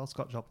ragtime as well,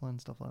 Scott Joplin,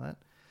 stuff like that.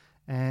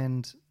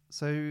 And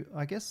so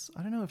I guess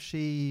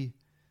she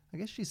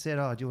said,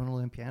 "Oh, do you want to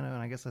learn piano?" And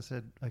I guess I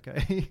said,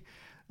 "Okay."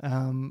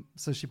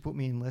 So she put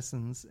me in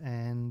lessons,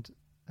 and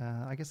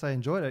I guess I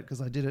enjoyed it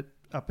because I did it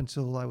up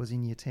until I was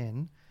in year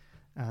 10.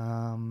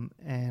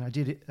 And I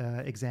did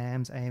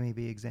exams,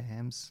 AMEB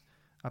exams,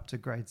 up to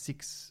grade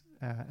 6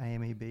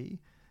 AMEB.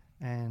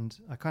 And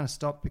I kind of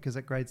stopped because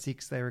at grade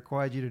 6 they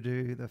required you to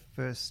do the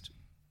first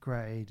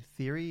grade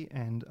theory,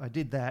 and I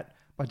did that,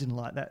 but I didn't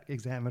like that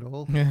exam at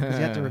all because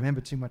you had to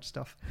remember too much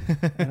stuff.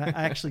 And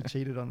I actually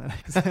cheated on that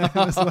exam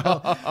as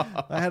well.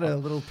 I had a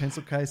little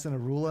pencil case and a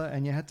ruler,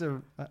 and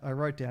I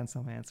wrote down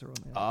some answer on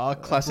there. Oh,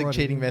 classic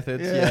cheating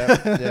methods.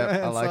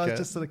 Yeah, I like so I it. was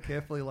just sort of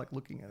carefully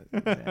looking at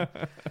it.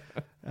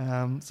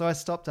 Yeah. So I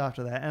stopped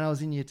after that, and I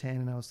was in year 10,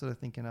 and I was sort of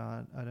thinking,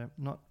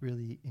 not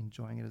really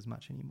enjoying it as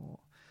much anymore.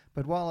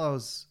 But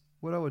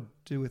what I would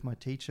do with my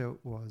teacher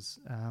was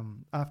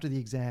after the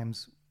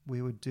exams,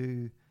 we would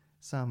do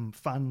some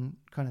fun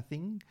kind of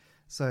thing.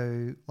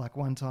 So like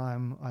one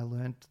time I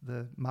learnt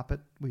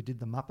we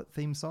did the Muppet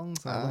theme song.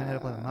 So I learned how to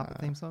play the Muppet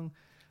theme song.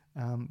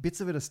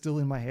 Bits of it are still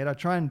in my head. I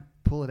try and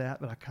pull it out,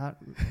 but I can't.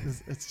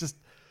 It's just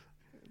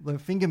the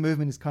finger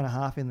movement is kind of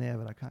half in there,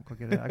 but I can't quite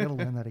get it out. I got to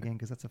learn that again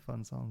because that's a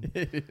fun song.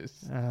 It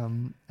is.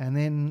 And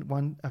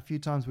then a few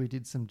times we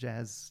did some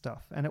jazz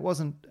stuff, and it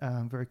wasn't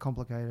very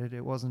complicated.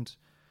 It wasn't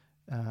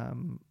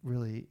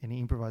really any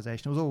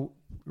improvisation. It was all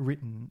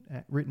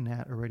written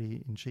out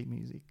already in sheet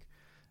music.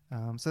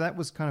 So that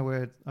was kind of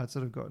where I'd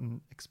sort of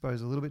gotten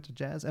exposed a little bit to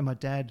jazz. And my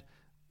dad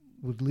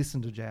would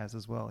listen to jazz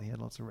as well. He had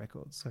lots of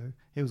records, so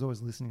he was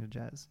always listening to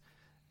jazz.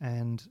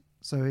 And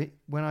so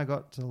when I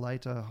got to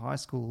later high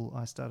school,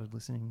 I started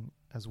listening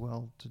as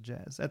well to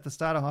jazz. At the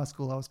start of high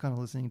school, I was kind of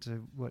listening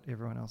to what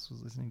everyone else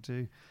was listening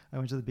to. I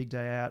went to the Big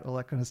Day Out, all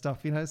that kind of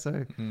stuff,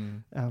 so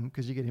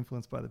because you get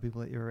influenced by the people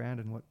that you're around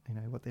and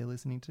what they're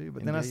listening to.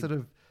 But Then I sort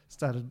of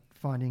started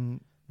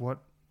finding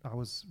what I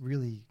was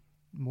really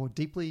more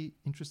deeply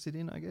interested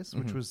in, I guess,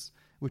 which was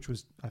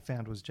I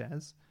found was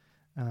jazz.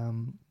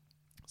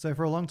 So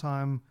for a long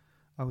time,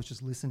 I was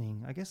just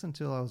listening, I guess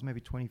until I was maybe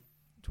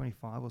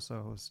 25 or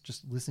so. I was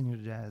just listening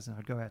to jazz, and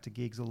I'd go out to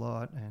gigs a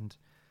lot and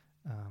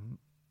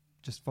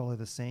just follow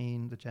the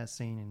jazz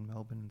scene in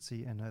Melbourne,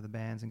 and know the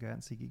bands and go out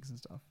and see gigs and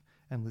stuff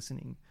and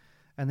listening.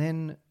 And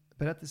then,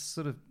 but at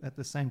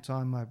the same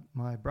time,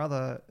 my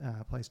brother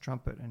plays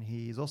trumpet, and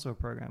he is also a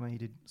programmer. He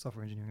did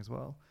software engineering as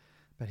well,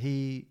 but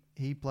he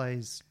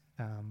plays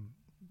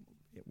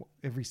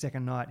every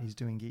second night. He's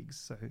doing gigs,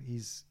 so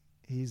he's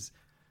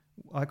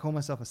I call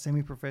myself a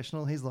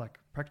semi-professional. He's like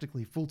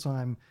practically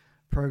full-time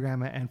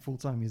programmer and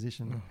full-time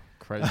musician.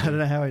 Crazy. I don't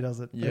know how he does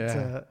it.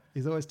 Yeah. But,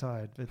 he's always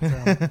tired.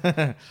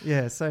 But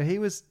yeah, so he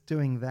was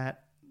doing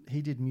that.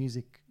 He did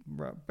music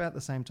about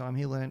the same time.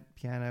 He learnt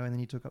piano, and then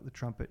he took up the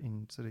trumpet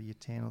in sort of year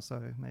 10 or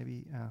so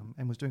maybe,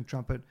 and was doing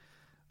trumpet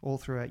all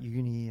throughout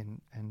uni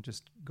and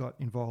just got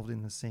involved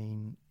in the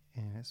scene,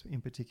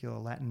 in particular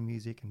Latin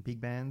music and big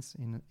bands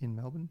in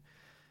Melbourne.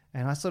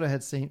 And I sort of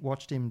had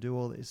watched him do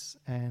all this,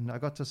 and I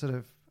got to sort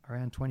of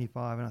around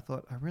 25, and I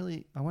thought, I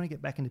want to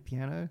get back into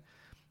piano,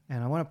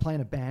 and I want to play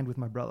in a band with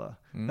my brother.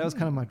 That was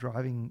kind of my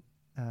driving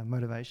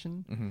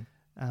motivation.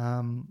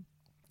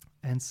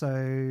 And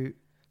so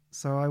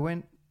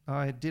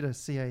I did a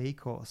CAE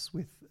course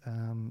with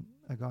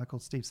a guy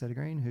called Steve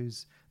Settergreen,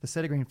 the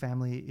Settergreen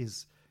family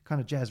is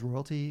kind of jazz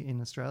royalty in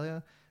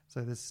Australia.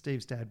 So there's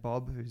Steve's dad,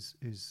 Bob,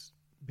 who's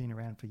been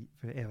around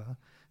forever.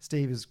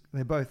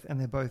 They're both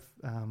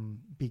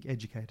big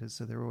educators,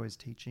 so they're always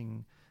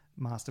teaching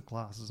master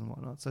classes and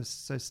whatnot.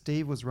 So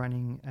Steve was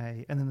running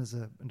and then there's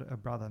a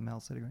brother, Mel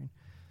Settergreen.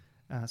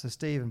 So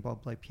Steve and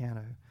Bob play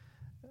piano.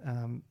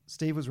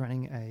 Steve was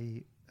running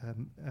a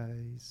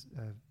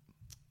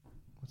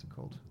what's it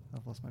called?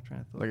 I've lost my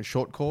train of thought. Like a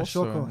short course? A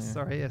short course,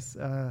 sorry, yes.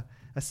 A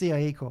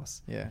CAE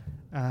course. Yeah.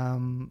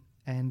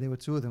 And there were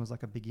two of them. It was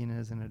like a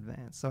beginners and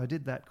advanced. So I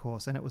did that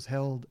course, and it was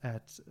held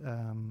at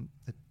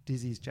the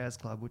Dizzy's Jazz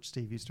Club, which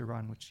Steve used to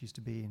run, which used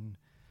to be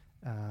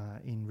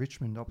in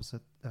Richmond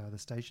opposite the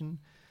station.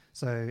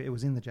 So it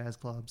was in the jazz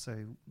club. So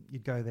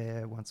you'd go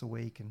there once a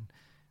week and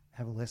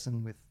have a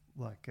lesson with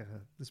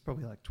there's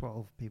probably like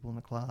 12 people in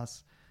the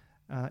class.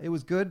 It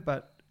was good,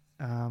 but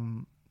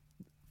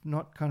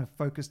not kind of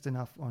focused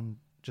enough on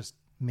just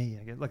me,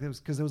 I guess. Like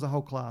because there was a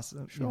whole class,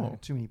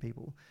 too many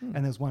people, and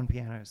there was one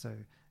piano, so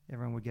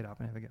everyone would get up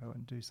and have a go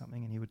and do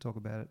something, and he would talk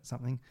about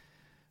something.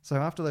 So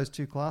after those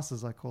two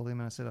classes, I called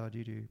him and I said, "Oh, do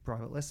you do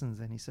private lessons?"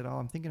 And he said, "Oh,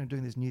 I'm thinking of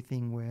doing this new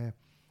thing where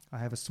I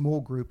have a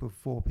small group of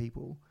 4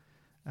 people.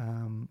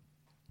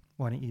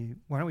 Why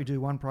don't we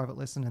do one private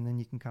lesson, and then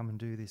you can come and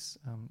do this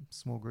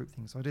small group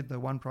thing?" So I did the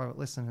one private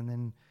lesson, and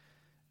then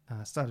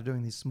started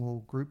doing these small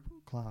group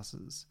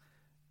classes.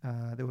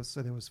 There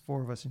was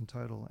 4 of us in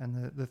total,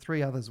 and the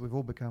 3 others, we've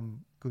all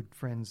become good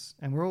friends,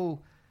 and we're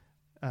all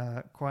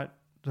quite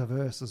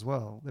diverse as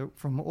well. They're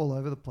from all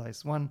over the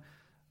place. One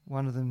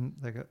of them,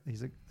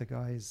 the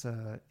guy is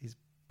he's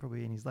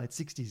probably in his late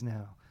 60s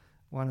now.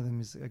 One of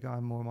them is a guy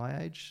more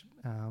my age.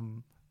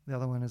 The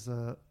other one is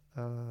a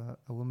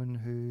woman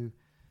who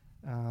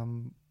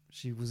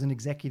she was an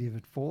executive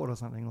at Ford or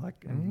something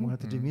and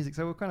wanted to do music.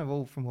 So we're kind of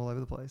all from all over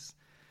the place.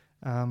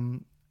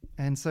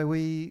 And so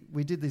we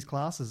did these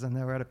classes, and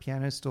they were at a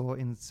piano store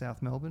in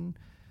South Melbourne.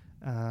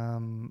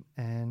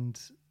 And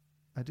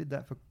I did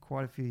that for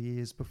quite a few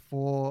years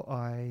before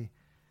I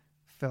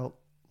felt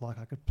like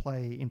I could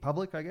play in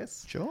public, I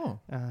guess. Sure.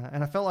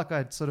 And I felt like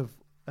I'd sort of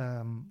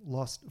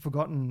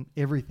forgotten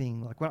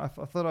everything. Like when I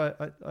thought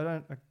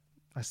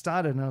I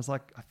started, and I was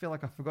like, I feel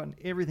like I've forgotten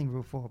everything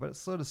before, but it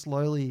sort of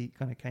slowly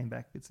kind of came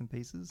back bits and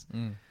pieces.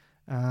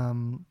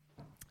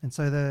 And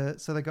so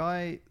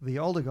the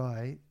older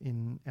guy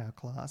in our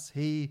class,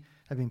 he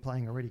had been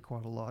playing already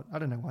quite a lot. I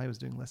don't know why he was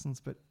doing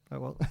lessons, but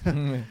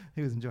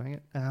he was enjoying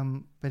it.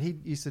 But he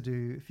used to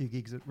do a few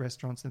gigs at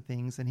restaurants and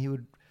things, and he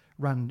would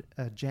run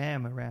a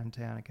jam around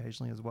town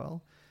occasionally as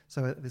well.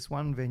 So at this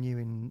one venue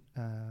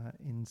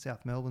in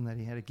South Melbourne that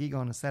he had a gig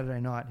on a Saturday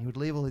night, he would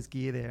leave all his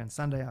gear there, and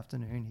Sunday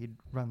afternoon he'd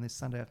run this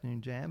Sunday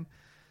afternoon jam.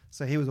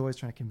 So he was always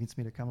trying to convince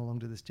me to come along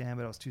to this jam,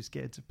 but I was too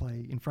scared to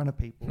play in front of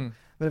people.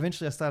 But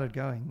eventually I started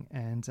going,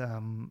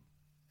 and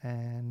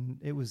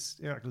it was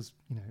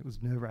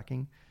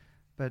nerve-wracking,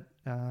 but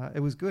it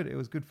was good. It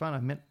was good fun. I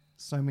met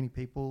so many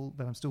people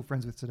that I'm still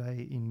friends with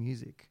today in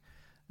music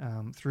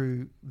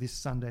through this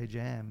Sunday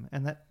jam,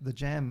 and that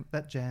jam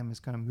has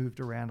kind of moved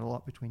around a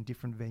lot between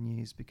different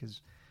venues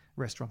because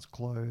restaurants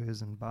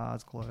close and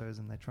bars close,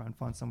 and they try and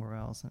find somewhere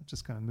else, and it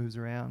just kind of moves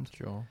around.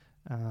 Sure.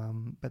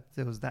 But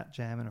there was that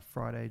jam and a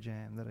Friday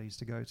jam that I used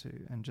to go to,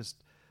 and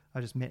I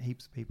just met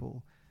heaps of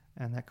people,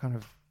 and that kind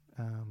of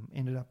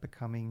ended up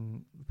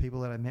becoming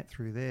people that I met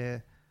through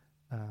there.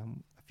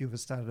 A few of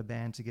us started a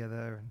band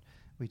together, and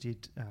we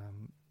did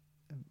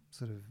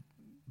sort of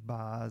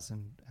bars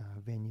and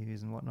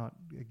venues and whatnot,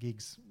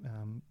 gigs,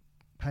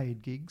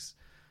 paid gigs.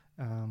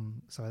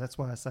 So that's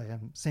why I say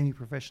I'm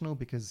semi-professional,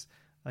 because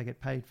I get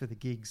paid for the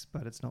gigs,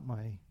 but it's not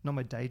my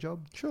day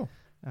job. Sure.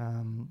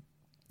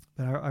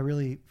 But I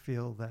really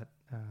feel that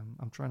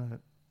I'm trying to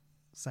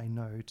say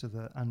no to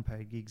the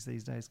unpaid gigs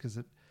these days, because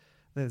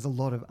there's a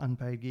lot of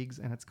unpaid gigs,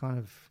 and it's kind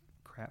of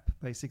crap,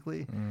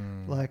 basically.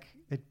 Like,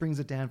 it brings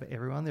it down for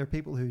everyone. There are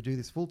people who do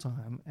this full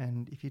time,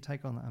 and if you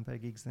take on the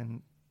unpaid gigs,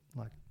 then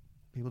like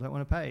people don't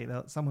want to pay.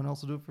 Someone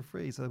else will do it for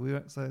free. So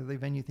the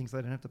venue thinks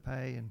they don't have to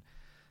pay, and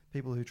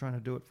people who are trying to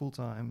do it full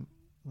time,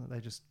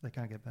 they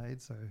can't get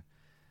paid. So,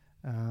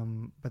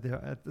 but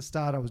at the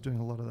start, I was doing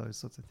a lot of those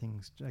sorts of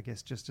things, I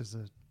guess, just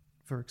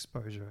for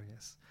exposure, I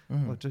guess,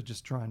 or to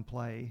just try and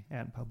play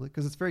out in public,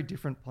 because it's very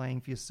different playing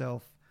for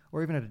yourself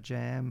or even at a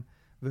jam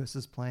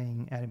versus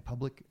playing out in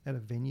public at a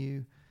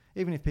venue.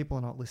 Even if people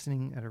are not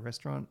listening at a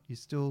restaurant, you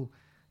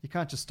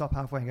can't just stop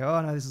halfway and go,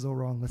 oh no, this is all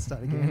wrong, let's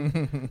start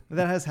again.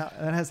 That has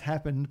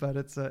happened, but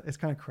it's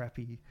kind of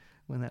crappy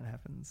when that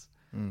happens.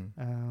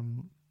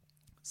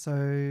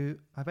 So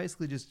I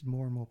basically just did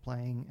more and more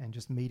playing and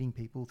just meeting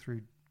people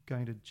through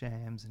going to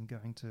jams and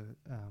going to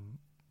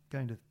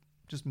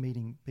just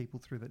meeting people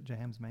through the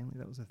jams mainly.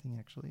 That was the thing,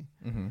 actually.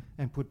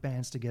 And put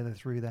bands together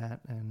through that.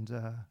 And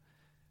so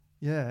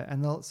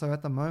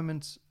at the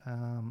moment, I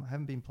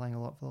haven't been playing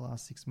a lot for the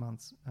last 6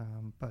 months,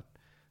 but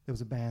there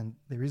is a band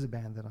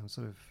that I'm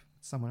sort of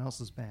someone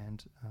else's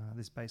band,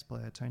 this bass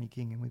player, Tony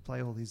King, and we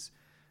play all these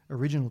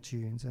original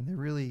tunes, and they're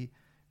really,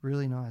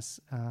 really nice.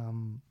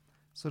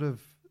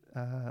 They've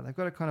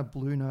got a kind of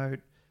Blue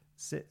Note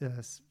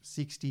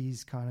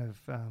 60s kind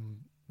of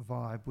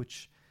vibe,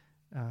 which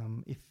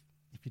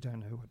if you don't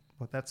know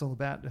what that's all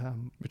about,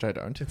 which I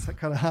don't, it's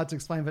kind of hard to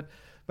explain, but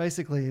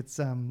basically it's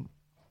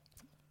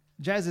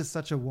jazz is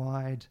such a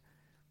wide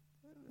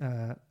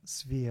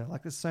sphere.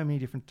 Like, there's so many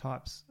different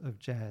types of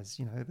jazz.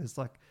 There's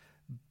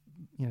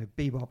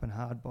bebop and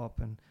hard bop,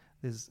 and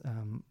there's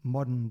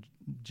modern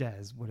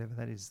jazz, whatever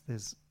that is.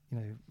 There's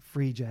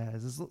free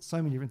jazz. There's so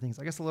many different things.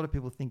 I guess a lot of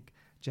people think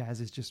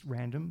jazz is just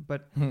random,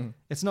 but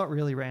it's not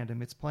really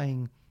random. It's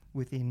playing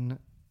within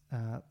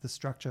the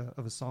structure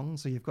of a song.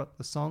 So you've got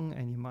the song,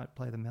 and you might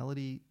play the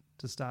melody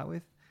to start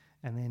with,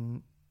 and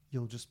then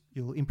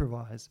you'll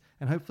improvise.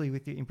 And hopefully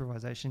with your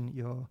improvisation,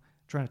 you're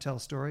trying to tell a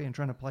story and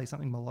trying to play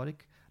something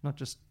melodic, not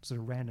just sort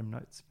of random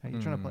notes.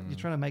 You're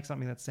trying to make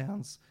something that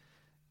sounds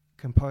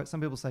composed. Some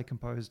people say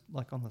composed,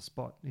 like on the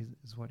spot,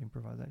 is what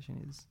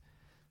improvisation is.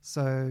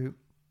 So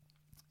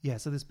yeah,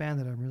 so this band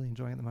that I'm really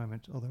enjoying at the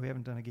moment, although we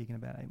haven't done a gig in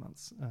about 8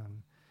 months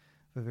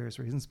for various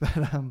reasons, but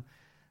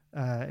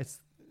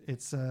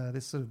it's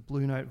this sort of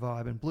Blue Note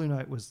vibe, and Blue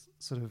Note was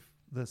sort of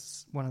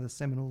one of the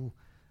seminal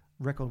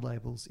record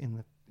labels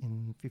in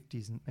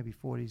 50s and maybe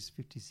 40s,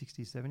 50s,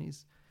 60s,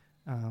 70s.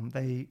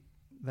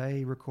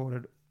 They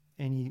recorded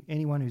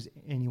anyone who's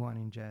anyone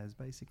in jazz,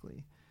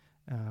 basically.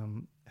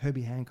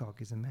 Herbie Hancock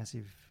is a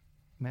massive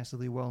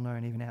massively well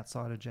known even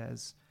outside of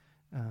jazz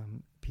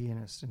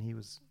pianist, and he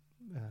was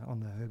on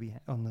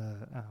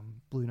the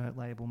Blue Note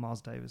label.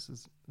 Miles Davis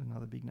is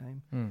another big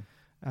name.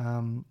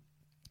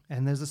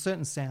 And there's a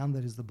certain sound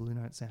that is the Blue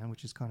Note sound,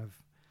 which is kind of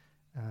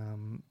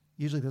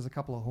usually there's a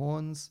couple of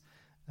horns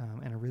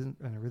and a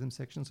rhythm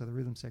section. So the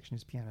rhythm section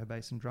is piano,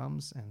 bass, and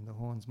drums, and the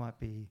horns might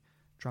be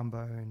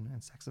trombone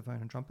and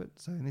saxophone and trumpet.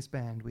 So in this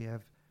band we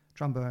have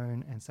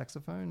trombone and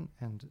saxophone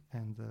and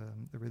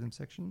the rhythm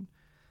section,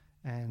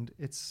 and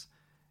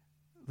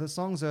the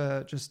songs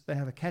are just, they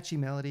have a catchy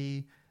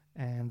melody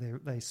and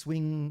they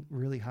swing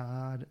really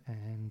hard,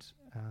 and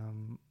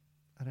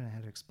I don't know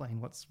how to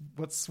explain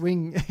what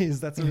swing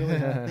is. That's a really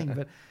hard thing,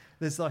 but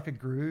there's like a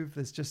groove.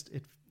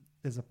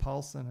 There's a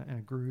pulse and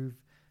a groove,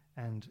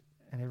 and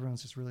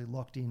everyone's just really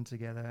locked in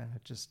together, and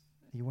it just,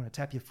 you want to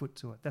tap your foot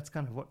to it. That's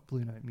kind of what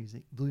Blue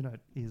Note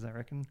is, I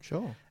reckon.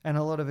 Sure. And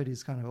a lot of it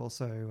is kind of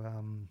also,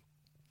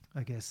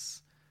 I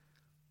guess,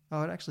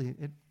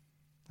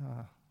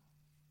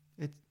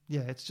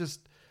 it's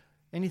just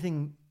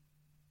anything.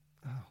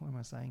 What am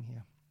I saying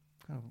here?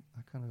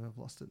 I kind of have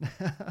lost it.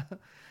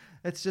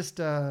 It's just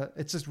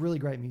really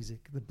great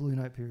music. The Blue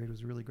Note period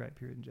was a really great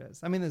period in jazz.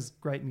 I mean, there's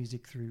great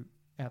music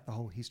throughout the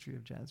whole history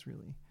of jazz,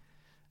 really.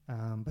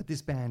 But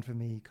this band for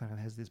me kind of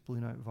has this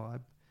Blue Note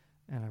vibe,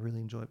 and I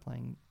really enjoy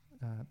playing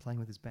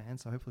with this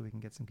band. So hopefully we can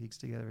get some gigs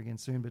together again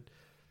soon. But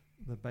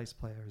the bass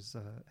player has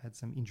had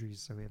some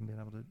injuries, so we haven't been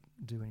able to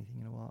do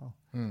anything in a while.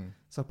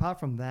 So apart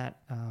from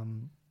that,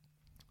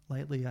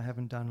 lately I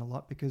haven't done a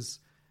lot, because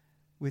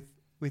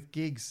with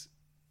gigs,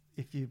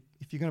 if you're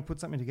going to put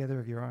something together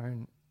of your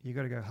own, you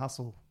got to go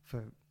hustle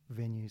for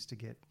venues to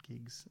get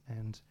gigs,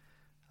 and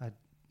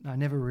I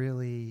never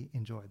really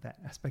enjoyed that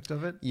aspect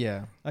of it.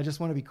 Yeah, I just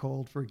want to be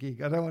called for a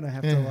gig. I don't want to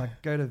have to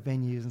like go to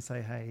venues and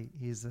say, "Hey,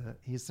 here's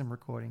some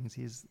recordings.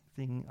 Here's the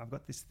thing. I've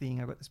got this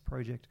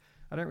project."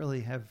 I don't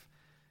really have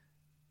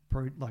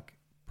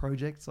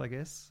projects, I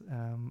guess.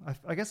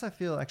 I guess I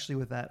feel actually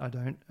with that I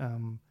don't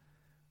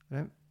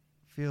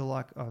feel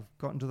like I've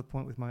gotten to the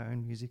point with my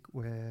own music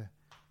where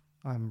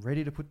I'm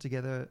ready to put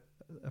together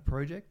a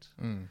project.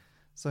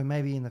 So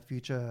maybe in the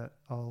future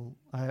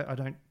I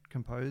don't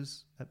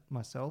compose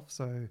myself,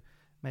 so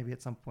maybe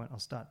at some point I'll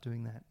start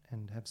doing that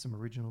and have some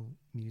original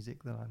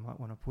music that I might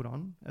want to put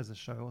on as a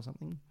show or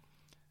something.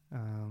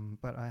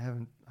 But I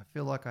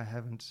feel like I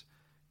haven't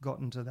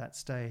gotten to that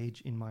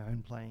stage in my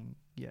own playing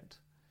yet.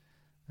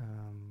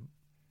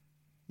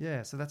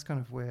 So that's kind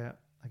of where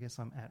I guess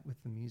I'm at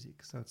with the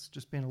music. So it's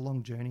just been a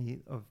long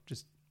journey of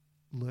just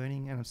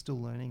learning, and I'm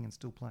still learning and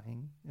still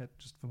playing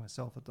just for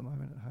myself at the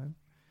moment at home.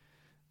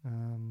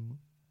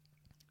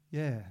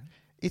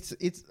 It's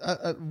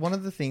one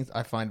of the things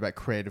I find about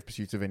creative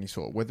pursuits of any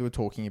sort, whether we're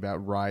talking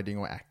about writing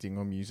or acting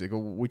or music or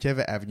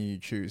whichever avenue you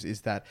choose,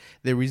 is that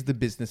there is the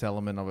business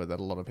element of it that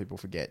a lot of people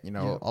forget. You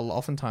know,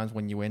 oftentimes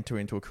when you enter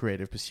into a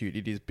creative pursuit,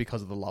 it is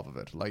because of the love of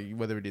it. Like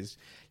whether it is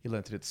you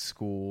learnt it at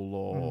school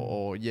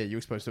or you're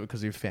exposed to it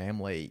because of your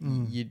family.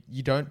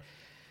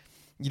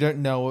 You don't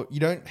know, you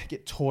don't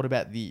get taught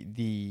about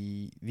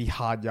the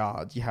hard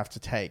yards you have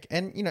to take.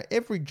 And, you know,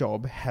 every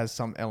job has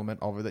some element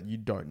of it that you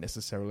don't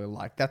necessarily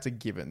like. That's a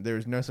given. There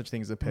is no such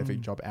thing as a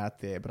perfect job out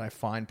there. But I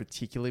find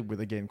particularly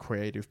with, again,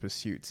 creative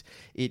pursuits,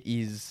 it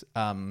is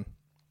a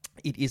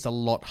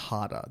lot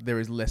harder. There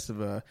is less of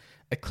a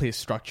clear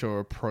structure or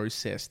a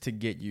process to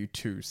get you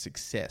to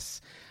success.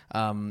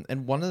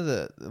 And one of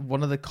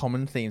the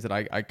common themes that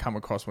I come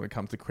across when it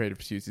comes to creative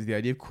pursuits is the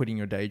idea of quitting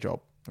your day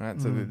job.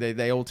 Right? So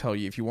they all tell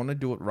you if you want to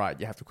do it right,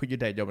 you have to quit your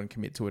day job and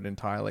commit to it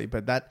entirely.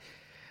 But that,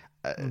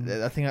 I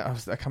think I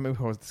can't remember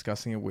who I was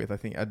discussing it with. I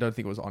don't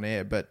think it was on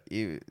air, but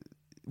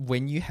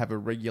when you have a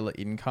regular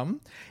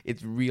income,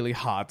 it's really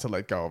hard to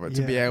let go of it.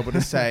 To be able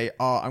to say,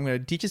 I'm going to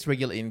ditch this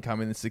regular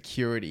income and the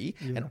security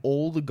and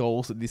all the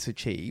goals that this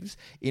achieves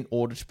in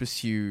order to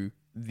pursue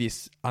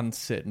this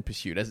uncertain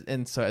pursuit.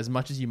 And so as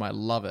much as you might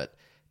love it,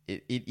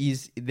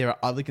 there are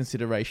other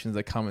considerations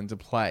that come into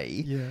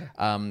play.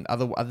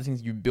 Other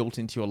things you built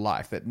into your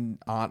life that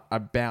aren't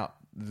about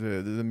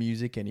the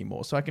music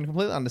anymore. So I can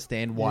completely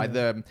understand why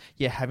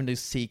having to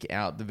seek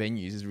out the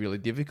venues is really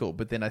difficult.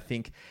 But then I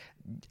think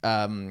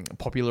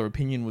popular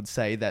opinion would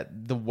say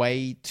that the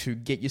way to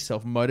get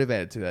yourself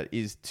motivated to that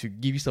is to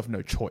give yourself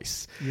no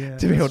choice.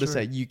 To be able to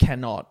say you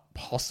cannot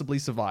possibly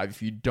survive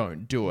if you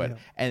don't do it.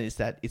 And it's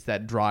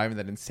that drive and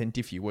that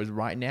incentive for you. Whereas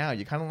right now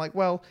you're kind of like,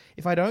 well,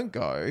 if I don't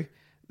go,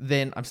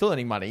 then I'm still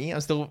earning money.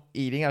 I'm still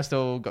eating. I've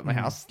still got my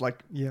house.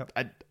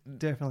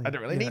 Definitely. I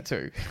don't really need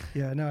to.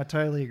 Yeah, no, I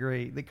totally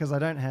agree, because I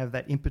don't have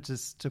that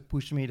impetus to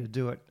push me to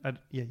do it.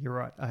 You're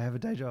right. I have a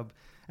day job,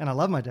 and I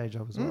love my day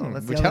job as well.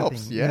 That's which the other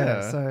helps.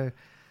 thing. So,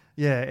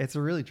 it's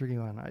a really tricky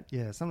one.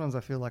 Sometimes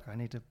I feel like I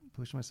need to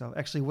push myself.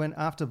 Actually,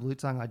 after Blue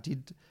Tongue, I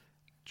did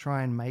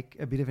try and make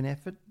a bit of an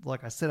effort.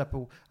 Like I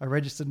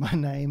registered my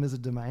name as a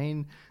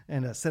domain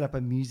and I set up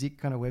a music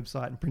kind of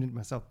website and printed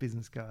myself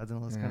business cards and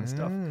all this kind of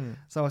stuff.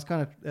 So I was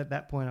kind of, at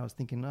that point I was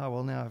thinking, now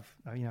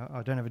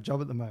I don't have a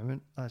job at the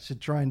moment. I should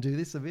try and do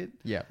this a bit.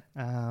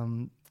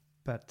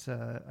 But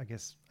I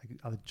guess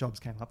other jobs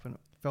came up and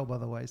fell by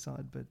the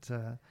wayside. But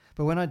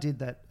when I did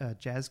that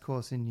jazz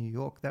course in New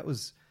York, that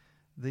was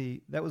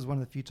one of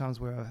the few times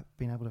where I've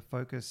been able to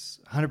focus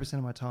 100%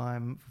 of my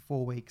time for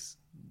 4 weeks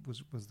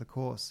was the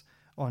course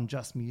on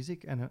just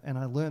music, and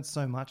I learned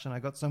so much, and I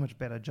got so much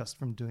better just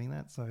from doing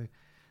that. So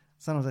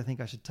sometimes I think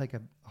I should take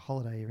a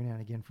holiday every now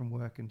and again from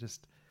work and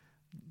just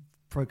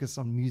focus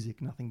on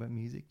music, nothing but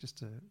music, just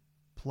to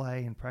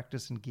play and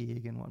practice and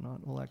gig and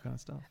whatnot, all that kind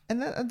of stuff.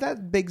 And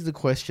that begs the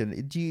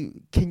question: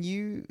 can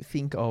you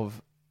think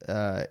of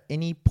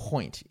any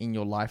point in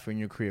your life or in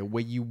your career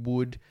where you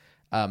would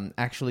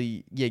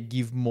actually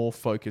give more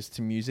focus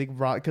to music,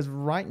 right? Because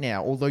right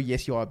now, although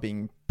yes, you are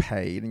being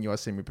paid and you are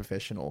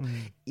semi-professional,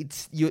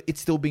 it's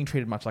still being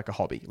treated much like a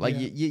hobby. Like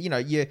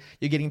you're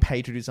getting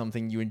paid to do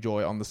something you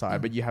enjoy on the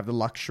side, but you have the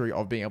luxury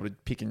of being able to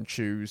pick and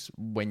choose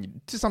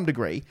to some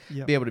degree,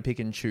 be able to pick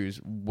and choose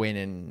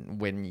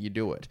when you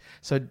do it.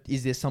 So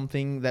is there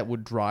something that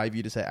would drive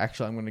you to say,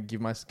 actually, I'm going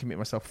to commit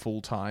myself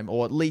full time,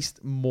 or at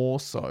least more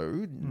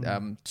so,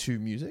 to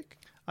music?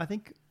 I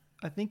think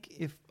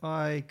if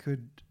I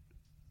could.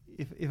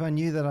 If I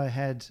knew that I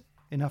had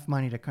enough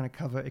money to kind of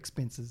cover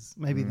expenses,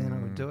 maybe then I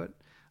would do it.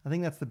 I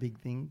think that's the big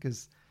thing,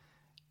 because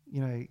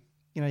you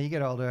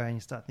get older and you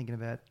start thinking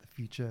about the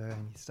future,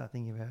 and you start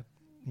thinking about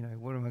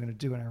what am I going to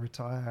do when I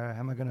retire? How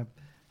am I going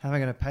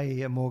to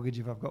pay a mortgage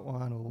if I've got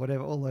one, or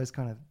whatever? All those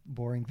kind of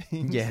boring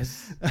things.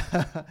 Yes.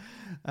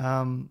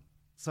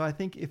 So I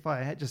think if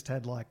I had just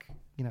had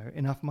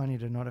enough money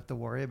to not have to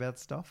worry about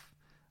stuff,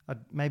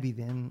 maybe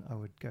then I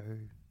would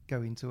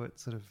go into it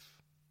sort of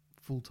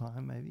full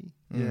time, maybe.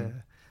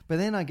 But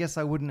then I guess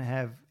I wouldn't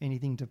have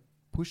anything to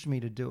push me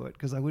to do it,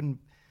 because I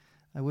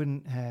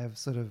wouldn't have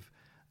sort of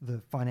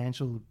the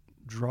financial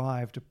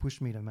drive to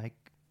push me to make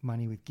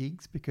money with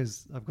gigs,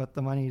 because I've got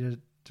the money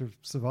to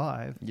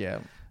survive.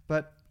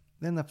 But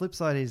then the flip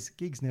side is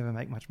gigs never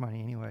make much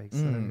money anyway,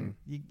 so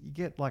you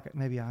get like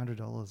maybe $100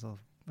 or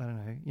I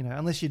don't know,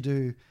 unless you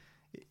do,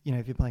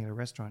 if you're playing at a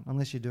restaurant,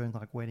 unless you're doing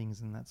like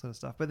weddings and that sort of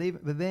stuff. But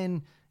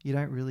then you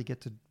don't really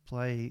get to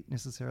play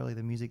necessarily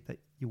the music that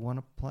you want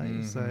to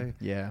play. So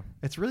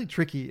it's really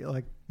tricky.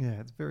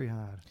 It's very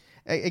hard.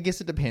 I guess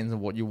it depends on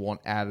what you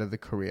want out of the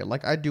career.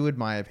 Like, I do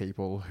admire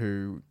people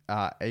who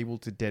are able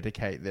to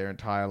dedicate their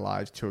entire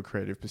lives to a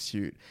creative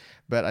pursuit.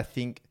 But I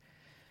think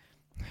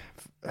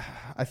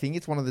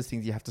it's one of those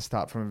things you have to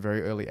start from a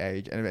very early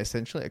age and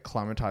essentially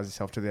acclimatize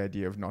yourself to the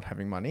idea of not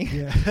having money.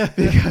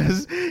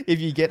 Because if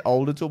you get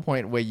older to a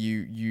point where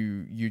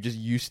you're just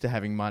used to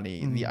having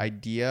money, the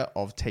idea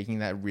of taking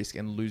that risk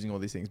and losing all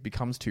these things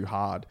becomes too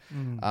hard.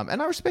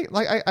 And I respect,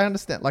 I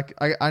understand,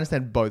 I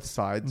understand both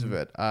sides of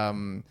it.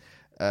 I'm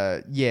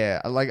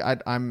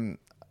an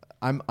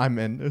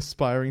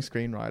aspiring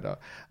screenwriter,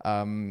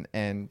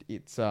 and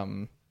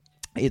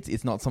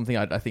it's not something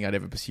I think I'd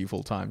ever pursue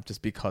full time,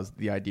 just because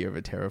the idea of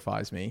it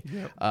terrifies me.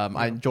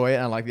 I enjoy it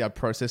and I like the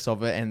process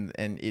of it,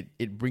 and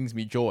it brings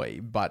me joy.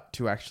 But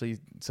to actually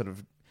sort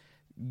of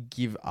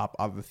give up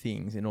other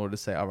things in order to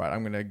say, all right,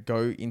 I'm going to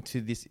go into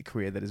this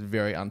career that is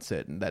very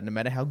uncertain, that no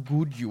matter how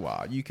good you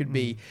are, you could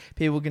be,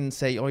 people can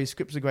say, oh, your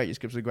scripts are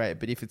great.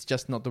 But if it's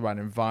just not the right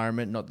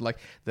environment, not like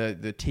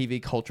the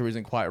TV culture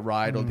isn't quite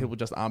right, or people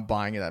just aren't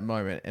buying at that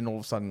moment, and all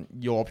of a sudden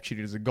your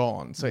opportunities are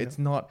gone. So it's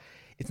not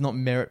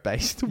merit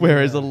based,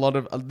 whereas a lot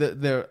of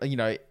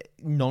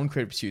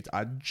non-creative pursuits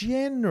are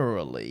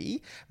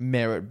generally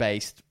merit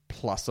based,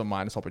 plus or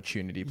minus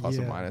opportunity, plus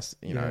or minus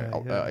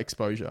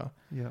exposure.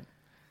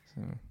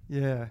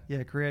 The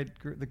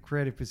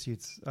creative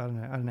pursuits. I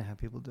don't know how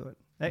people do it.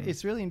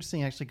 It's really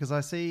interesting actually, because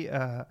I see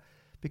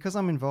because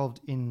I'm involved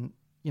in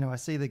I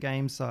see the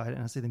game side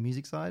and I see the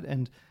music side,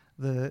 and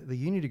the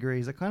uni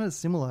degrees are kind of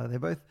similar. They're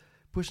both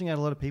pushing out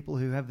a lot of people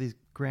who have these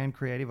grand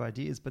creative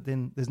ideas, but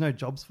then there's no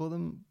jobs for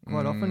them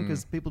quite often,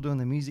 because people doing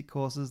the music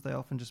courses, they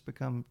often just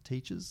become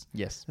teachers.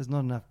 Yes. There's not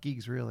enough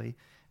gigs really.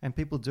 And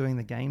people doing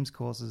the games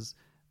courses,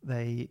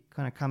 they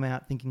kind of come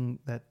out thinking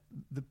that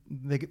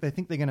they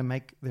think they're going to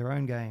make their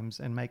own games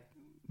and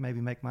maybe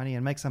make money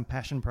and make some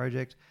passion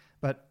project,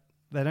 but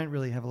they don't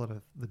really have a lot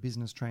of the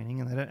business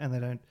training, and they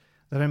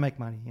don't make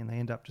money, and they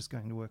end up just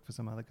going to work for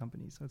some other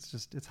company. So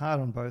it's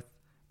hard on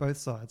both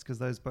sides,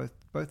 because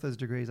both those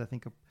degrees I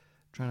think are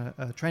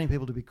training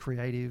people to be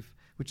creative,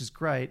 which is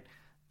great,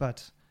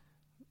 but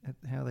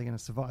how are they going to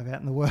survive out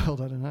in the world?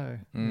 I don't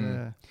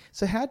know.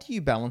 So how do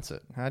you balance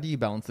it? How do you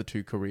balance the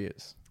two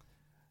careers?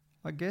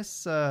 I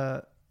guess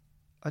I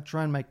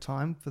try and make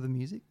time for the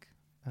music,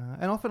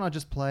 and often I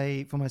just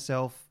play for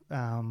myself.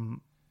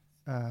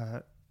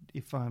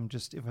 If I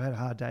had a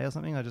hard day or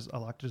something, I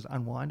like to just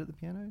unwind at the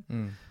piano.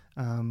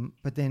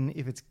 But then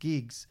if it's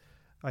gigs,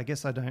 I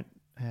guess I'm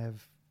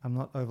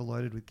not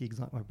overloaded with gigs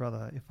like my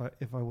brother.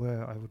 If I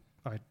were,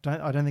 I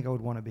don't think I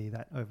would want to be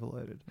that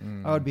overloaded.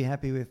 I would be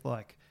happy with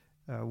 1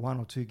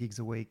 or 2 gigs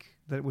a week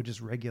that were just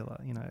regular,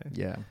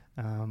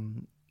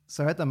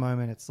 So at the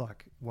moment it's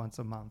like once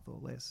a month or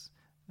less.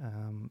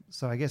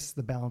 So I guess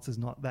the balance is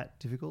not that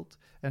difficult,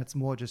 and it's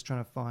more just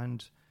trying to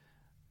find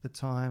the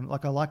time.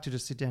 Like, I like to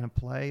just sit down and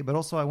play, but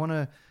also I want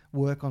to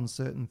work on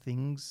certain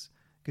things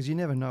because you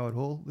never know it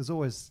all. There's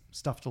always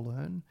stuff to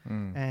learn.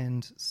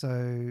 And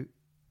so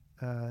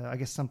I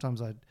guess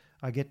sometimes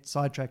I get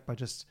sidetracked by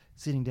just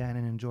sitting down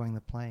and enjoying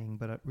the playing,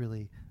 but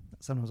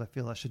sometimes I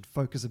feel I should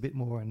focus a bit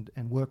more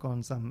and work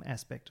on some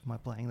aspect of my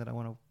playing that I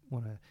want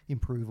to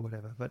improve or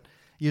whatever. But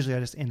usually I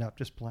just end up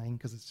just playing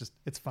because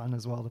it's fun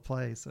as well to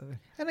play. So,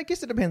 and I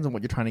guess it depends on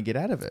what you're trying to get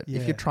out of it. Yeah.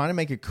 If you're trying to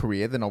make a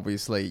career, then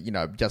obviously,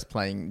 just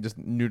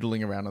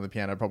noodling around on the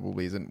piano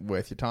probably isn't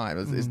worth your time.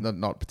 It's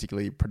not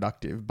particularly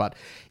productive. But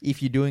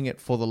if you're doing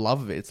it for the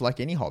love of it, it's like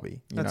any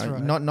hobby. That's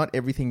right. Not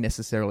everything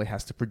necessarily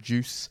has to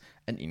produce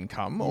an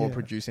income or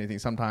produce anything.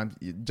 Sometimes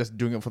just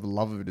doing it for the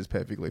love of it is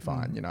perfectly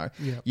fine.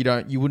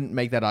 You wouldn't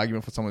make that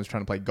argument for someone who's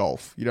trying to play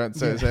golf. You don't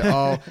say,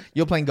 oh,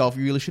 you're playing golf,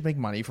 you really should make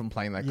money from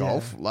playing that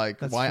golf. Like,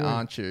 why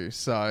aren't you?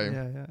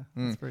 So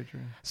that's very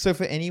true. So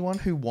for anyone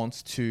who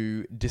wants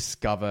to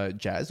discover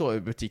jazz, or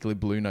particularly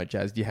Blue Note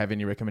jazz, do you have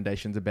any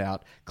recommendations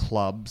about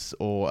clubs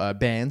or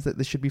bands that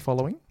they should be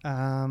following?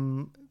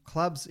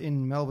 Clubs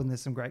in Melbourne,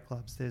 there's some great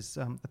clubs. There's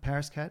the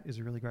Paris Cat is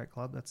a really great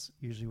club. That's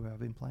usually where I've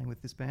been playing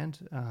with this band.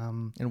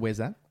 And where's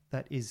that?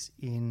 That is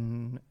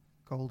in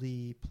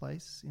Goldie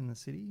Place in the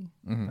city,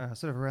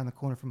 sort of around the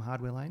corner from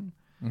Hardware Lane.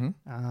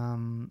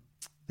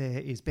 There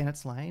is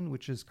Bennett's Lane,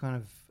 which is kind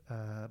of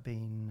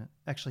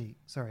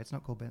it's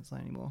not called Bennett's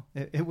Lane anymore.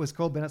 It was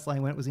called Bennett's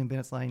Lane when it was in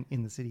Bennett's Lane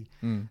in the city.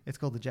 It's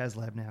called the Jazz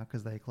Lab now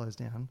because they closed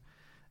down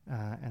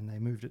and they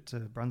moved it to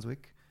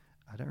Brunswick.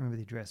 I don't remember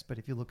the address, but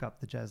if you look up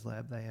the Jazz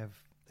Lab, they're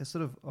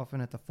sort of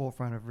often at the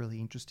forefront of really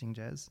interesting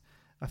jazz.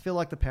 I feel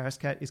like the Paris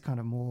Cat is kind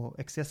of more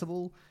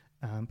accessible.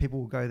 People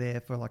will go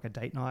there for like a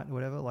date night or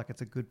whatever. Like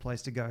it's a good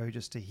place to go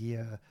just to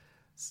hear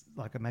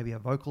like maybe a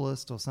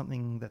vocalist or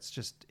something that's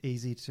just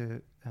easy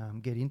to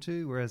get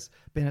into. Whereas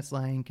Bennett's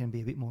Lane can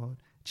be a bit more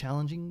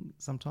challenging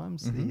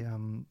sometimes.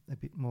 A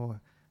bit more,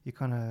 you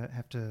kind of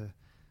have to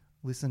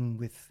listen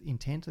with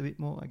intent a bit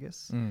more, I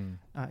guess.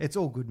 It's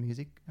all good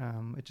music.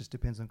 It just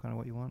depends on kind of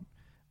what you want.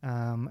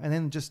 And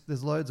then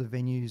there's loads of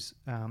venues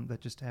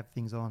that just have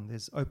things on.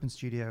 There's Open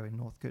Studio in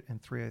Northcote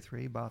and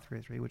 303, Bar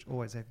 303, which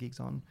always have gigs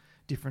on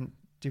different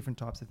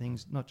types of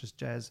things, not just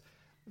jazz,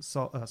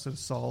 sort of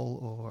soul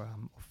or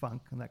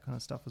funk and that kind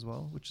of stuff as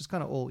well, which is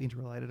kind of all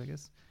interrelated, I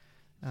guess.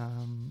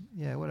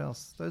 What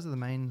else? Those are the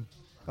main.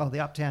 Oh,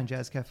 the Uptown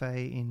Jazz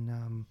Cafe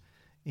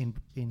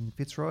in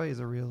Fitzroy is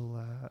a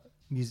real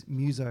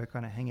muso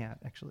kind of hangout.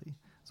 Actually,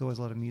 there's always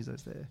a lot of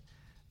musos there.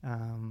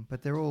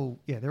 But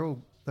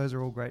those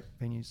are all great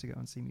venues to go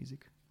and see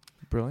music.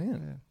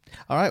 Brilliant. Yeah.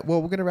 All right.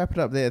 Well, we're going to wrap it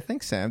up there.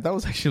 Thanks, Sam. That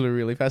was actually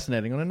really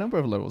fascinating on a number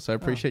of levels. So I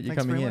appreciate you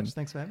coming in.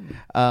 Thanks for having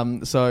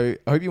me. So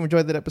I hope you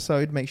enjoyed that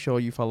episode. Make sure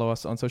you follow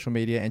us on social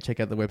media and check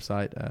out the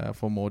website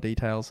for more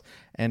details.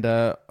 And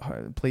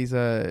please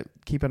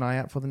keep an eye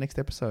out for the next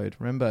episode.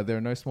 Remember, there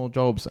are no small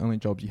jobs, only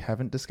jobs you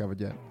haven't discovered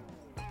yet.